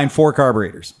try to find 4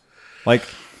 carburetors. Like,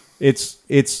 it's.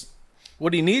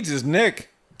 What he needs is Nick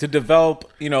to develop,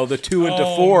 the 2 into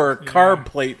 4 carb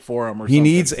plate for him. Or He something.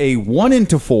 needs a 1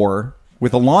 into 4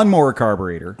 with a lawnmower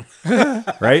carburetor,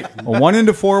 right? A 1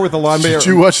 into 4 with a lawnmower. Did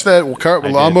you watch that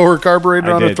lawnmower carburetor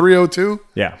I on a did. 302?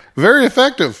 Yeah. Very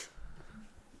effective.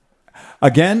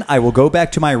 Again, I will go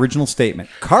back to my original statement.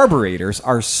 Carburetors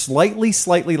are slightly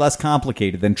less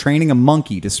complicated than training a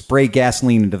monkey to spray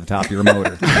gasoline into the top of your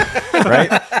motor,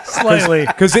 right? Slightly.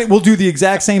 Because it will do the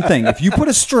exact same thing. If you put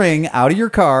a string out of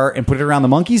your car and put it around the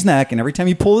monkey's neck, and every time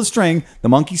you pull the string, the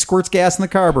monkey squirts gas in the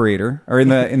carburetor or in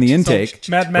the intake.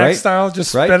 Mad Max right? style,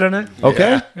 just Right? spit in it.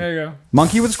 Okay. There you go.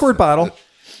 Monkey with a squirt bottle.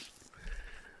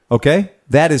 Okay?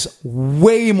 That is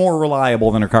way more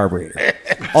reliable than a carburetor.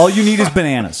 All you need is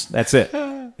bananas. That's it.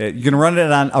 You can run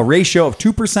it on a ratio of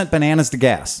 2% bananas to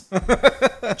gas.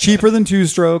 Cheaper than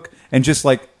 2-stroke. And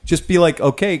just be like,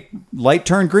 okay, light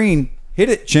turn green. Hit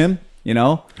it, Chim. Hit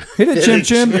it,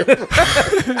 Chim.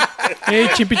 Hey,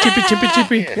 chippy, chippy, chippy,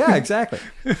 chippy. Yeah, exactly.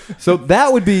 So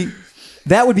that would be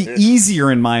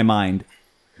easier in my mind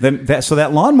than that. So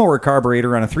that lawnmower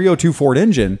carburetor on a 302 Ford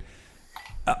engine,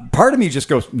 part of me just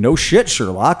goes, no shit,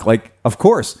 Sherlock. Like, of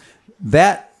course,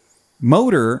 that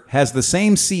motor has the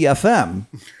same CFM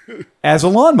as a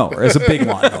lawnmower, as a big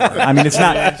lawnmower. I mean, it's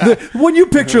not when you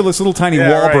picture this little tiny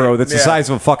Walboro that's the size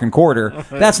of a fucking quarter.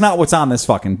 That's not what's on this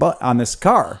on this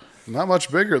car. Not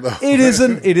much bigger, though. It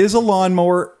is a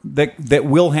lawnmower that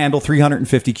will handle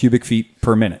 350 cubic feet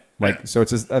per minute. Like, so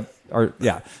it's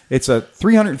it's a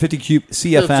 350 cubic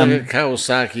CFM. It's like a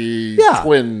Kawasaki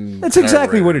twin. That's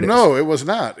exactly carburetor. what it is. No, it was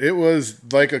not. It was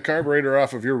like a carburetor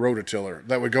off of your rototiller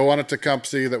that would go on a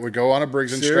Tecumseh, that would go on a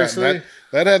Briggs and Stratton. Seriously?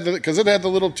 That had because it had the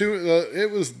little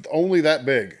it was only that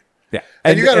big. Yeah,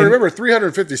 And you got to remember,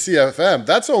 350 CFM.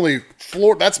 That's only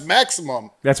floor. That's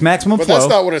maximum. that's maximum But flow. that's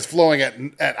not what it's flowing at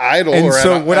idle. And or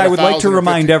so, at what I would like to 1,050.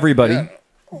 remind everybody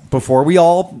before we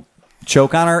all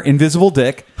choke on our invisible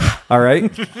dick. All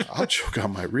right. I'll choke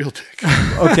on my real dick.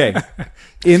 Okay.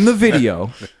 In the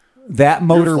video, that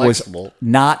motor was flexible.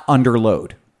 not under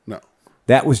load. No,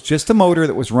 That was just a motor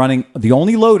that was running. The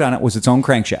only load on it was its own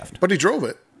crankshaft. but he drove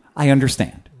it. I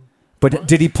understand. But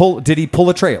did he pull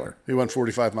a trailer? He went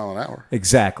 45 mile an hour.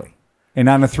 Exactly. And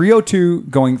on a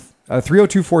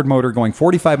 302 Ford motor going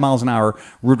 45 miles an hour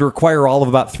would require all of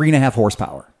about 3.5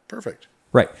 horsepower. Perfect.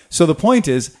 Right. So the point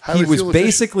is, Highly he was fuel efficient.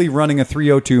 basically running a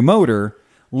 302 motor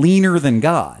leaner than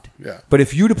God. Yeah. But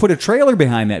if you'd have put a trailer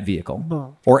behind that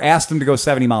vehicle or asked him to go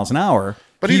 70 miles an hour,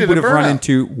 But he did would a have run burnout.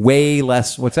 into way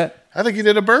less. What's that? I think he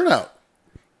did a burnout.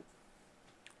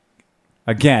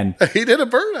 Again, He did a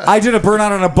burnout. I did a burnout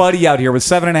on a buddy out here with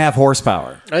 7.5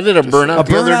 horsepower. I did a burnout A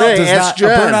the other day. Ask a John.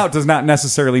 burnout does not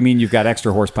necessarily mean you've got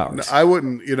extra horsepower. I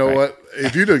wouldn't. You know what?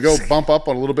 If you to go bump up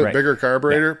on a little bit Right. bigger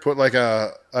carburetor, put like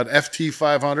an FT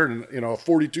 500 and a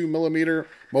 42 millimeter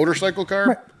motorcycle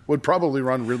carb would probably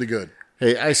run really good.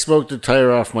 Hey, I smoked the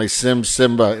tire off my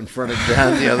Simba in front of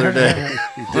John the other day.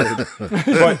 He did.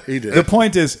 But He did. the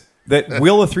point is, that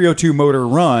will a 302 motor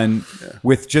run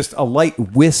with just a light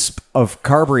wisp of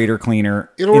carburetor cleaner?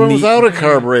 It'll run without a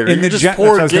carburetor. You just pour that's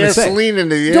what I was gonna say. gasoline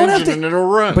into the Don't have engine and it'll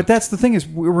run. But that's the thing is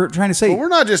we're trying to say. But we're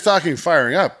not just talking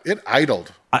firing up. It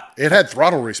idled. It had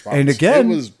throttle response. And again,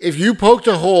 it was, if you poked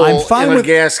a hole I'm fine in a with-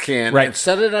 gas can Right. and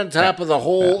set it on top of the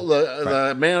hole,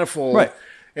 the manifold, Right.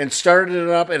 and started it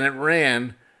up and it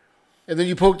ran, and then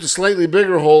you poked a slightly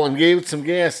bigger hole and gave it some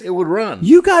gas, it would run.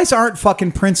 you guys aren't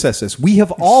fucking princesses. We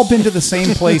have all been to the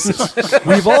same places.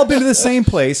 We've all been to the same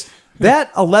place.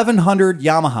 That 1100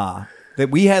 Yamaha that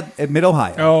we had at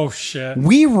Mid-Ohio. Oh shit!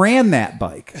 We ran that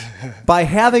bike by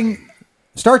having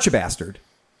Starch a Bastard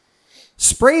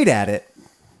sprayed at it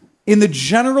in the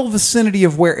general vicinity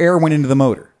of where air went into the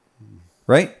motor,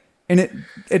 right? And it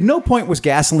at no point was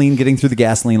gasoline getting through the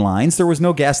gasoline lines. There was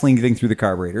no gasoline getting through the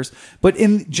carburetors. But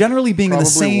in generally being probably in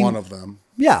the same one of them.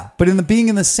 yeah, but in the being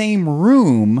in the same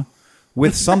room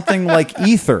with something like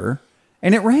ether,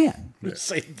 and it ran.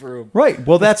 Same room. Right.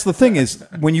 Well, that's the thing is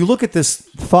when you look at this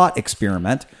thought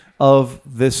experiment of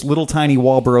this little tiny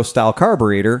Walboro style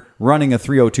carburetor running a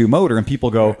 302 motor, and people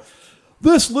go,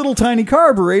 this little tiny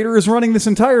carburetor is running this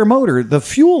entire motor. The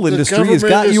fuel industry has government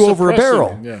got is you over a suppressing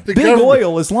barrel. it. Yeah. Big The government-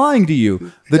 Oil is lying to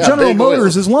you. The Yeah, General Big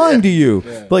Motors Oil. is lying to you.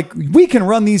 Like, we can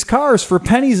run these cars for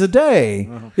pennies a day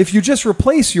if you just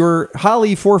replace your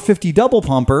Holley 450 double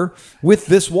pumper with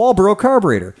this Walboro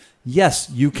carburetor. Yes,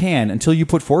 you can until you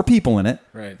put 4 people in it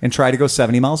Right. and try to go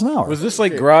 70 miles an hour. Was this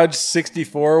like Garage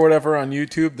 64 or whatever on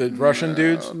YouTube? The Russian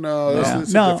dudes? No, this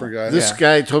is No. a different guy. This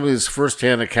guy told me his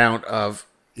firsthand account of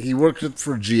he worked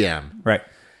for GM, Right.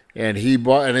 and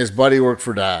and his buddy worked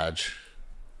for Dodge.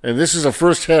 And this is a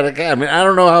firsthand account. I mean, I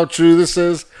don't know how true this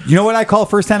is. You know what I call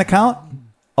first-hand account?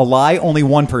 A lie only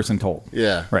one person told.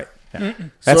 Yeah. Right. Yeah. So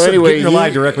That's anyway, getting your lie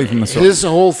directly from the source. His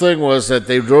whole thing was that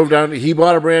they drove down. He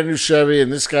bought a brand new Chevy,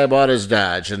 and this guy bought his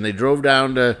Dodge, and they drove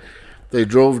down to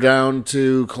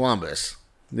Columbus,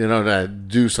 to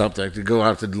do something, to go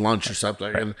out to lunch or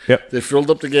something. And Yep. they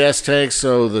filled up the gas tank.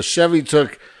 So his Chevy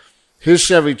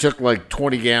took like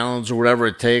 20 gallons or whatever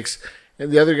it takes.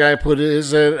 And the other guy put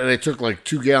his in, and it took like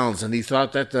 2 gallons. And he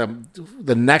thought that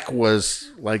the neck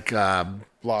was like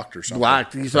blocked or something.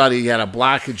 blocked. He thought he had a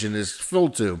blockage in his fill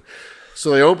tube.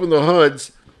 So they opened the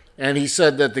hoods, and he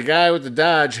said that the guy with the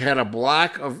Dodge had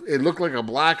it looked like a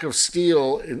block of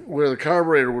steel where the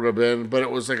carburetor would have been, but it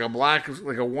was like a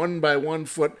 1 by 1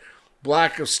 foot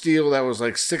block of steel that was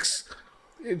like 6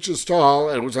 inches tall,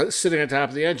 and it was like sitting on top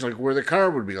of the engine, like where the car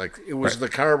would be. Like it was the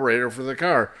carburetor for the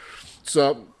car.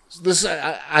 So this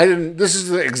this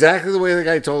is exactly the way the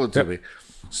guy told it to me.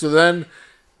 So then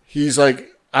he's like,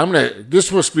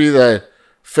 this must be the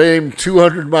famed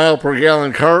 200 mile per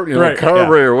gallon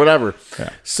carburetor or whatever. Yeah.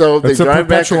 So they It's a drive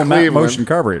back to perpetual Cleveland. motion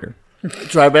carburetor.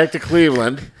 Drive back to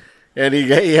Cleveland, and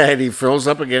he fills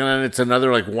up again, and it's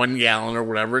another like 1 gallon or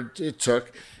whatever it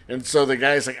took. And so the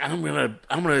guy's like, I'm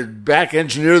gonna back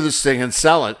engineer this thing and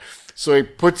sell it. So he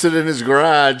puts it in his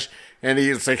garage, and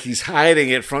he's hiding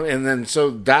it from. And then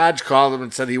so Dodge called him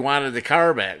and said he wanted the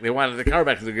car back. They wanted the car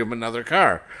back to give him another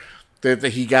car. That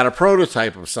he got a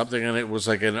prototype of something, and it was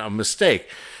like a mistake.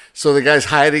 So the guy's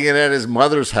hiding it at his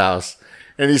mother's house.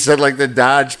 And he said, like, the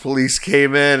Dodge police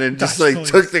came in and just,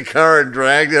 took the car and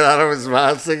dragged it out of his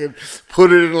house and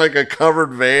put it in, like, a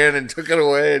covered van and took it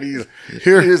away. And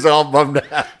he was all bummed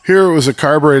out. Here it was a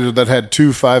carburetor that had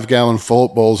 2 5-gallon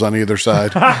float bowls on either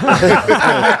side.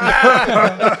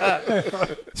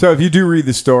 So if you do read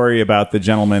the story about the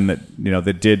gentleman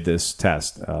that did this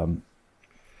test,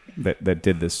 that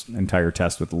did this entire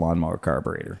test with the lawnmower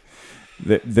carburetor,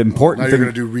 the important Now you're thing.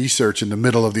 going to do research in the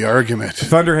middle of the argument.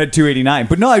 Thunderhead 289.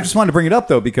 But no, I just wanted to bring it up,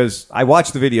 though, because I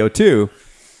watched the video, too.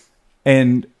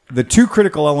 And the 2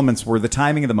 critical elements were the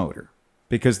timing of the motor.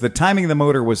 Because the timing of the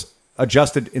motor was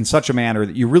adjusted in such a manner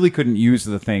that you really couldn't use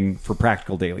the thing for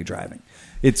practical daily driving.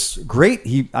 It's great.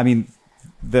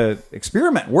 The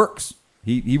experiment works.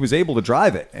 He was able to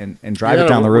drive it and drive it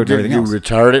down the road and everything else. Did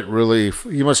you retard it really?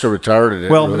 You must have retarded it.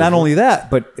 Well, really. not only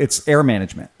that, but it's air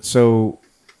management. So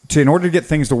in order to get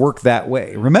things to work that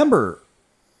way, remember,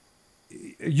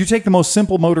 you take the most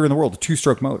simple motor in the world, a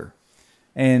 2-stroke motor,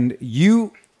 and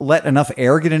you let enough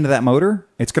air get into that motor,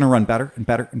 it's going to run better and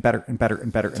better and better and better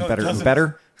and better and better and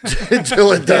better.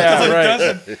 Until it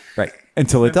does. Right.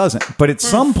 Until it doesn't. But at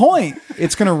some point,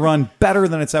 it's going to run better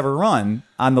than it's ever run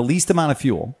on the least amount of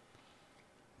fuel.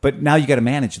 But now you got to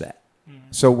manage that.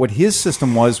 So what his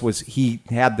system was he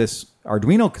had this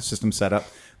Arduino system set up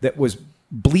that was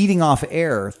bleeding off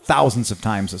air thousands of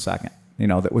times a second.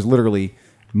 That was literally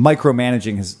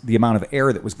micromanaging the amount of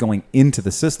air that was going into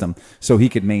the system so he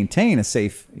could maintain a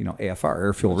safe, AFR,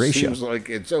 air fuel ratio. Seems like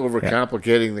it's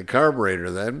overcomplicating the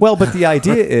carburetor then. Well, but the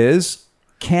idea is,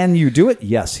 can you do it?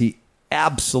 Yes, he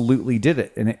absolutely did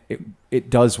it, and it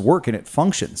does work and it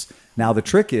functions. Now the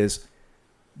trick is,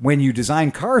 when you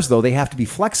design cars, though, they have to be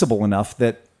flexible enough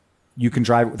that you can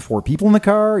drive it with 4 people in the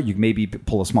car. You can maybe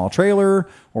pull a small trailer,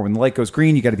 or when the light goes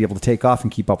green, you got to be able to take off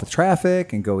and keep up with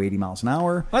traffic and go 80 miles an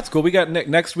hour. That's cool. We got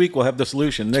next week. We'll have the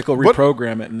solution. Nick will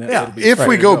reprogram it, and it'll be if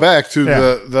we go back to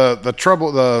the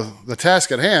trouble, the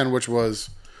task at hand, which was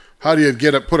how do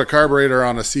you put a carburetor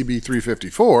on a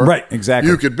CB354? Right,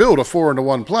 exactly. You could build a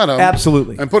 4-into-1 plenum,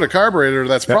 absolutely, and put a carburetor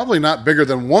that's probably not bigger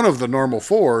than one of the normal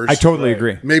 4s. I totally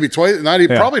agree. Maybe twice,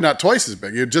 probably not twice as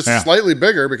big. You're just slightly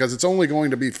bigger because it's only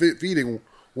going to be feeding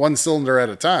one cylinder at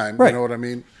a time. Right. You know what I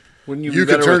mean? When you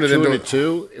could turn it into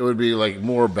 2, it would be like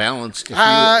more balanced.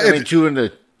 If 2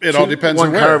 into it all depends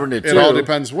one where. carb into 2. It all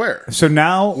depends where. So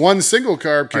now one single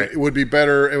carb would be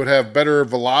better. It would have better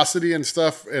velocity and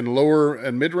stuff in lower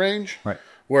and mid range. Right.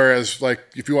 Whereas, like,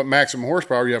 if you want maximum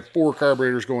horsepower, you have 4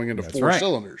 carburetors going into 4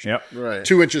 cylinders. Yep. Right.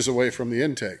 2 inches away from the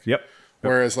intake. Yep.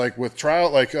 Whereas, like with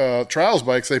trials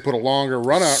bikes, they put a longer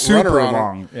runner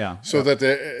on it, so that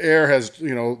the air has,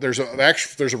 there's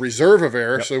a reserve of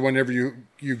air. Yep. So whenever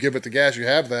you give it the gas, you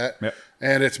have that,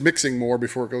 and it's mixing more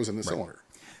before it goes in the cylinder.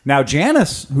 Now,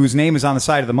 Janus, whose name is on the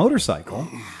side of the motorcycle,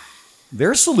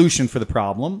 their solution for the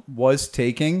problem was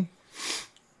taking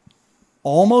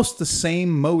almost the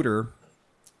same motor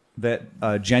that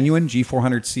a genuine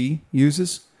G400C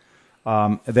uses,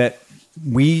 that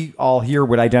we all here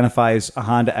would identify as a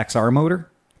Honda XR motor.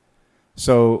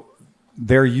 So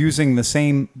they're using the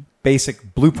same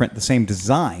basic blueprint, the same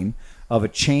design of a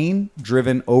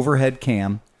chain-driven overhead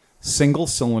cam,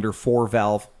 single-cylinder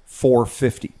 4-valve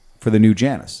 450 for the new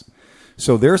Janus.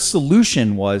 So their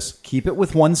solution was keep it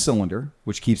with 1 cylinder,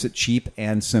 which keeps it cheap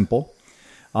and simple.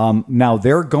 Now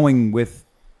they're going with,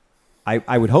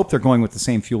 I would hope they're going with the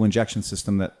same fuel injection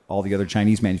system that all the other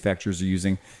Chinese manufacturers are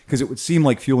using, because it would seem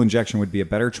like fuel injection would be a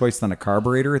better choice than a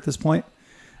carburetor at this point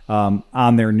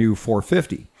on their new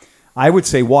 450. I would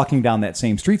say walking down that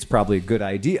same street is probably a good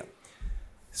idea.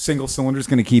 Single cylinder is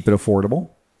going to keep it affordable.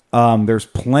 There's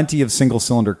plenty of single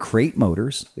cylinder crate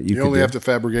motors that you only have to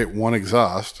fabricate 1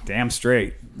 exhaust. Damn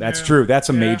straight. That's true. That's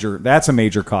a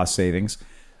major cost savings.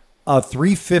 A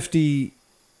 350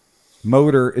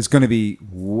 motor is going to be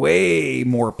way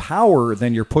more power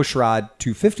than your pushrod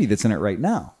 250 that's in it right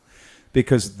now,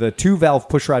 because the 2-valve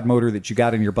pushrod motor that you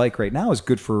got in your bike right now is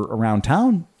good for around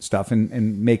town stuff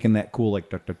and making that cool,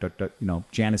 like,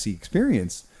 Janus-y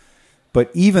experience. But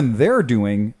even they're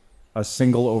doing a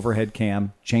single overhead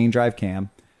cam, chain drive cam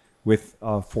with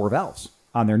 4 valves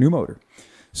on their new motor.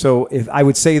 So if I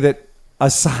would say that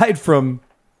aside from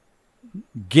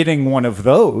getting one of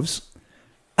those,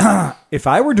 if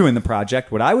I were doing the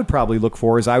project, what I would probably look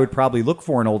for is an old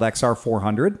XR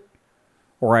 400,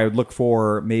 or I would look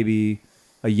for maybe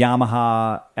a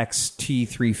Yamaha XT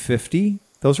 350.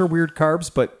 Those are weird carbs,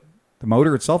 but the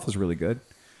motor itself is really good.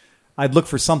 I'd look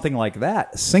for something like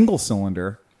that, a single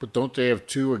cylinder. But don't they have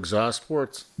 2 exhaust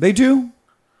ports? They do,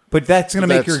 but that's going to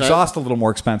make your exhaust a little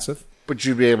more expensive. But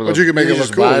you'd be able to. But you could make it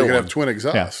look cool. You could one. have twin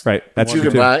exhausts. Yeah, right. That's you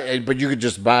could buy, but you could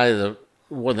just buy the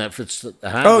one that fits the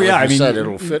Honda. Oh yeah, like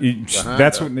it'll fit.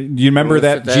 That's what. Do you remember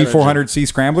that G400C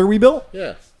scrambler we built?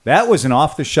 Yeah, that was an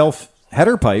off-the-shelf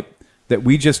header pipe that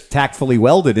we just tactfully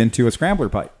welded into a scrambler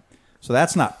pipe. So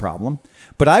that's not a problem.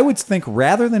 But I would think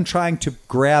rather than trying to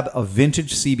grab a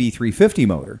vintage CB350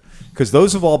 motor, because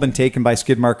those have all been taken by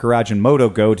Skidmark Garage and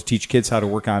MotoGo to teach kids how to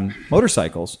work on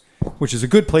motorcycles, which is a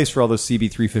good place for all those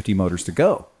CB350 motors to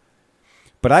go.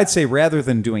 But I'd say rather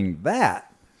than doing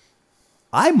that,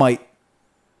 I might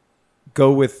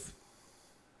go with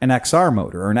an XR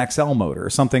motor or an XL motor or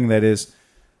something that is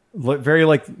very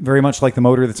much like the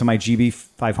motor that's in my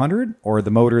GB500 or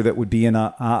the motor that would be in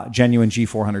a genuine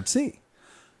G400C,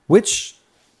 which,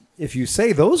 if you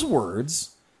say those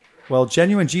words, well,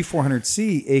 genuine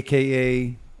G400C,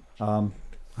 aka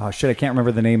I can't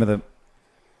remember the name of the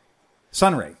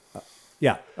Sunray.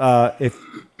 If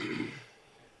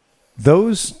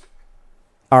those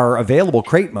are available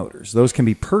crate motors, those can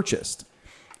be purchased,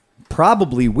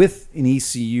 probably with an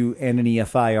ECU and an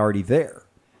EFI already there.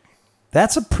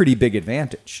 That's a pretty big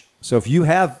advantage. So if you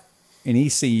have an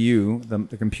ECU,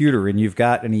 the computer, and you've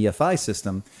got an EFI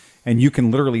system, and you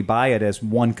can literally buy it as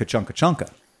one ka-chunka-chunka,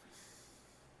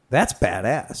 that's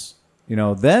badass.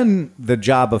 Then the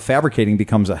job of fabricating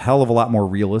becomes a hell of a lot more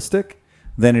realistic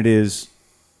than it is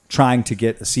trying to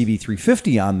get a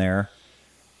CB350 on there.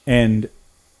 And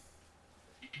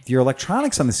your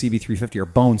electronics on the CB350 are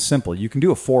bone simple. You can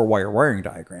do a 4-wire wiring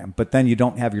diagram, but then you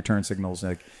don't have your turn signals.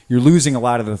 Like, you're losing a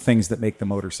lot of the things that make the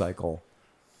motorcycle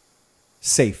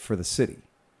safe for the city.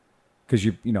 Because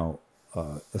a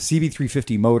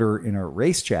CB350 motor in a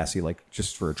race chassis, like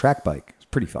just for a track bike, is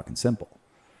pretty fucking simple.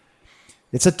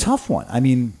 It's a tough one. I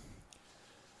mean,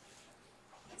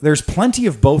 there's plenty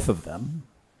of both of them.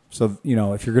 So,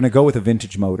 if you're going to go with a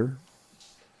vintage motor,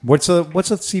 what's a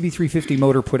CB350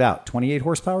 motor put out? 28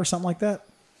 horsepower, something like that?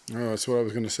 Oh, that's what I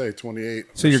was going to say. 28.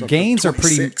 So your gains are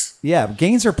pretty. 26. Yeah,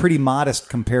 gains are pretty modest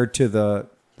compared to the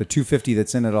 250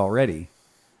 that's in it already.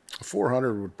 A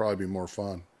 400 would probably be more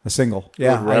fun. A single. It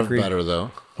Yeah, would I rev agree. better,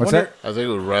 though. What's that? I think it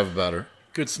would rev better.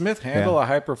 Could Smith handle a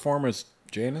high performance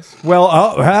Janus? Well,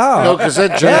 wow. No, because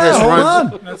that Janus hold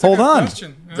runs. on. That's a Hold good on.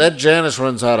 question. Yeah. That Janus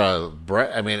runs out of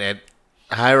breath. I mean, at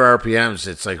higher RPMs,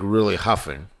 it's like really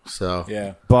huffing. So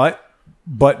Yeah.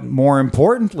 But more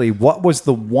importantly, what was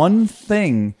the one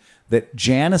thing that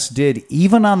Janus did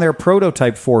even on their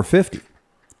prototype 450?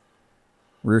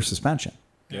 Rear suspension.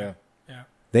 Yeah.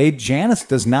 Janus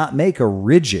does not make a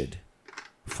rigid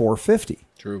 450.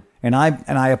 True. And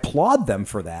I applaud them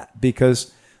for that,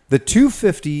 because the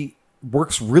 250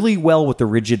 works really well with the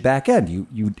rigid back end.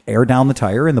 You air down the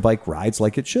tire and the bike rides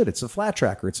like it should. It's a flat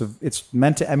tracker. It's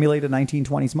meant to emulate a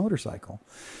 1920s motorcycle.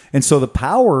 And so the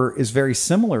power is very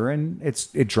similar, and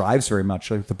it drives very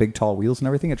much like the big tall wheels and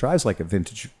everything. It drives like an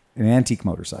antique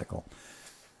motorcycle.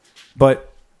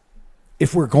 But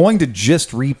if we're going to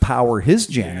just repower his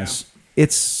Janus,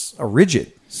 it's a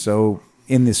rigid. So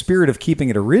in the spirit of keeping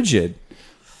it a rigid,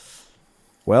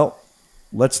 well,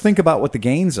 let's think about what the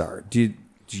gains are. Do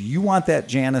you want that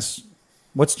Janus?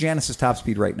 What's Janus's top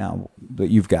speed right now that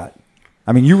you've got?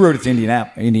 I mean, you rode it to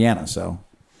Indiana, so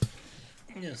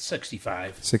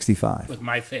 65 65. with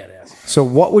my fat ass. So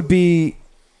what would be?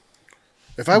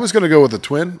 If I was going to go with a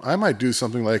twin, I might do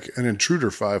something like an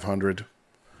Intruder 500.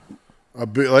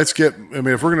 If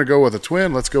we're going to go with a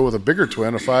twin, let's go with a bigger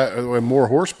twin, a more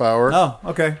horsepower. Oh,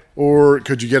 okay. Or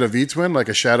could you get a V-twin, like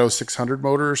a Shadow 600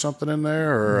 motor or something in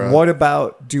there? Or What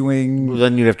about doing? Well,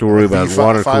 then you'd have to worry about V500,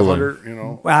 water cooling.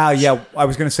 500, Wow, yeah. I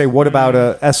was going to say, what about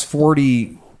a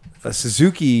S40, a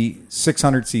Suzuki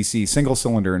 600cc single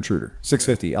cylinder Intruder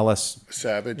 650 LS?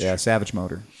 Savage. Yeah, Savage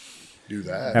motor. Do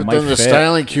that. That But might then the fit.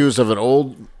 styling cues of an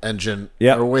old engine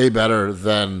Yeah. are way better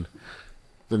than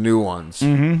the new ones.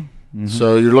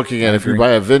 So you're looking at, if you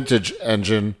buy a vintage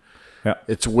engine, Yeah.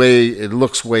 it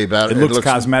looks way better. It looks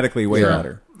cosmetically way Yeah.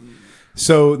 better.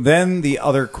 So then the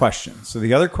other question. So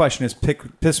the other question is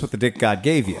piss with the dick God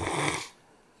gave you,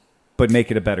 but make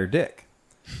it a better dick.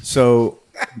 So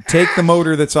take the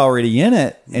motor that's already in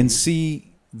it and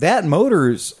see that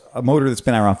motor's a motor that's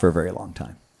been around for a very long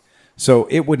time. So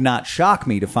it would not shock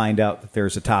me to find out that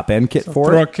there's a top end kit for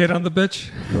Throw a it. kid on the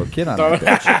bitch. Throw a kit on it,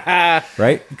 bitch.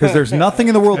 Right? Because there's nothing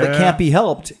in the world that can't be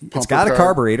helped. It's Pumper got a carb.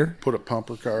 carburetor. Put a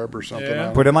pumper carb or something on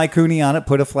it. Put a Mikuni on it,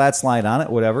 put a flat slide on it,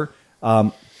 whatever.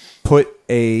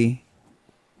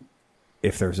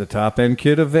 If there's a top end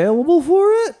kit available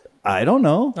for it, I don't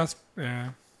know. That's yeah.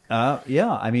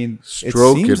 Yeah, I mean,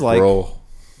 Stroke it seems like, bro.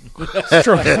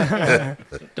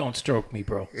 Don't stroke me,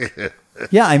 bro.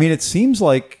 yeah, I mean, it seems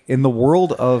like in the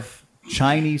world of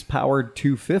Chinese powered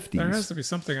 250s, There has to be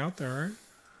something out there, right?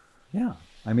 yeah,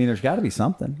 I mean, there's got to be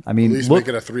something. I At mean, least look, make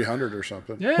it a 300 or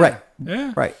something. Yeah. right,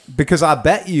 Yeah. right, because I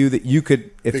bet you that you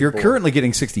could, if Big you're bore. currently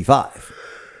getting 65,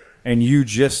 and you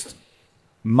just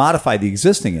modify the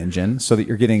existing engine so that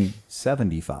you're getting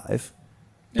 75,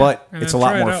 but and it's a then lot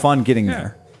try it more out. fun getting Yeah.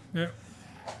 there. Yeah.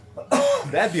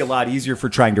 That'd be a lot easier for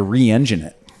trying to re-engine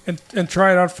it. And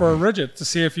try it out for a rigid to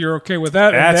see if you're okay with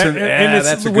that. That's and, a- that, yeah, and it's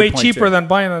that's a good way point, cheaper too. than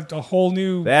buying a whole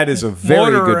new That is a very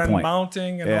motor good and point.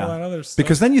 mounting and all that other stuff.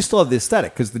 Because then you still have the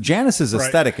aesthetic. Because the Janus's Right.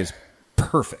 aesthetic is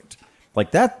perfect.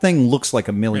 Like that thing looks like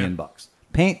 $1 million bucks.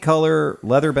 Paint color,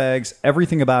 leather bags,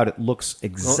 everything about it looks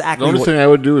exactly. The only thing I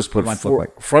would do is put might look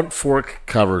like. front fork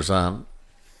covers on.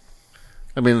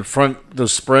 I mean,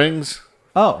 those springs.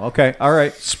 Oh, okay, all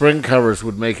right. Spring covers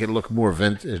would make it look more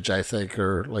vintage, I think,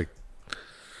 or like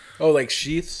Oh, like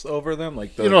sheaths over them,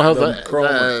 like the, you know how the the chrome.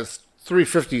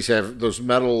 350s have those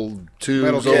metal tubes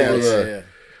Metal over caps,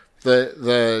 the.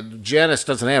 The Janus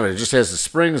doesn't have it; it just has the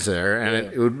springs there, and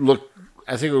it would look.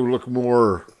 I think it would look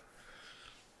more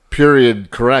period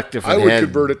correct if it I would had.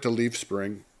 convert it to leaf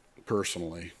spring,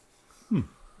 personally.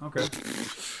 Okay.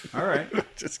 All right.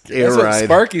 Just kidding. air That's what ride.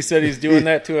 Sparky said he's doing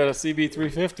that to a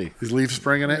CB350. Is leaf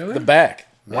spring in it? The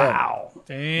back. Wow.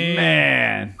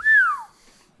 Damn.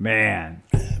 Man.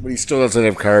 But he still doesn't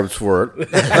have carbs for it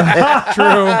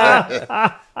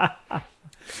True.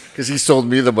 because he sold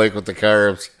me the bike with the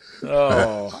carbs.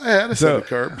 Oh, I had a set of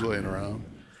carbs laying around.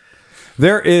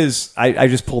 There is, I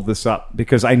just pulled this up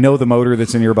because I know the motor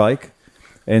that's in your bike.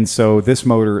 And so this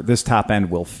motor, this top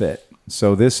end will fit.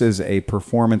 So this is a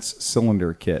performance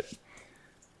cylinder kit.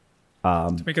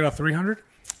 To make it a 300?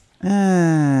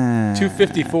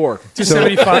 254.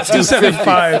 275.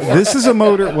 275. This is a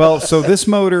motor. Well, so this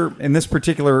motor in this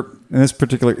particular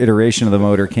iteration of the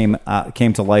motor came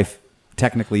to life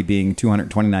technically being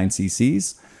 229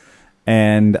 cc's,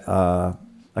 and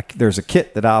there's a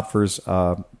kit that offers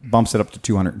bumps it up to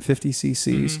 250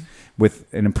 cc's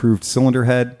with an improved cylinder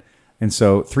head, and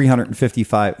so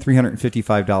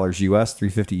 $355 US,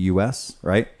 $350 US,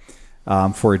 right,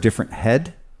 for a different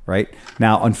head. Right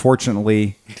now,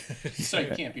 unfortunately, So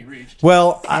it can't be reached.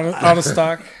 well, Out of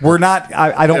stock. we're not.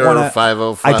 I don't Error want to.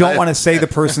 505. I don't want to say the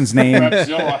person's name.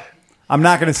 I'm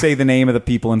not going to say the name of the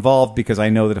people involved because I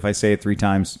know that if I say it 3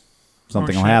 times,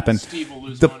 something will happen. Steve will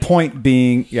lose The money. point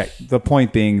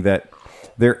being that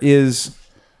there is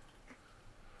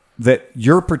that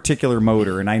your particular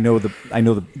motor, and I know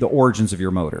the origins of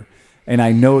your motor, and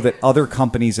I know that other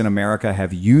companies in America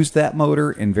have used that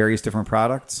motor in various different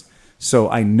products.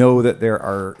 So I know that there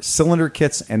are cylinder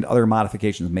kits and other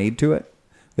modifications made to it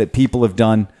that people have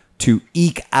done to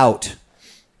eke out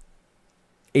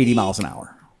 80 miles an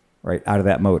hour, right, out of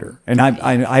that motor. And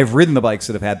I've ridden the bikes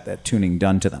that have had that tuning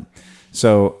done to them.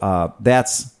 So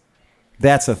that's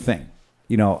a thing.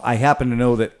 You know, I happen to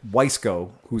know that Wiseco,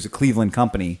 who's a Cleveland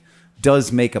company,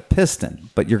 does make a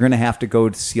piston, but you're going to have to go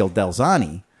to Ciel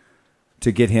Delzani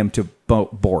to get him to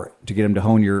bore it, to get him to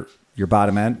hone your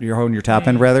bottom end, hone your top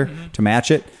end rather, to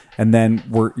match it. And then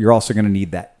you're also going to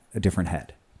need a different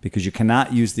head because you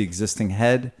cannot use the existing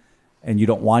head, and you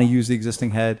don't want to use the existing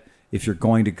head if you're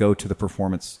going to go to the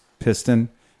performance piston.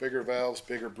 Bigger valves,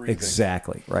 bigger breathing.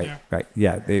 Exactly. Right. Right.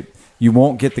 Yeah. You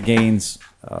won't get the gains.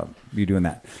 You doing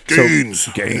that. Gains.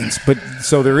 But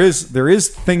so there is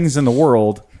things in the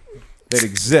world that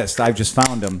exist. I've just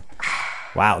found them.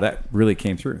 Wow, that really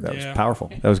came through. That was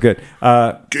powerful. That was good.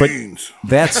 Gains. But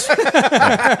that's He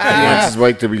wants his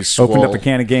bike to be swole. opened up a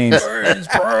can of gains.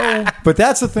 But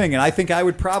that's the thing, and I think I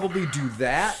would probably do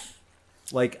that.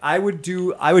 Like I would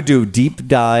do a deep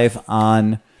dive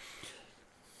on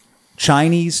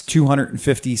Chinese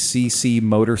 250cc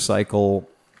motorcycle.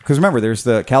 Because remember, there's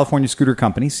the California Scooter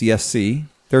Company, CSC.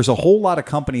 There's a whole lot of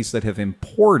companies that have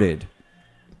imported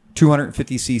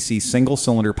 250cc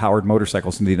single-cylinder powered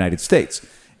motorcycles in the United States.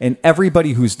 And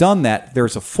everybody who's done that,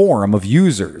 there's a forum of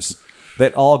users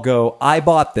that all go, I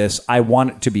bought this, I want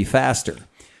it to be faster.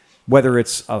 Whether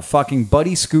it's a fucking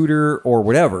buddy scooter or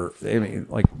whatever. I mean,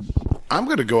 like, I'm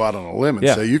going to go out on a limb and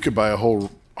say you could buy a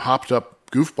whole hopped-up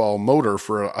goofball motor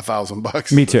for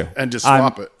 $1,000. Me too. And just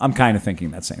swap it. I'm kind of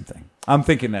thinking that same thing.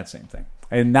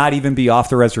 And not even be off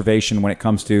the reservation when it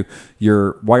comes to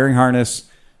your wiring harness,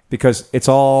 because it's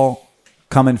all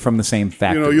coming from the same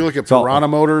factory. You know, you look at Piranha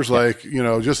motors, like, you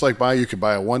know, just like you could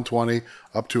buy a 120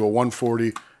 up to a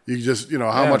 140. You just, you know,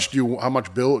 how much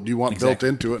build do you want built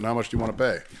into it, and how much do you want to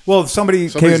pay? Well, somebody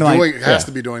has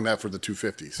to be doing that for the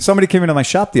 250s. Somebody came into my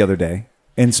shop the other day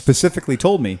and specifically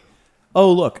told me,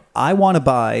 "Oh, look, I want to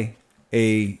buy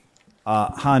a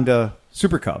Honda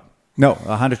Super Cub. No,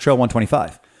 a Honda Trail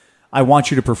 125. I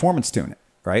want you to performance tune it,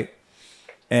 right?"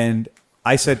 And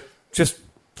I said, "Just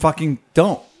fucking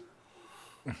don't.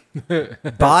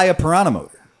 Buy a Piranha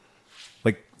motor.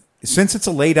 Like, since it's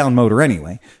a lay-down motor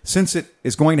anyway, since it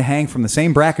is going to hang from the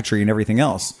same bracketry and everything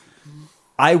else,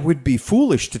 I would be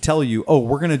foolish to tell you, oh,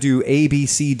 we're going to do A, B,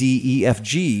 C, D, E, F,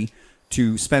 G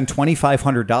to spend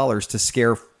 $2,500 to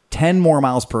scare 10 more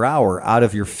miles per hour out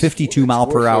of your 52 mile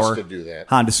per hour to do that.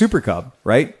 Honda Super Cub,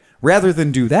 right? Rather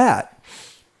than do that,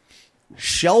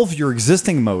 shelve your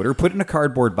existing motor, put it in a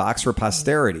cardboard box for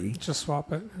posterity, Just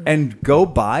swap it. and go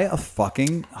buy a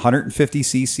fucking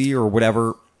 150cc or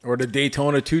whatever. Or the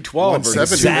Daytona 212 or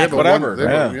 170, exact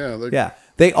whatever. Yeah,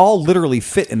 they all literally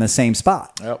fit in the same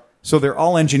spot. Yep. So they're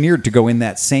all engineered to go in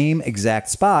that same exact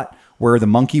spot where the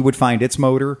Monkey would find its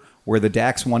motor, where the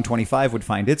Dax 125 would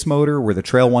find its motor, where the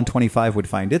Trail 125 would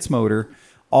find its motor.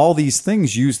 All these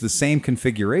things use the same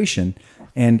configuration,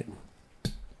 and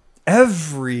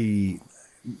every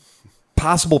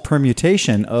possible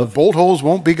permutation of Bolt holes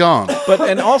won't be gone. But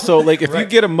and also, like, if you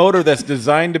get a motor that's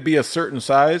designed to be a certain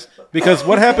size, because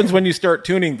what happens when you start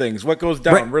tuning things? What goes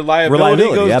down? Right.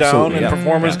 Reliability goes down, absolutely, and yeah.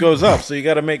 performance goes up. So you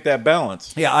got to make that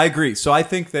balance. Yeah, I agree. So I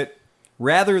think that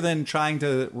rather than trying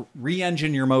to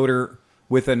re-engine your motor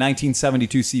with a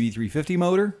 1972 CB350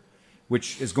 motor,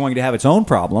 which is going to have its own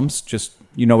problems, just,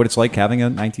 you know what it's like having a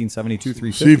 1972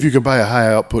 350. See if you could buy a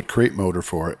high output crate motor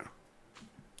for it.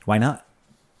 Why not?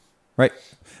 right?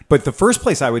 But the first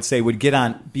place I would say would get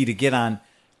on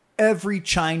every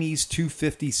Chinese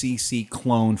 250cc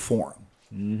clone forum,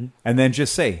 and then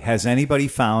just say, has anybody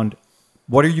found?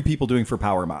 What are you people doing for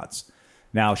power mods?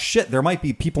 Now, there might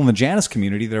be people in the Janus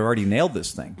community that have already nailed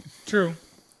this thing. True.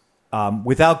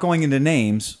 Without going into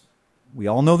names, we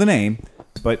all know the name,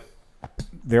 but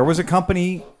there was a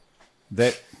company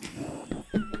that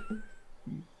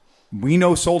we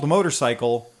know sold a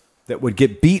motorcycle that would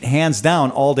get beat hands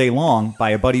down all day long by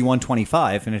a Buddy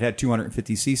 125, and it had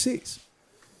 250 cc's.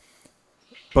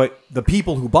 But the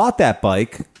people who bought that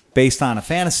bike, based on a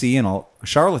fantasy and a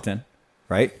charlatan,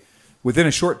 right? Within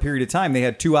a short period of time, they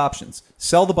had two options.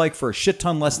 Sell the bike for a shit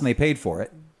ton less than they paid for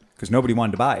it, because nobody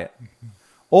wanted to buy it.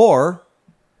 Or,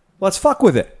 let's fuck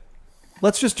with it.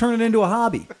 Let's just turn it into a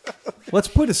hobby. Let's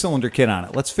put a cylinder kit on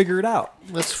it. Let's figure it out.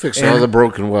 Let's fix all the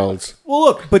broken welds. Well,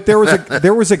 look, but there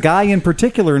was a guy in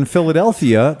particular in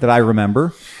Philadelphia that I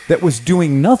remember that was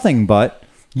doing nothing but,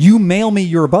 you mail me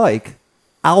your bike,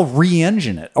 I'll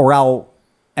re-engine it, or I'll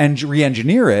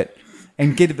re-engineer it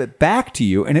and give it back to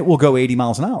you, and it will go 80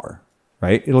 miles an hour,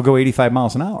 right? It'll go 85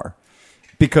 miles an hour.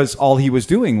 Because all he was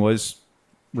doing was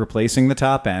replacing the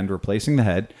top end, replacing the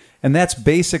head, and that's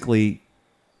basically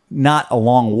not a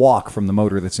long walk from the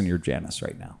motor that's in your Janus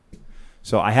right now.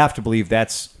 So I have to believe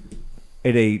that's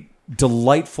at a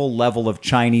delightful level of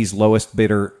Chinese lowest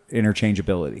bidder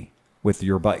interchangeability with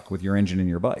your bike, with your engine in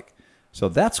your bike. So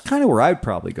that's kind of where I'd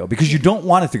probably go, because you don't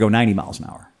want it to go 90 miles an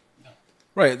hour.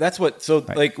 Right. That's what. So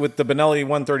like with the Benelli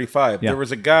 135, there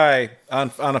was a guy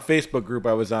on a Facebook group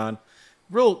I was on,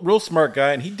 real smart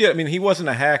guy, and he wasn't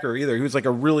a hacker either. He was like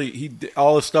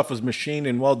all his stuff was machined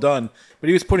and well done, but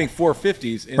he was putting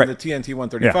 450s in the TNT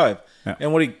 135. Yeah.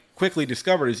 And what he quickly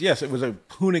discovered is, yes, it was a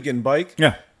Hoonigan bike.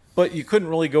 Yeah. But you couldn't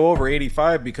really go over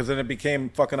 85 because then it became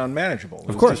fucking unmanageable.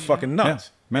 It was just fucking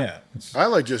nuts. Yeah. I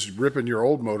like just ripping your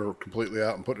old motor completely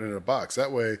out and putting it in a box.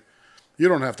 That way, you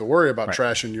don't have to worry about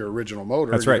trashing your original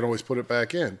motor. That's you right. can always put it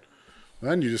back in.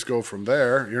 Then you just go from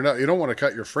there. You don't want to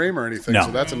cut your frame or anything. No.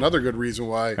 So that's another good reason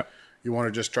why you want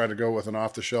to just try to go with an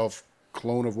off-the-shelf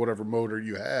clone of whatever motor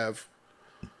you have.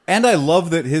 And I love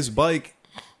that his bike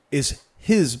is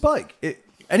his bike.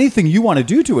 Anything you want to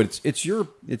do to it, it's your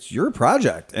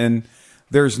project, and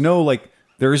there isn't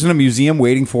a museum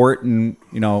waiting for it in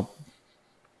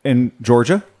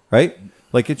Georgia, right?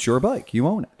 Like, it's your bike, you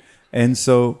own it, and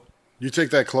so you take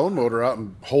that clone motor out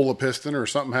and hole a piston, or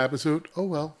something happens to it. Oh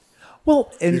well.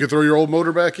 Well, and you can throw your old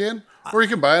motor back in, or you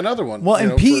can buy another one. Well,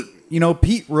 and Pete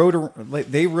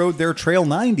rode their Trail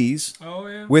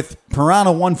 90s with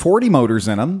Piranha 140 motors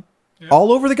in them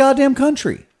all over the goddamn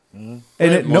country. And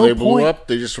at no they point blew up,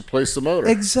 they just replaced the motor.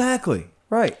 Exactly.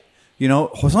 Right.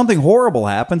 Something horrible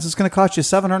happens, it's going to cost you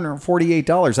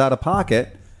 $748 out of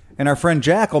pocket, and our friend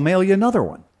Jack will mail you another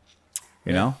one.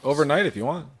 You know? Overnight if you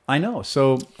want. I know.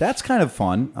 So that's kind of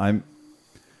fun.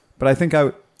 But I think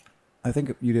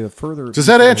you did a further. Does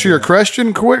that answer your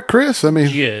question, Chris? I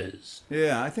mean, Yes.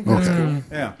 Yeah, I think that's cool.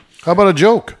 Yeah. How about a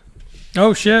joke?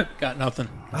 Oh shit! Got nothing.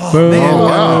 Oh, man.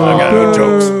 I got no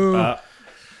jokes.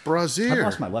 Brazier. I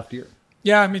lost my left ear.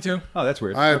 Yeah, me too. Oh, that's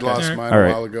weird. I had lost mine All right.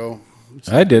 a while ago.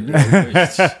 I did.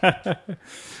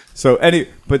 So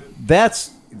but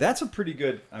that's a pretty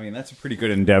good. I mean, that's a pretty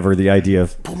good endeavor. The idea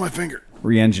of Pull my finger.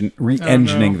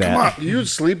 re-engineing that. You and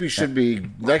Sleepy should be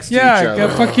next to each Yeah, other.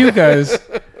 fuck you guys.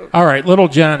 All right, little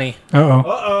Johnny.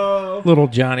 Uh-oh. Little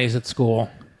Johnny's at school.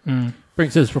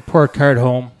 Brings his report card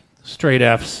home. Straight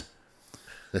F's.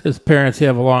 His parents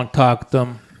have a long talk with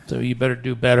them, so you better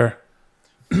do better.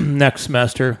 Next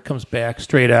semester, comes back,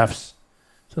 straight F's.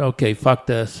 Said, okay, fuck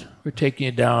this. We're taking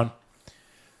you down.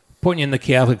 Putting you in the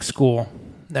Catholic school.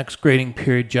 Next grading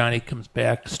period, Johnny comes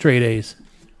back, straight A's.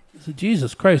 I said,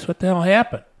 Jesus Christ, what the hell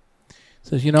happened?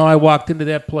 Says, I walked into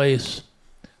that place.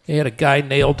 They had a guy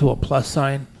nailed to a plus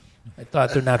sign. I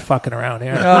thought they're not fucking around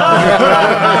here.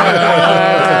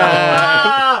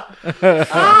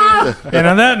 And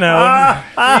on that note,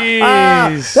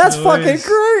 jeez, That's fucking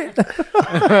great.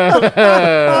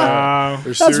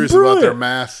 They're serious about their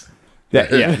math.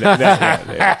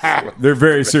 They're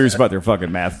very serious about their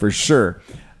fucking math for sure.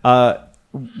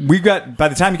 We've got, by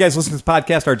the time you guys listen to this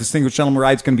podcast, our Distinguished Gentleman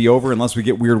Ride's going to be over unless we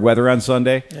get weird weather on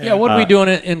Sunday. Yeah, what are we doing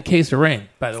in case of rain,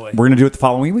 by the way? We're going to do it the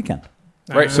following weekend.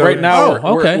 Right now,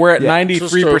 okay. we're at Yeah.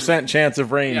 93% chance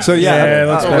of rain. So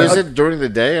let's Oh, is it during the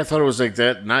day? I thought it was like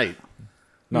that night.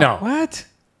 No. What?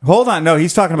 Hold on. No,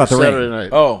 he's talking about the Saturday rain. night.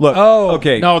 Oh, Look,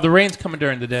 okay. No, the rain's coming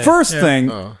during the day. First thing,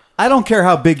 I don't care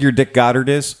how big your Dick Goddard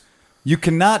is. You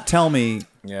cannot tell me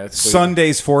it's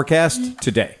Sunday's forecast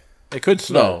today. It could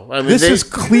snow. No, I mean This is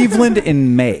Cleveland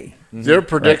in May. their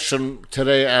prediction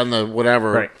today on the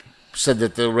whatever said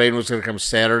that the rain was going to come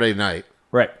Saturday night,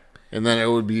 Right. and then it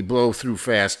would be blow through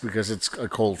fast because it's a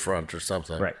cold front or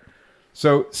something. Right.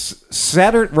 So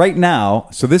Saturday right now,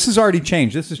 so this has already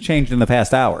changed. This has changed in the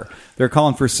past hour. They're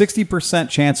calling for 60%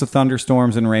 chance of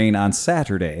thunderstorms and rain on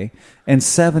Saturday and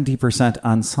 70%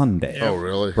 on Sunday. Oh,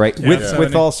 really? Right.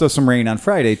 With also some rain on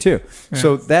Friday too. Yeah.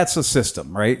 So that's a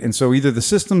system, right? And so either the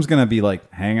system's going to be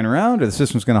like hanging around or the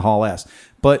system's going to haul ass.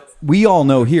 But we all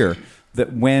know here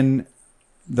that when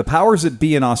the powers that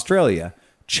be in Australia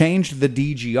changed the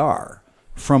DGR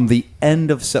from the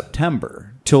end of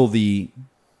September till the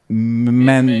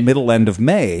middle end of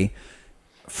May,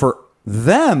 for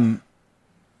them,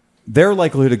 their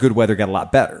likelihood of good weather got a lot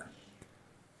better.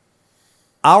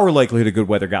 Our likelihood of good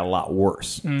weather got a lot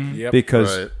worse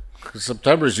because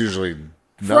September is usually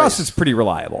for us it's pretty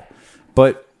reliable,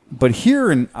 but here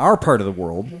in our part of the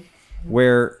world,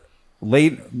 where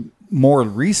more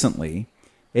recently,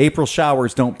 April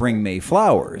showers don't bring May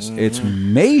flowers. It's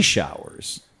May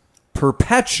showers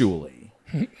perpetually.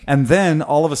 And then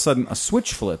all of a sudden a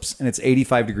switch flips and it's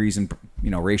 85 degrees and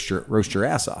roast your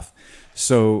ass off.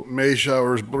 So May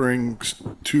showers bring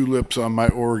tulips on my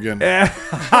organ.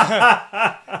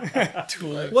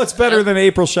 What's better than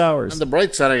April showers? On the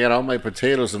bright side, I got all my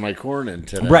potatoes and my corn in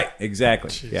today. Right,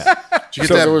 exactly. Yeah. Did you get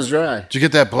So that? it was dry. Did you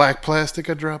get that black plastic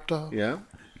I dropped off? Yeah.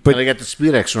 But- And I got the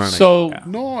Speedex running. So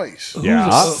Nice. Yeah.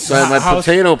 So I had my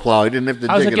potato plow. I didn't have to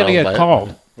how's dig it going to all get by-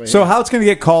 called? So how it's going to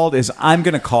get called is I'm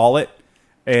going to call it,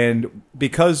 and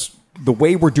because the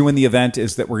way we're doing the event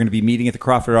is that we're going to be meeting at the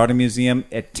Crawford Auto Museum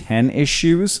at 10-ish,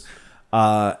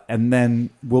 and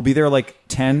then we'll be there like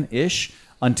 10-ish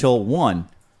until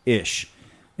 1-ish.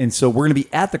 And so we're going to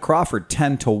be at the Crawford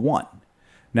 10 to 1.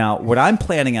 Now, what I'm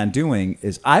planning on doing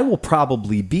is I will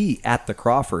probably be at the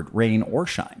Crawford, rain or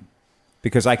shine,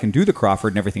 because I can do the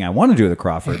Crawford and everything I want to do at the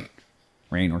Crawford,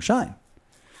 rain or shine.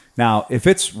 Now, if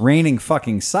it's raining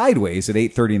fucking sideways at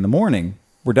 8:30 in the morning,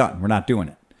 we're done. We're not doing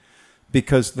it.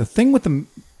 Because the thing with the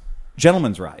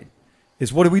gentleman's ride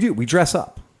is, what do? We dress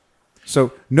up.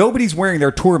 So nobody's wearing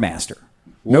their Tourmaster.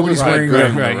 Nobody's wearing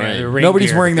their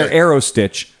nobody's wearing their Aero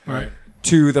Stitch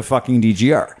to the fucking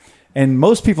DGR. And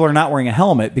most people are not wearing a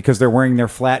helmet because they're wearing their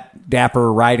flat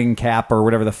dapper riding cap or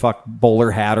whatever the fuck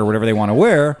bowler hat or whatever they want to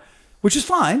wear, which is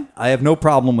fine. I have no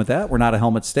problem with that. We're not a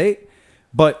helmet state.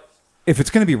 But if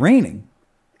it's going to be raining,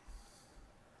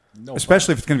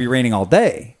 especially if it's going to be raining all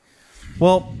day,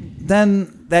 well,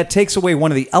 then that takes away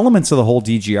one of the elements of the whole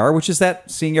DGR, which is that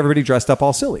seeing everybody dressed up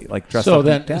all silly, like dressed up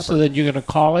dapper. So then you're going to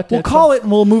call it? We'll call it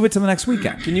and we'll move it to the next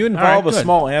weekend. Can you involve All right, a good.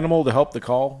 small animal to help the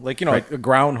call? Like, like a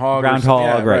groundhog.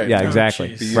 Groundhog, right? Yeah, Oh,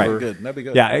 exactly. geez. Right. Good. That'd be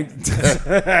good.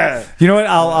 Yeah. You know what?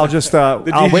 I'll just I'll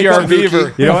wake DGR up.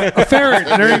 beaver. You know what? A ferret.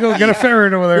 There you go. Get a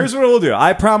ferret over there. Here's what we'll do.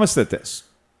 I promise that this.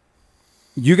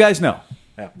 You guys know.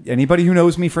 Yeah. Anybody who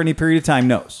knows me for any period of time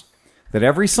knows that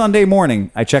every Sunday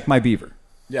morning I check my beaver.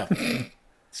 Yeah.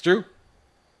 It's true.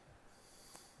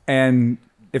 And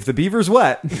if the beaver's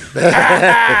wet, You're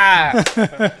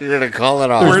going to call it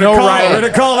off. we're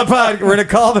gonna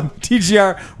call the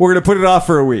TGR. We're gonna put it off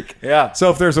for a week. Yeah. So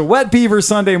if there's a wet beaver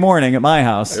Sunday morning at my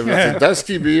house, If it's a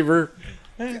dusty beaver,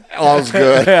 all's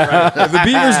good. if the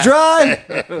beaver's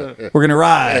dry, we're gonna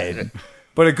ride.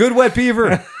 But a good wet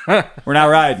beaver, we're not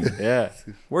riding. Yeah.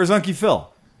 Where's Unky Phil?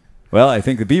 Well, I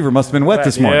think the beaver must have been wet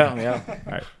this morning. Yeah.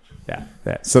 All right.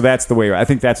 Yeah. So that's the way. I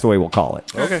think that's the way we'll call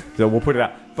it. Okay. So we'll put it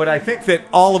out. But I think that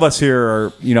all of us here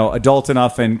are, adult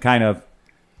enough and kind of.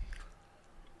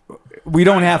 We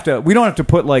don't have to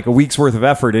put like a week's worth of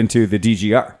effort into the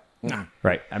DGR. No.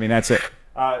 Right. I mean, that's it.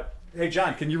 Hey,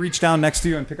 John, can you reach down next to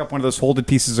you and pick up one of those folded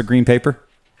pieces of green paper?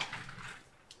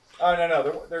 Oh,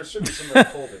 no. There should be some that are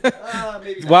folded.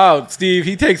 Maybe not. Wow, Steve,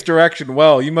 he takes direction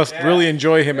well. You must really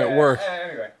enjoy him at work.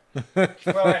 Anyway.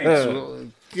 Well, anyway.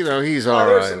 He's all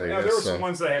right. There were some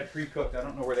ones that I had pre-cooked. I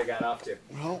don't know where they got off to.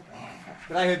 Well,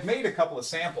 but I had made a couple of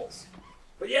samples.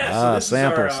 But yeah, so this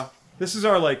samples. Is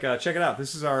our like. Check it out.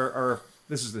 This is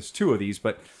there's two of these,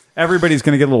 but everybody's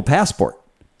going to get a little passport.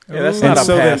 Yeah, that's And not a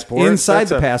so that passport. inside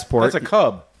the passport, That's a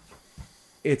cub.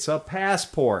 it's a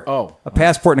passport. Oh. A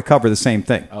passport and a cover, the same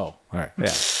thing. Oh, all right.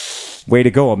 Yeah. Way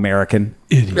to go, American.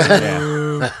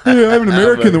 Yeah, I'm an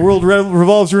American. The world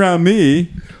revolves around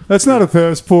me. That's not a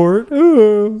passport.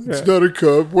 Oh. It's not a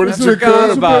cub. What is That's a what goes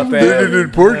cub? about that. They didn't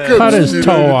import cubs Cut to his the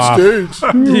toe off. United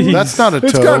States. That's not a toe.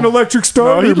 It's got an electric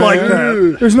starter, he'd man. like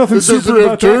that. There's nothing It doesn't super have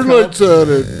about turn that. lights on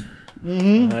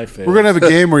it. We're gonna have a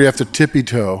game where you have to tippy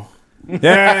toe. Yeah,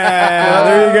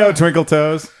 there you go, Twinkle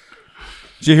Toes.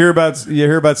 Did you hear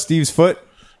about Steve's foot?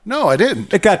 No, I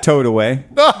didn't. It got towed away.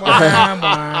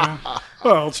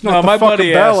 Well, it's No, not my the fucking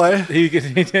buddy ballet. asked. He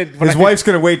did. when His I- wife's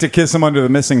going to wait to kiss him under the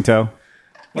missing toe.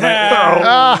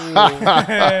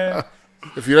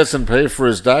 If he doesn't pay for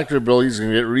his doctor bill, he's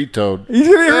going to get retoed. He's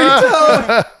going to get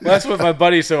toe. That's what my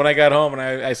buddy said when I got home, and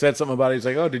I said something about it. He's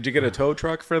like, "Oh, did you get a tow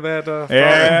truck for that?"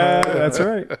 Yeah, that's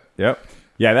right. Yep.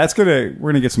 Yeah, we're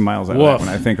gonna get some miles out of that one.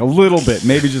 I think a little bit,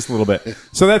 maybe just a little bit.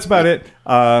 So that's about it.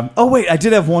 Oh wait, I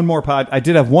did have one more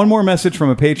message from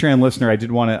a Patreon listener. I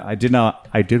did want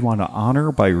to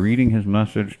honor by reading his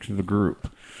message to the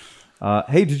group.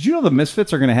 Hey, did you know the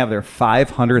Misfits are going to have their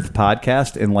 500th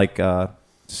podcast in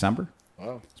December?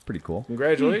 Wow, it's pretty cool.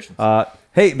 Congratulations.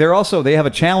 Hey, they have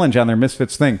a challenge on their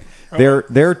Misfits thing.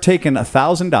 They're taking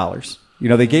 $1,000. You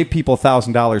know, they gave people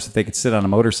 $1,000 if they could sit on a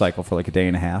motorcycle for like a day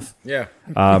and a half. Yeah.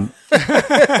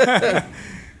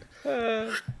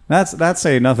 That's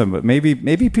saying nothing, but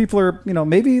maybe people are,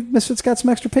 maybe Misfits got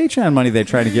some extra Patreon money they're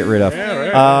trying to get rid of.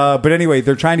 Yeah, right. But anyway,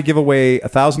 they're trying to give away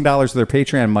 $1,000 of their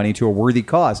Patreon money to a worthy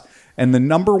cause. And the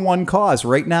number one cause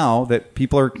right now that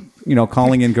people are,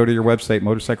 calling in, go to your website,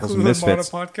 Motorcycles and Misfits.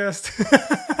 podcast.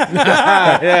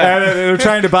 They're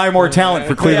trying to buy more talent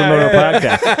for Cleveland Moto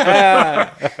Podcast.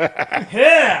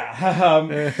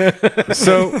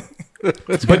 So,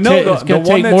 but no, it's going to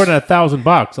take more than $1,000.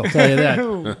 I'll tell you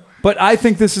that. But I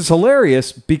think this is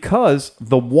hilarious because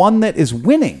the one that is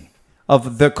winning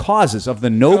of the causes, of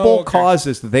the noble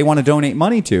causes that they want to donate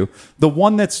money to, the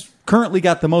one that's currently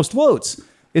got the most votes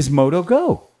is Moto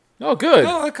Go. Oh, good.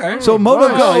 Oh, okay. So Moto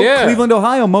Go, yeah. Cleveland,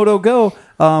 Ohio, Moto Go,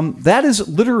 that is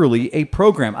literally a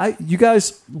program. You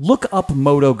guys look up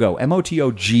Moto Go,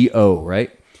 MOTOGO,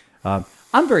 right?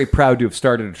 I'm very proud to have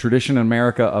started a tradition in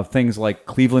America of things like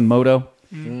Cleveland Moto,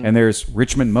 and there's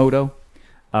Richmond Moto,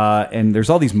 and there's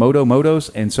all these motos,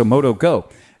 and so Moto Go.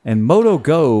 And Moto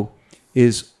Go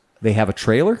is, they have a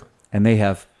trailer, and they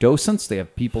have docents, they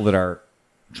have people that are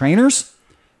trainers,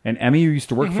 and Emmy, who used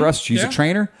to work for us, she's a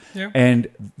trainer. Yeah. And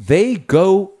they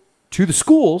go to the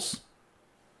schools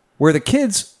where the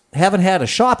kids haven't had a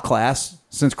shop class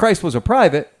since Christ was a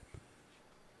private,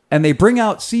 and they bring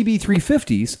out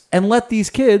CB350s and let these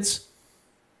kids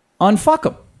unfuck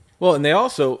them. Well, and they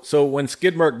also, so when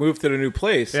Skidmark moved to the new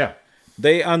place,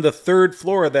 they, on the third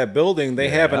floor of that building, they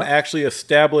have an actually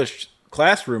established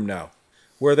classroom now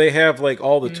where they have like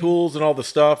all the tools and all the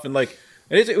stuff, and like,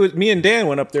 it was me and Dan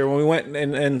went up there when we went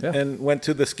and went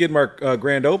to the Skidmark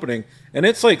grand opening, and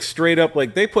it's like straight up,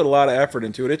 like they put a lot of effort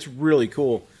into it. It's really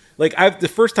cool. Like the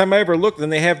first time I ever looked,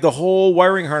 and they have the whole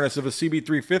wiring harness of a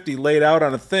CB350 laid out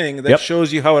on a thing that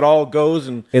shows you how it all goes,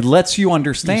 and It lets you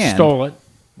understand. You stole it.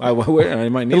 I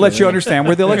might need It lets you understand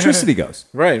where the electricity goes.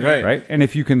 Right. And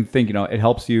if you can think, it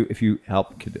helps you, if you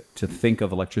help to think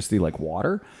of electricity like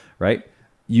water, right?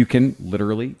 You can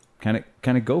literally kind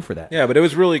of go for that. Yeah, but it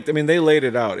was really, I mean, they laid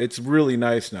it out. It's really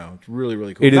nice now. It's really,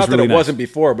 really cool. It is Not that really it nice. wasn't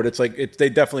before, but it's like, they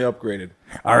definitely upgraded.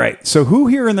 All right. So who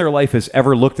here in their life has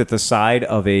ever looked at the side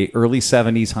of a early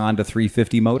 70s Honda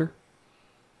 350 motor?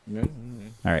 All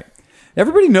right.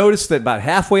 Everybody noticed that about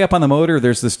halfway up on the motor,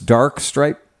 there's this dark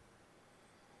stripe?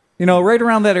 Right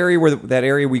around that area that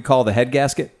area we call the head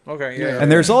gasket. Okay, yeah.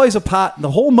 And there's always a pot. The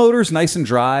whole motor's nice and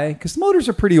dry because the motors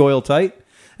are pretty oil tight,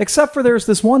 except for there's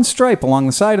this one stripe along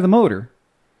the side of the motor.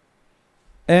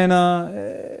 And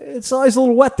it's always a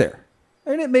little wet there.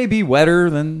 And it may be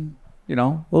wetter than, a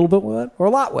little bit wet or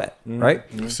a lot wet, right?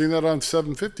 I've seen that on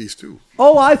 750s too.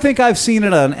 Oh, I think I've seen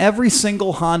it on every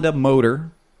single Honda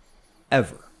motor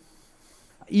ever.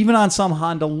 Even on some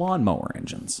Honda lawnmower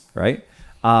engines, right?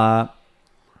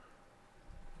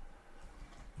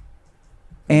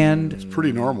 And It's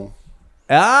pretty normal.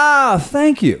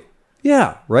 thank you.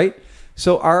 Yeah, right.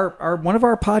 So our one of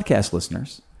our podcast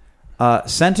listeners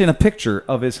sent in a picture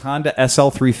of his Honda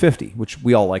SL350, which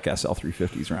we all like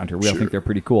SL350s around here. We all think they're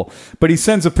pretty cool. But he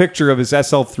sends a picture of his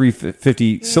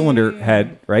SL350 cylinder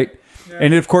head, right? Yeah.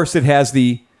 And of course, it has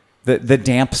the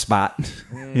damp spot.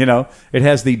 It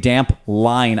has the damp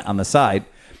line on the side.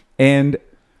 And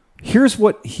here's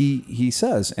what he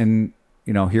says. And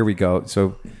here we go.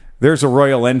 So there's a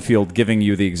Royal Enfield giving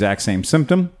you the exact same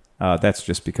symptom. That's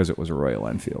just because it was a Royal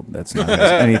Enfield. That's not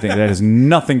anything. That has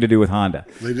nothing to do with Honda.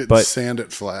 They didn't sand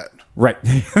it flat. Right.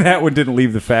 That one didn't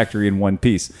leave the factory in one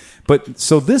piece. But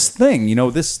so this thing,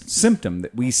 this symptom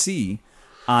that we see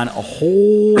on a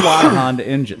whole lot of Honda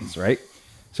engines, right?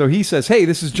 So he says, hey,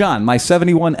 this is John. My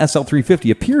 71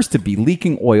 SL350 appears to be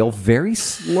leaking oil very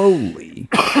slowly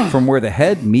from where the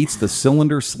head meets the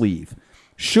cylinder sleeve.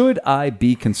 Should I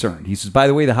be concerned? He says, by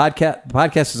the way, the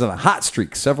podcast is on a hot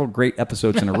streak. Several great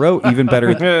episodes in a row, even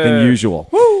better than usual.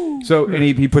 So, and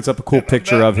he puts up a cool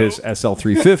picture of his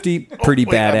SL350. Pretty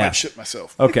Wait, I might badass. shit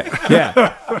myself. Okay,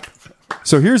 yeah.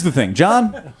 So here's the thing,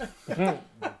 John.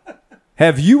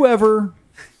 Have you ever,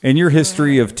 in your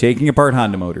history of taking apart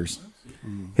Honda motors,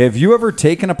 have you ever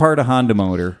taken apart a Honda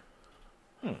motor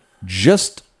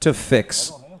just to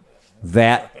fix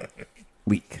that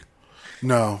leak?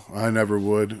 No, I never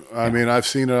would. I mean, I've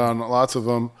seen it on lots of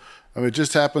them. I mean, it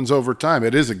just happens over time.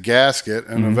 It is a gasket,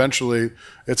 and eventually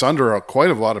it's under quite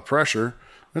a lot of pressure.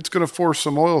 It's going to force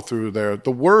some oil through there.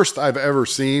 The worst I've ever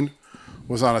seen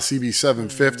was on a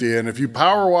CB750, and if you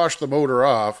power wash the motor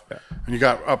off and you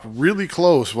got up really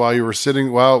close while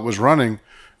it was running,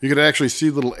 you could actually see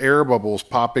little air bubbles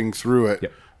popping through it.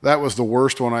 Yep. That was the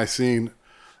worst one I seen.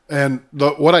 And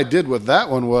what I did with that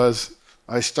one was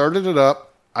I started it up.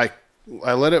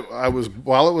 I let it.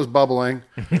 While it was bubbling,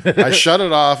 I shut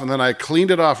it off, and then I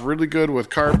cleaned it off really good with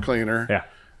carb cleaner. Yeah.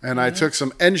 And I took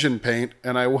some engine paint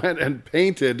and I went and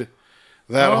painted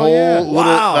that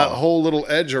Wow. whole little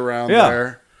edge around Yeah.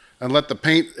 there, and let the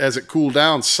paint, as it cooled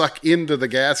down, suck into the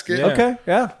gasket. Okay,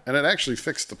 yeah. And it actually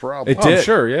fixed the problem. It did. I'm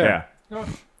sure, yeah.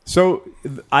 So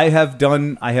I have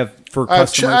for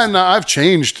customers. I've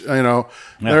changed. There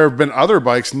have been other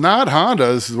bikes, not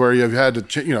Hondas, where you've had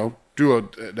to do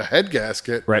a head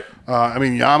gasket. Right. I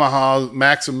mean, Yamaha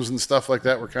Maxims and stuff like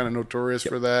that were kind of notorious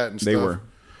for that. And They stuff, were.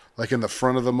 like in the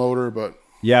front of the motor, but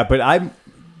Yeah, but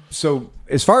so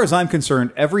as far as I'm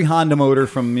concerned, every Honda motor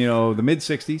from the mid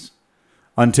 '60s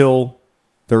until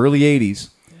the early '80s,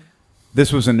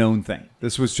 this was a known thing.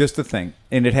 This was just a thing,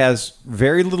 and it has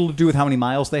very little to do with how many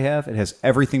miles they have. It has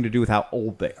everything to do with how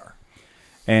old they are.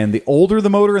 And the older the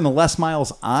motor and the less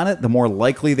miles on it, the more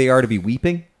likely they are to be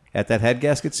weeping at that head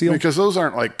gasket seal. because those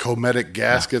aren't like Cometic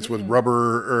gaskets with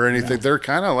rubber or anything. They're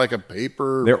kind of like a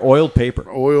paper, They're oiled paper.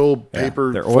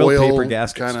 paper, they're oiled foil paper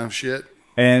gaskets. kind of shit.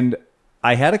 And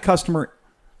I had a customer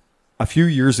a few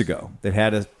years ago that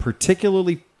had a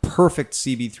particularly perfect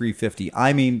CB350.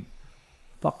 I mean,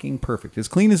 fucking perfect. As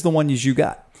clean as the one you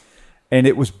got. And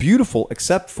it was beautiful,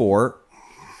 except for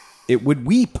it would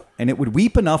weep. And it would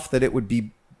weep enough that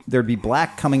there'd be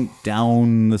black coming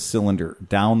down the cylinder,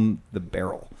 down the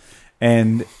barrel.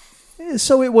 And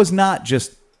so it was not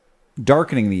just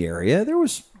darkening the area. There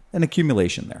was an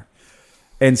accumulation there.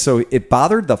 And so it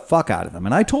bothered the fuck out of them.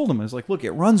 And I told him, I was like, look,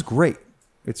 it runs great.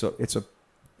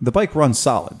 The bike runs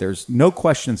solid. There's no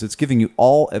questions. It's giving you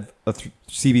all a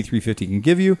CB350 can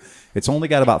give you. It's only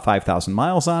got about 5,000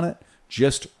 miles on it.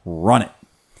 Just run it.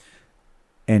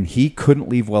 And he couldn't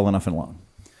leave well enough alone.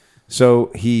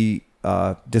 So he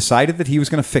decided that he was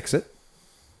going to fix it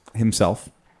himself.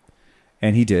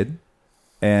 And he did.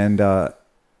 And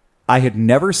I had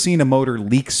never seen a motor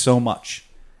leak so much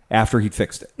after he'd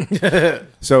fixed it.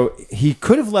 So he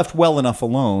could have left well enough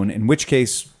alone, in which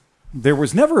case there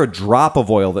was never a drop of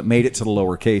oil that made it to the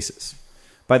lower cases.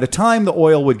 By the time the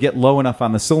oil would get low enough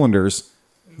on the cylinders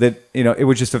that it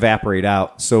would just evaporate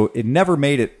out. So it never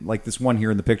made it like this one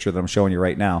here in the picture that I'm showing you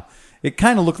right now. It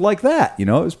kind of looked like that. It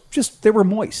was just, they were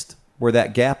moist where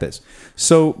that gap is.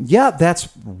 So yeah, that's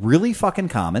really fucking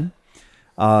common.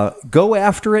 Go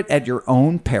after it at your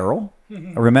own peril.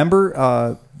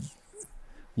 Remember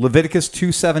Leviticus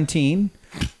 2:17.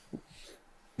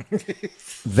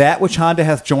 That which Honda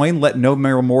hath joined, let no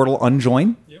mere mortal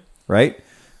unjoin. Yep. Right?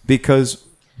 Because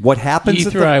what happens?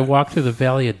 Ether, I walk through the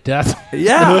valley of death.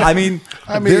 Yeah, I mean,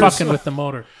 fucking with the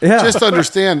motor. yeah, Just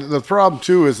understand the problem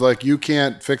too is like you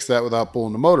can't fix that without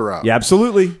pulling the motor out. yeah,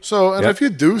 absolutely. So, and Yep. if you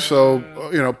do so,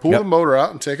 pull Yep. the motor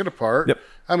out and take it apart. Yep.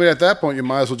 I mean, at that point, you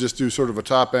might as well just do sort of a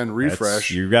top end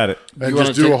refresh You got it. and You wanna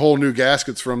just do take- a whole new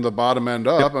gaskets from the bottom end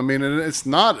up. I mean, and it's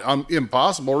not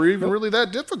impossible or even really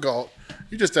that difficult.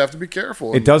 You just have to be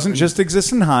careful. It doesn't just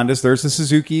exist in Hondas. There's the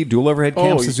Suzuki dual overhead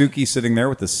cam Oh, Suzuki sitting there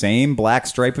with the same black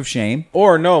stripe of shame.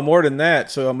 Or no, more than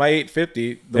that. So my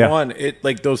 850, the Yeah. one, it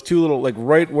like those two little, like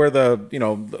right where the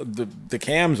the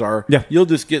cams are. Yeah. You'll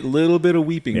just get a little bit of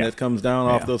weeping Yeah. that comes down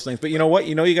off Yeah. those things. But you know what?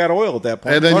 You got oil at that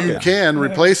point. And then Fuck you it. can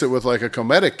replace it with like a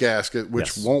Cometic gasket,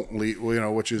 which Yes. won't leak.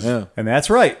 Which is Yeah. And that's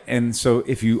right. And so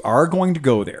if you are going to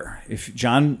go there, if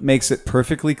John makes it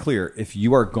perfectly clear, if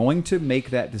you are going to make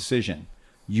that decision,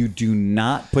 you do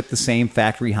not put the same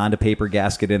factory Honda paper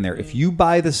gasket in there. If you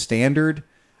buy the standard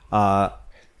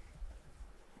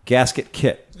gasket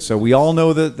kit, so we all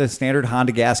know the standard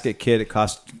Honda gasket kit, it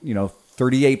costs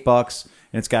 $38,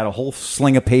 and it's got a whole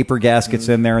sling of paper gaskets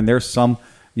in there, and there's some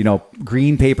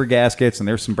green paper gaskets, and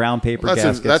there's some brown paper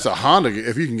gaskets. that's a Honda.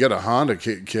 If you can get a Honda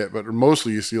kit, but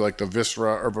mostly you see like the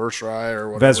Visra or Versrai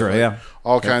or whatever. Vesra, like, yeah.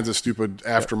 all kinds of stupid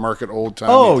aftermarket old time.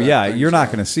 Oh yeah, you're not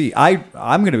going to see. I'm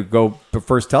going to go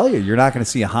first tell you, you're not going to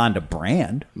see a Honda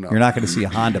brand. No. You're not going to see a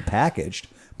Honda packaged,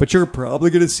 but you're probably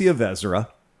going to see a Vesra.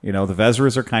 The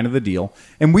Vesras are kind of the deal,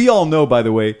 and we all know, by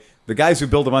the way, the guys who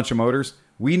build a bunch of motors,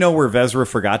 we know where Vesra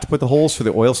forgot to put the holes for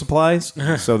the oil supplies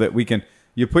so that we can.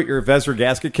 You put your Vesra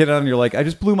gasket kit on, and you're like, I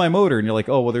just blew my motor, and you're like,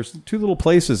 oh well, there's 2 little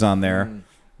places on there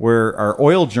where are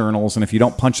oil journals, and if you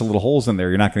don't punch the little holes in there,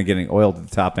 you're not going to get any oil to the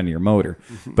top end of your motor.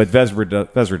 But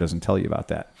Vesra doesn't tell you about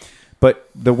that. But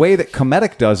the way that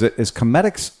Cometic does it is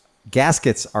Cometic's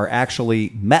gaskets are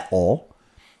actually metal,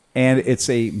 and it's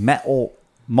a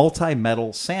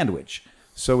multi-metal sandwich.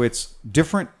 So it's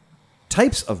different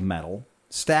types of metal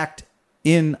stacked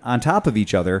in on top of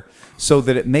each other so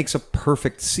that it makes a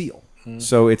perfect seal.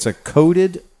 So it's a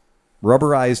coated,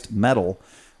 rubberized metal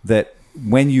that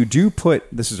when you do put,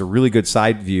 this is a really good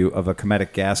side view of a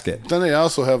Cometic gasket. Then they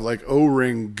also have like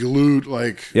O-ring glued,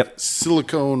 like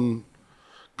silicone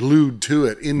glued to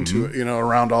it, into it,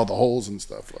 around all the holes and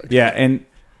stuff like that. Yeah, and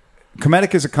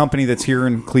Cometic is a company that's here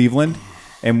in Cleveland,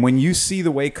 and when you see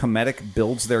the way Cometic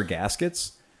builds their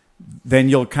gaskets, then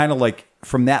you'll kind of like,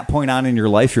 from that point on in your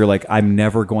life, you're like, I'm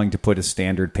never going to put a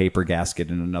standard paper gasket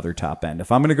in another top end.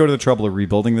 If I'm going to go to the trouble of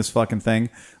rebuilding this fucking thing,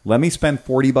 let me spend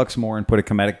 $40 more and put a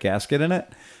Cometic gasket in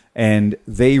it. And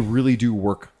they really do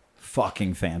work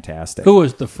fucking fantastic. Who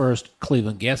was the first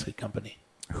Cleveland gasket company?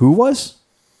 Who was?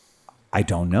 I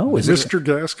don't know. Is Mr.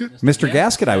 Gasket? Mr.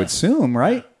 Gasket, I would assume,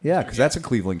 right? Yeah, because that's a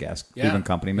Cleveland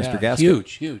company, Mr. Gasket.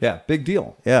 Huge. Yeah, big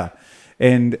deal. Yeah.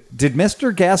 And did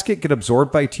Mr. Gasket get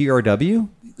absorbed by TRW?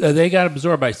 They got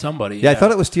absorbed by somebody. Yeah, I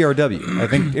thought it was TRW. I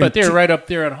think, but they're right up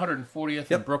there on 140th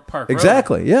and Brook Park Road.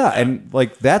 Exactly. Yeah, and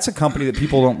like that's a company that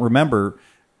people don't remember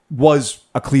was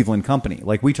a Cleveland company.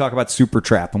 Like we talk about Super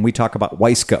Trap, and we talk about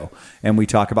Weisco, and we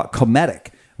talk about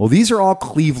Cometic. Well, these are all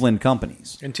Cleveland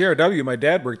companies. And TRW, my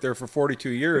dad worked there for 42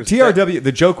 years. TRW.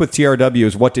 The joke with TRW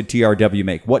is, what did TRW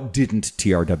make? What didn't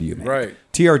TRW make? Right.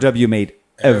 TRW made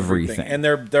everything. And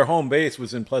their home base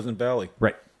was in Pleasant Valley.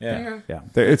 Right. Yeah.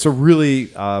 It's a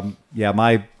really,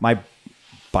 my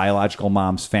biological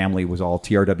mom's family was all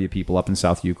TRW people up in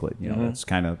South Euclid. It's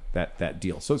kind of that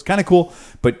deal. So it's kind of cool.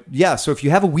 But yeah, so if you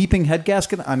have a weeping head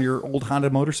gasket on your old Honda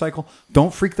motorcycle,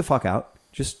 don't freak the fuck out.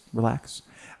 Just relax.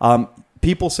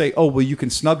 People say, oh, well, you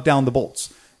can snug down the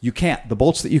bolts. You can't. The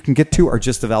bolts that you can get to are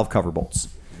just the valve cover bolts.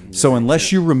 So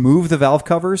unless you remove the valve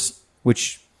covers,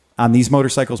 which on these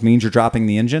motorcycles means you're dropping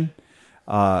the engine,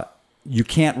 you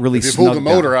can't really If you snug pull the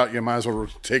motor down. out, you might as well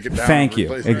take it down. Thank and you.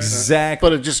 replace it. Exactly.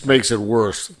 But it just makes it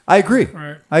worse. I agree.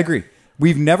 Right. I agree.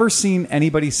 We've never seen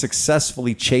anybody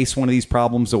successfully chase one of these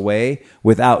problems away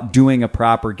without doing a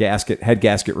proper head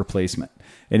gasket replacement.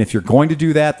 And if you're going to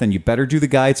do that, then you better do the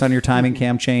guides on your timing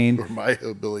cam chain. Or my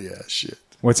hillbilly ass shit.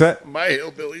 What's that? My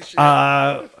hillbilly shit.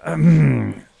 I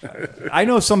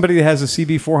know somebody that has a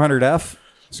CB400F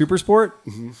Super Sport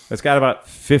that's got about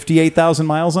 58,000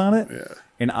 miles on it. Yeah.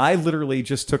 And I literally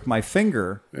just took my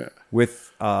finger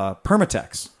with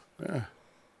Permatex. Yeah.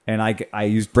 And I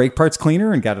used brake parts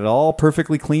cleaner and got it all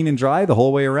perfectly clean and dry the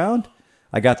whole way around.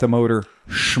 I got the motor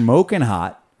smoking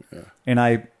hot. Yeah. And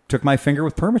I took my finger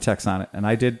with Permatex on it. And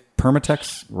I did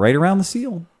Permatex right around the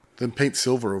seal. Then paint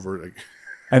silver over it.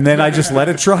 And then I just let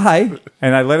it dry.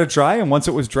 And I let it dry. And once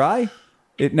it was dry,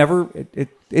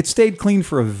 it stayed clean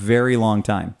for a very long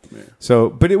time. Yeah. So,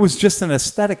 but it was just an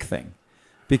aesthetic thing.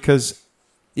 Because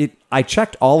I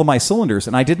checked all of my cylinders,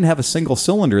 and I didn't have a single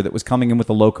cylinder that was coming in with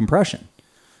a low compression.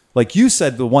 Like you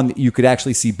said, the one that you could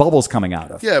actually see bubbles coming out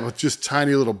of. Yeah, but just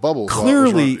tiny little bubbles.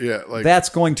 Clearly, that's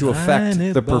going to affect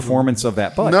the performance of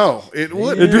that bike. No, it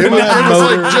wouldn't. It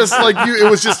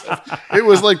was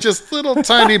like just little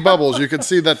tiny bubbles. You could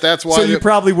see that. That's why. So you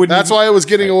probably wouldn't. That's why it was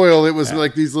getting oil. It was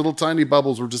like these little tiny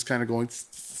bubbles were just kind of going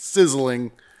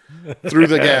sizzling through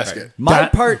the gasket.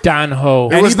 Don Ho.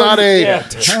 It was not a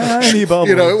tiny bubble.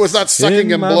 It was not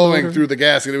sucking and blowing through the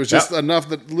gasket. It was just enough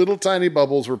that little tiny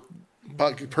bubbles were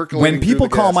percolating. When people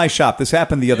call my shop, this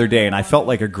happened the other day, and I felt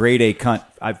like a grade A cunt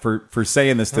for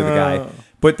saying this to the guy.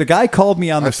 But the guy called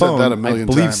me on the phone. Said that a million I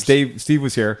believe times. Steve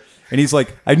was here, and he's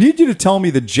like, "I need you to tell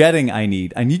me the jetting I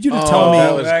need. I need you to tell me.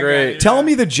 That was great. Tell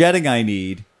me the jetting I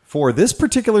need for this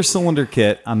particular cylinder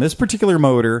kit on this particular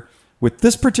motor with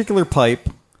this particular pipe."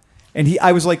 And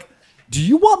I was like, "Do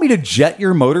you want me to jet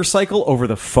your motorcycle over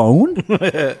the phone?"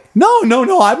 No,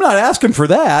 I'm not asking for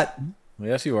that.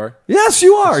 Yes, you are. Yes,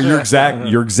 you are.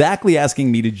 You're exactly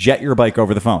asking me to jet your bike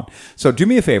over the phone. So do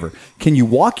me a favor. Can you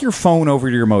walk your phone over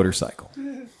to your motorcycle?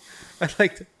 I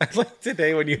like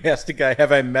today when you asked a guy,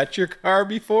 "Have I met your car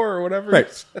before?" or whatever.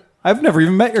 Right. I've never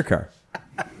even met your car.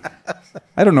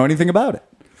 I don't know anything about it.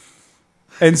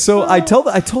 And so I told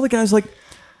the guys, like,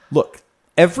 look,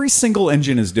 every single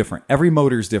engine is different. Every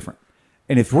motor is different.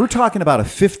 And if we're talking about a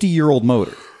 50-year-old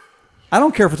motor, I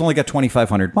don't care if it's only got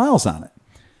 2,500 miles on it.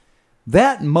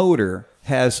 That motor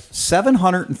has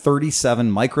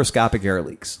 737 microscopic air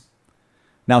leaks.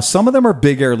 Now, some of them are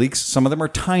big air leaks. Some of them are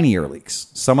tiny air leaks.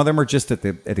 Some of them are just at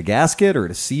a gasket or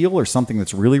at a seal or something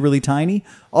that's really, really tiny.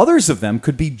 Others of them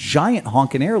could be giant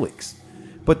honking air leaks.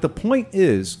 But the point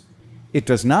is, it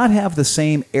does not have the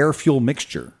same air-fuel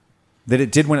mixture that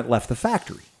it did when it left the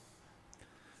factory.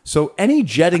 So any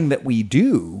jetting that we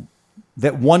do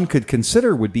that one could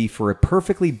consider would be for a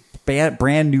perfectly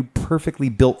brand new, perfectly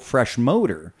built, fresh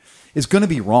motor is going to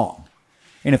be wrong.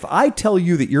 And if I tell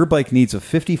you that your bike needs a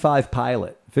 55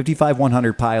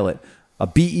 100 Pilot, a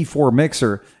BE4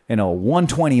 mixer, and a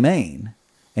 120 main,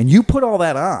 and you put all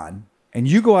that on, and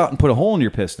you go out and put a hole in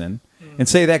your piston, and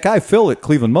say that guy Phil at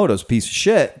Cleveland Moto's a piece of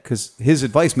shit because his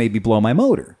advice made me blow my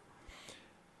motor.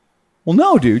 Well,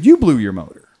 no, dude, you blew your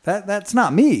motor. That's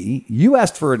not me. You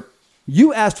asked for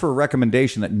a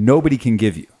recommendation that nobody can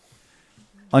give you.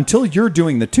 Until you're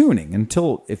doing the tuning,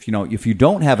 if you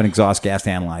don't have an exhaust gas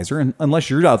analyzer, and unless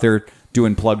you're out there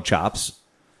doing plug chops,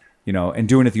 and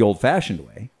doing it the old-fashioned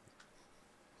way.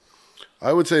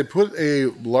 I would say put a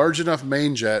large enough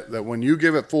main jet that when you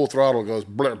give it full throttle, it goes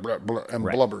blah, blah, blah, and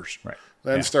blubbers. Right.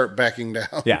 Then start backing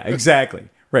down. Yeah, exactly.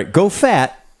 Right. Go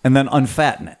fat and then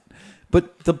unfatten it.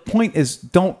 But the point is,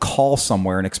 don't call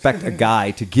somewhere and expect a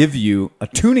guy to give you a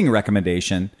tuning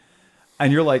recommendation,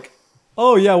 and you're like,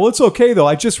 oh, yeah, well, it's okay, though.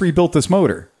 I just rebuilt this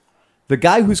motor. The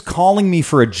guy who's calling me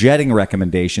for a jetting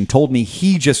recommendation told me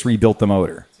he just rebuilt the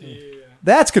motor.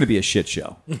 That's going to be a shit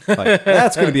show.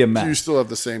 That's going to be a mess. Do you still have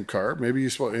the same car? Maybe you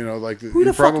still, Who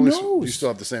the fuck knows? You still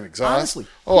have the same exhaust. Honestly,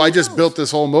 I just built this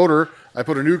whole motor. I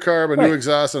put a new carb, a new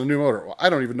exhaust, and a new motor. Well,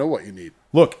 I don't even know what you need.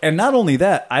 Look, and not only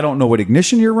that, I don't know what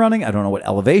ignition you're running. I don't know what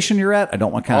elevation you're at. I don't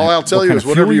know what kind of. All I'll tell you is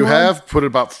whatever you have, put it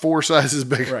about 4 sizes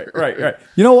bigger. Right.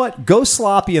 You know what? Go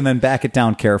sloppy and then back it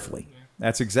down carefully.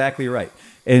 That's exactly right.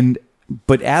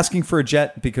 But asking for a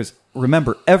jet, because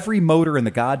remember, every motor in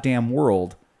the goddamn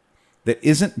world that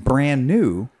isn't brand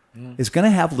new is going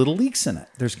to have little leaks in it.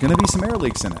 There's going to be some air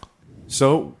leaks in it.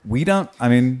 So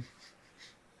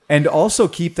and also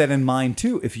keep that in mind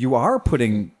too. If you are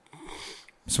putting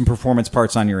some performance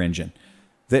parts on your engine,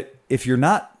 that if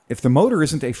the motor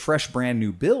isn't a fresh brand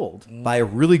new build by a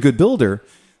really good builder,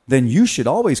 then you should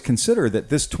always consider that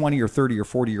this 20 or 30 or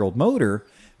 40-year-old motor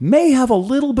may have a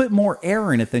little bit more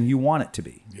air in it than you want it to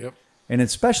be. Yep. And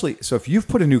especially, so if you've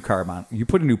put a new carb on, you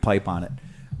put a new pipe on it,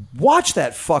 watch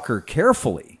that fucker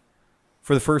carefully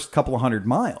for the first couple of 100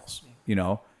 miles.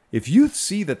 If you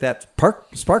see that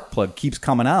spark plug keeps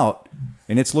coming out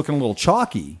and it's looking a little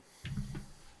chalky,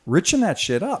 richen that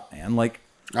shit up, man.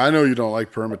 I know you don't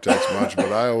like Permatex much,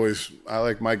 but I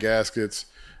like my gaskets.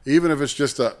 Even if it's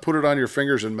just put it on your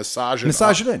fingers and massage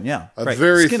it in, yeah. A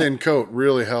very thin coat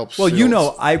really helps. Well,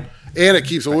 and it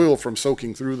keeps oil from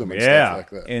soaking through them and stuff like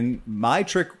that. And my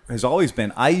trick has always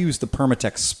been I use the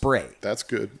Permatex spray. That's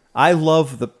good. I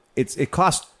love it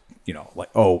costs,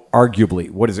 arguably,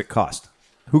 what does it cost?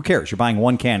 Who cares? You're buying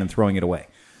one can and throwing it away.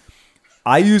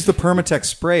 I use the Permatex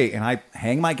spray and I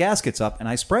hang my gaskets up and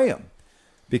I spray them.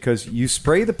 Because you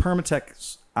spray the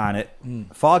Permatex on it,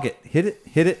 fog it, hit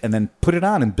it, and then put it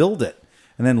on and build it.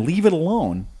 And then leave it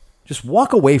alone. Just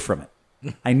walk away from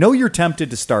it. I know you're tempted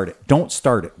to start it. Don't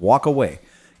start it. Walk away.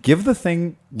 Give the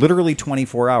thing literally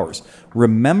 24 hours.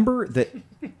 Remember that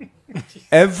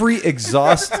every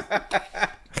exhaust...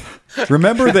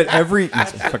 Remember that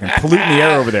it's fucking polluting the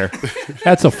air over there.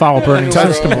 That's a foul burning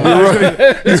system.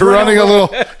 You're running a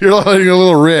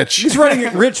little rich. He's running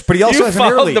it rich, but he also has an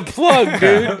air leak. The plug,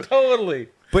 dude. Totally.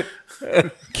 But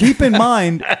keep in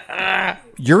mind,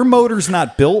 your motor's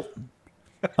not built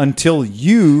until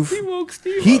you've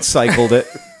heat cycled it.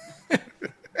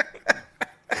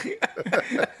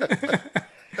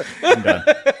 I'm done.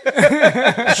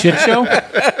 Shit show?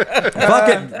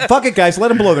 Fuck it, guys. Let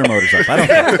them blow their motors up. I don't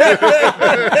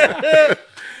care.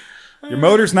 Your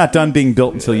motor's not done being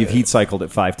built until you've heat cycled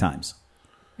it 5 times.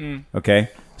 Okay?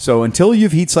 So until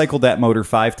you've heat cycled that motor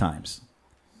 5 times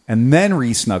and then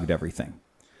re-snugged everything,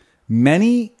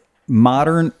 many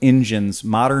modern engines,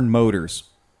 modern motors,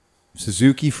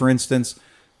 Suzuki, for instance,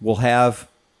 will have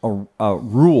a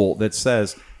rule that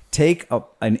says take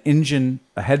an engine,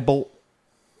 a head bolt,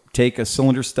 take a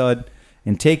cylinder stud,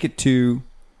 and take it to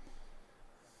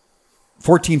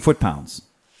 14 foot-pounds,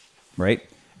 right?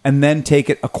 And then take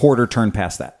it a quarter turn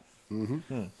past that.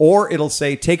 Mm-hmm. Or it'll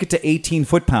say take it to 18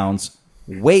 foot-pounds,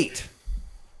 wait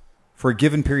for a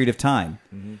given period of time,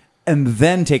 and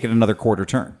then take it another quarter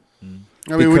turn.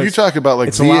 I mean, when you talk about like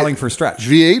it's allowing for stretch.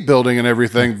 V8 building and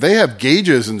everything, they have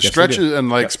gauges and stretches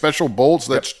and special bolts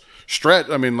that stretch.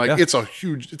 I mean, it's a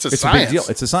huge, it's a science. A big deal.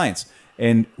 It's a science.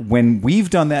 And when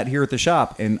we've done that here at the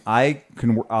shop, and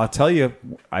I'll tell you,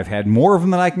 I've had more of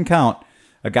them than I can count.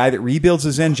 A guy that rebuilds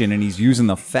his engine and he's using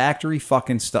the factory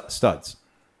fucking studs.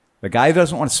 The guy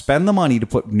doesn't want to spend the money to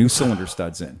put new cylinder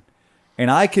studs in. And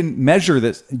I can measure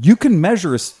this. You can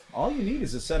measure all you need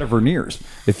is a set of verniers.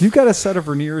 If you've got a set of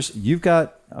verniers, you've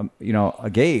got a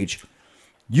gauge.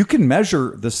 You can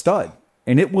measure the stud,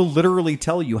 and it will literally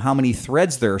tell you how many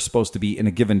threads there are supposed to be in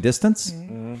a given distance.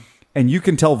 Mm-hmm. And you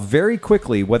can tell very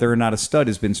quickly whether or not a stud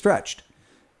has been stretched.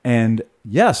 And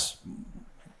yes,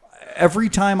 every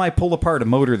time I pull apart a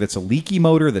motor that's a leaky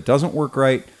motor that doesn't work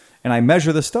right, and I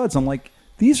measure the studs, I'm like,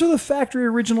 these are the factory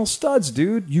original studs,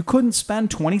 dude. You couldn't spend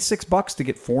 $26 to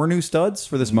get 4 new studs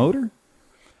for this motor?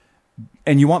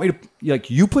 And you want me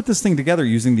to, you put this thing together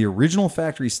using the original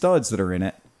factory studs that are in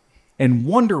it and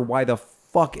wonder why the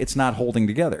fuck it's not holding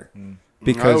together.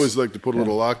 Because I always like to put a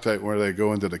little Loctite where they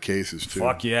go into the cases too.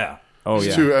 Fuck yeah. Oh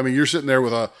yeah. Too, I mean, you're sitting there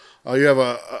with you have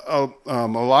a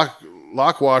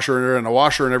lock washer and a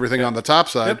washer and everything on the top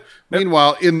side. Yep.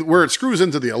 Meanwhile, in where it screws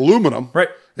into the aluminum,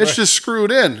 it's just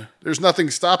screwed in. There's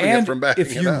nothing stopping it from backing it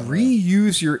up. If you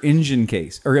reuse your engine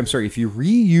case, if you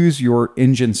reuse your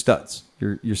engine studs,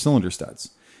 your cylinder studs,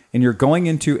 and you're going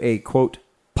into a quote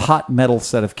pot metal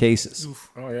set of cases. Oof.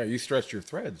 Oh yeah, you stretched your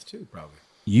threads too, probably.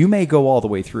 You may go all the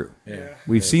way through. Yeah.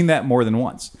 We've seen that more than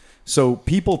once. So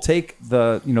people take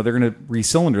they're going to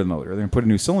re-cylinder the motor. They're going to put a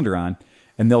new cylinder on,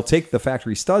 and they'll take the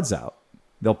factory studs out.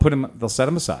 They'll set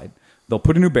them aside. They'll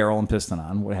put a new barrel and piston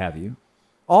on, what have you.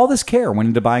 All this care went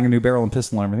into buying a new barrel and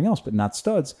piston and everything else, but not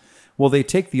studs. Well, they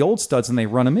take the old studs and they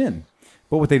run them in.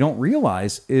 But what they don't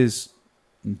realize is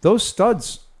those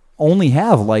studs only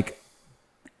have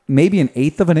maybe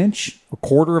 1/8 of an inch,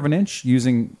 1/4 of an inch,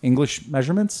 using English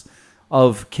measurements,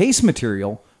 of case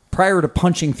material prior to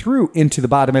punching through into the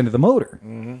bottom end of the motor.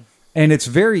 Mm-hmm. And it's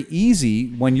very easy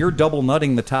when you're double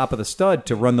nutting the top of the stud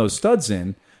to run those studs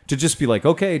in, to just be like,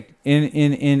 okay, in,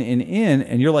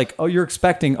 and you're like, oh, you're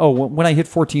expecting, when I hit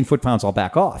 14 foot-pounds, I'll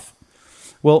back off.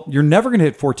 Well, you're never going to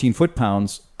hit 14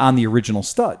 foot-pounds on the original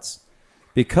studs,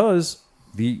 because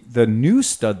the new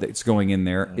stud that's going in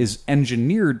there is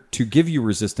engineered to give you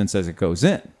resistance as it goes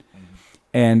in.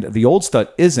 And the old stud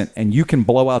isn't, and you can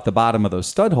blow out the bottom of those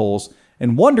stud holes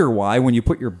and wonder why, when you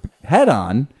put your head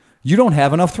on, you don't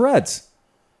have enough threads,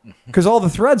 because all the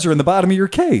threads are in the bottom of your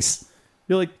case.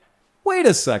 You're like, wait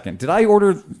a second, did I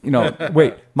order,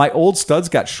 wait, my old studs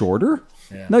got shorter?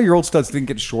 Yeah. No, your old studs didn't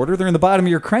get shorter. They're in the bottom of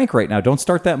your crank right now. Don't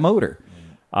start that motor.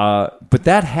 But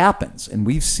that happens, and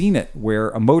we've seen it where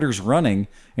a motor's running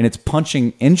and it's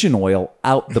punching engine oil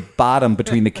out the bottom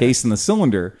between the case and the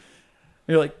cylinder.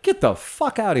 You're like, get the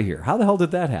fuck out of here. How the hell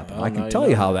did that happen? I can tell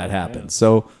you how that happened. Yeah.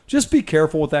 So just be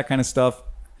careful with that kind of stuff.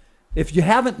 If you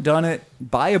haven't done it,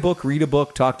 buy a book, read a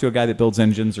book, talk to a guy that builds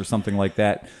engines or something like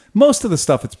that. Most of the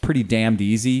stuff, it's pretty damned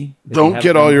easy. Don't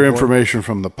get all your information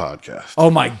from the podcast. Oh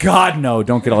my God, no.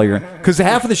 Don't get all your... Because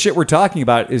half of the shit we're talking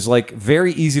about is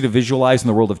very easy to visualize in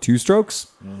the world of 2 strokes.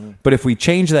 Mm-hmm. But if we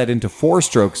change that into 4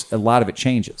 strokes, a lot of it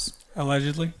changes.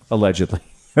 Allegedly.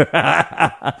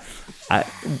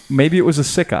 Maybe it was a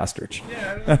sick ostrich.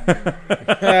 All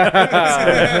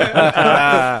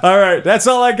right, that's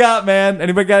all I got, man.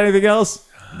 Anybody got anything else?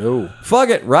 No. Fuck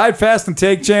it. Ride fast and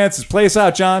take chances. Play us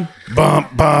out, John. Bum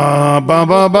bum bum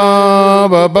bum bum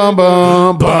bum bum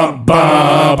bum bum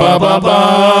bum bum bum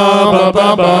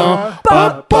bum bum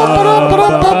bum bum.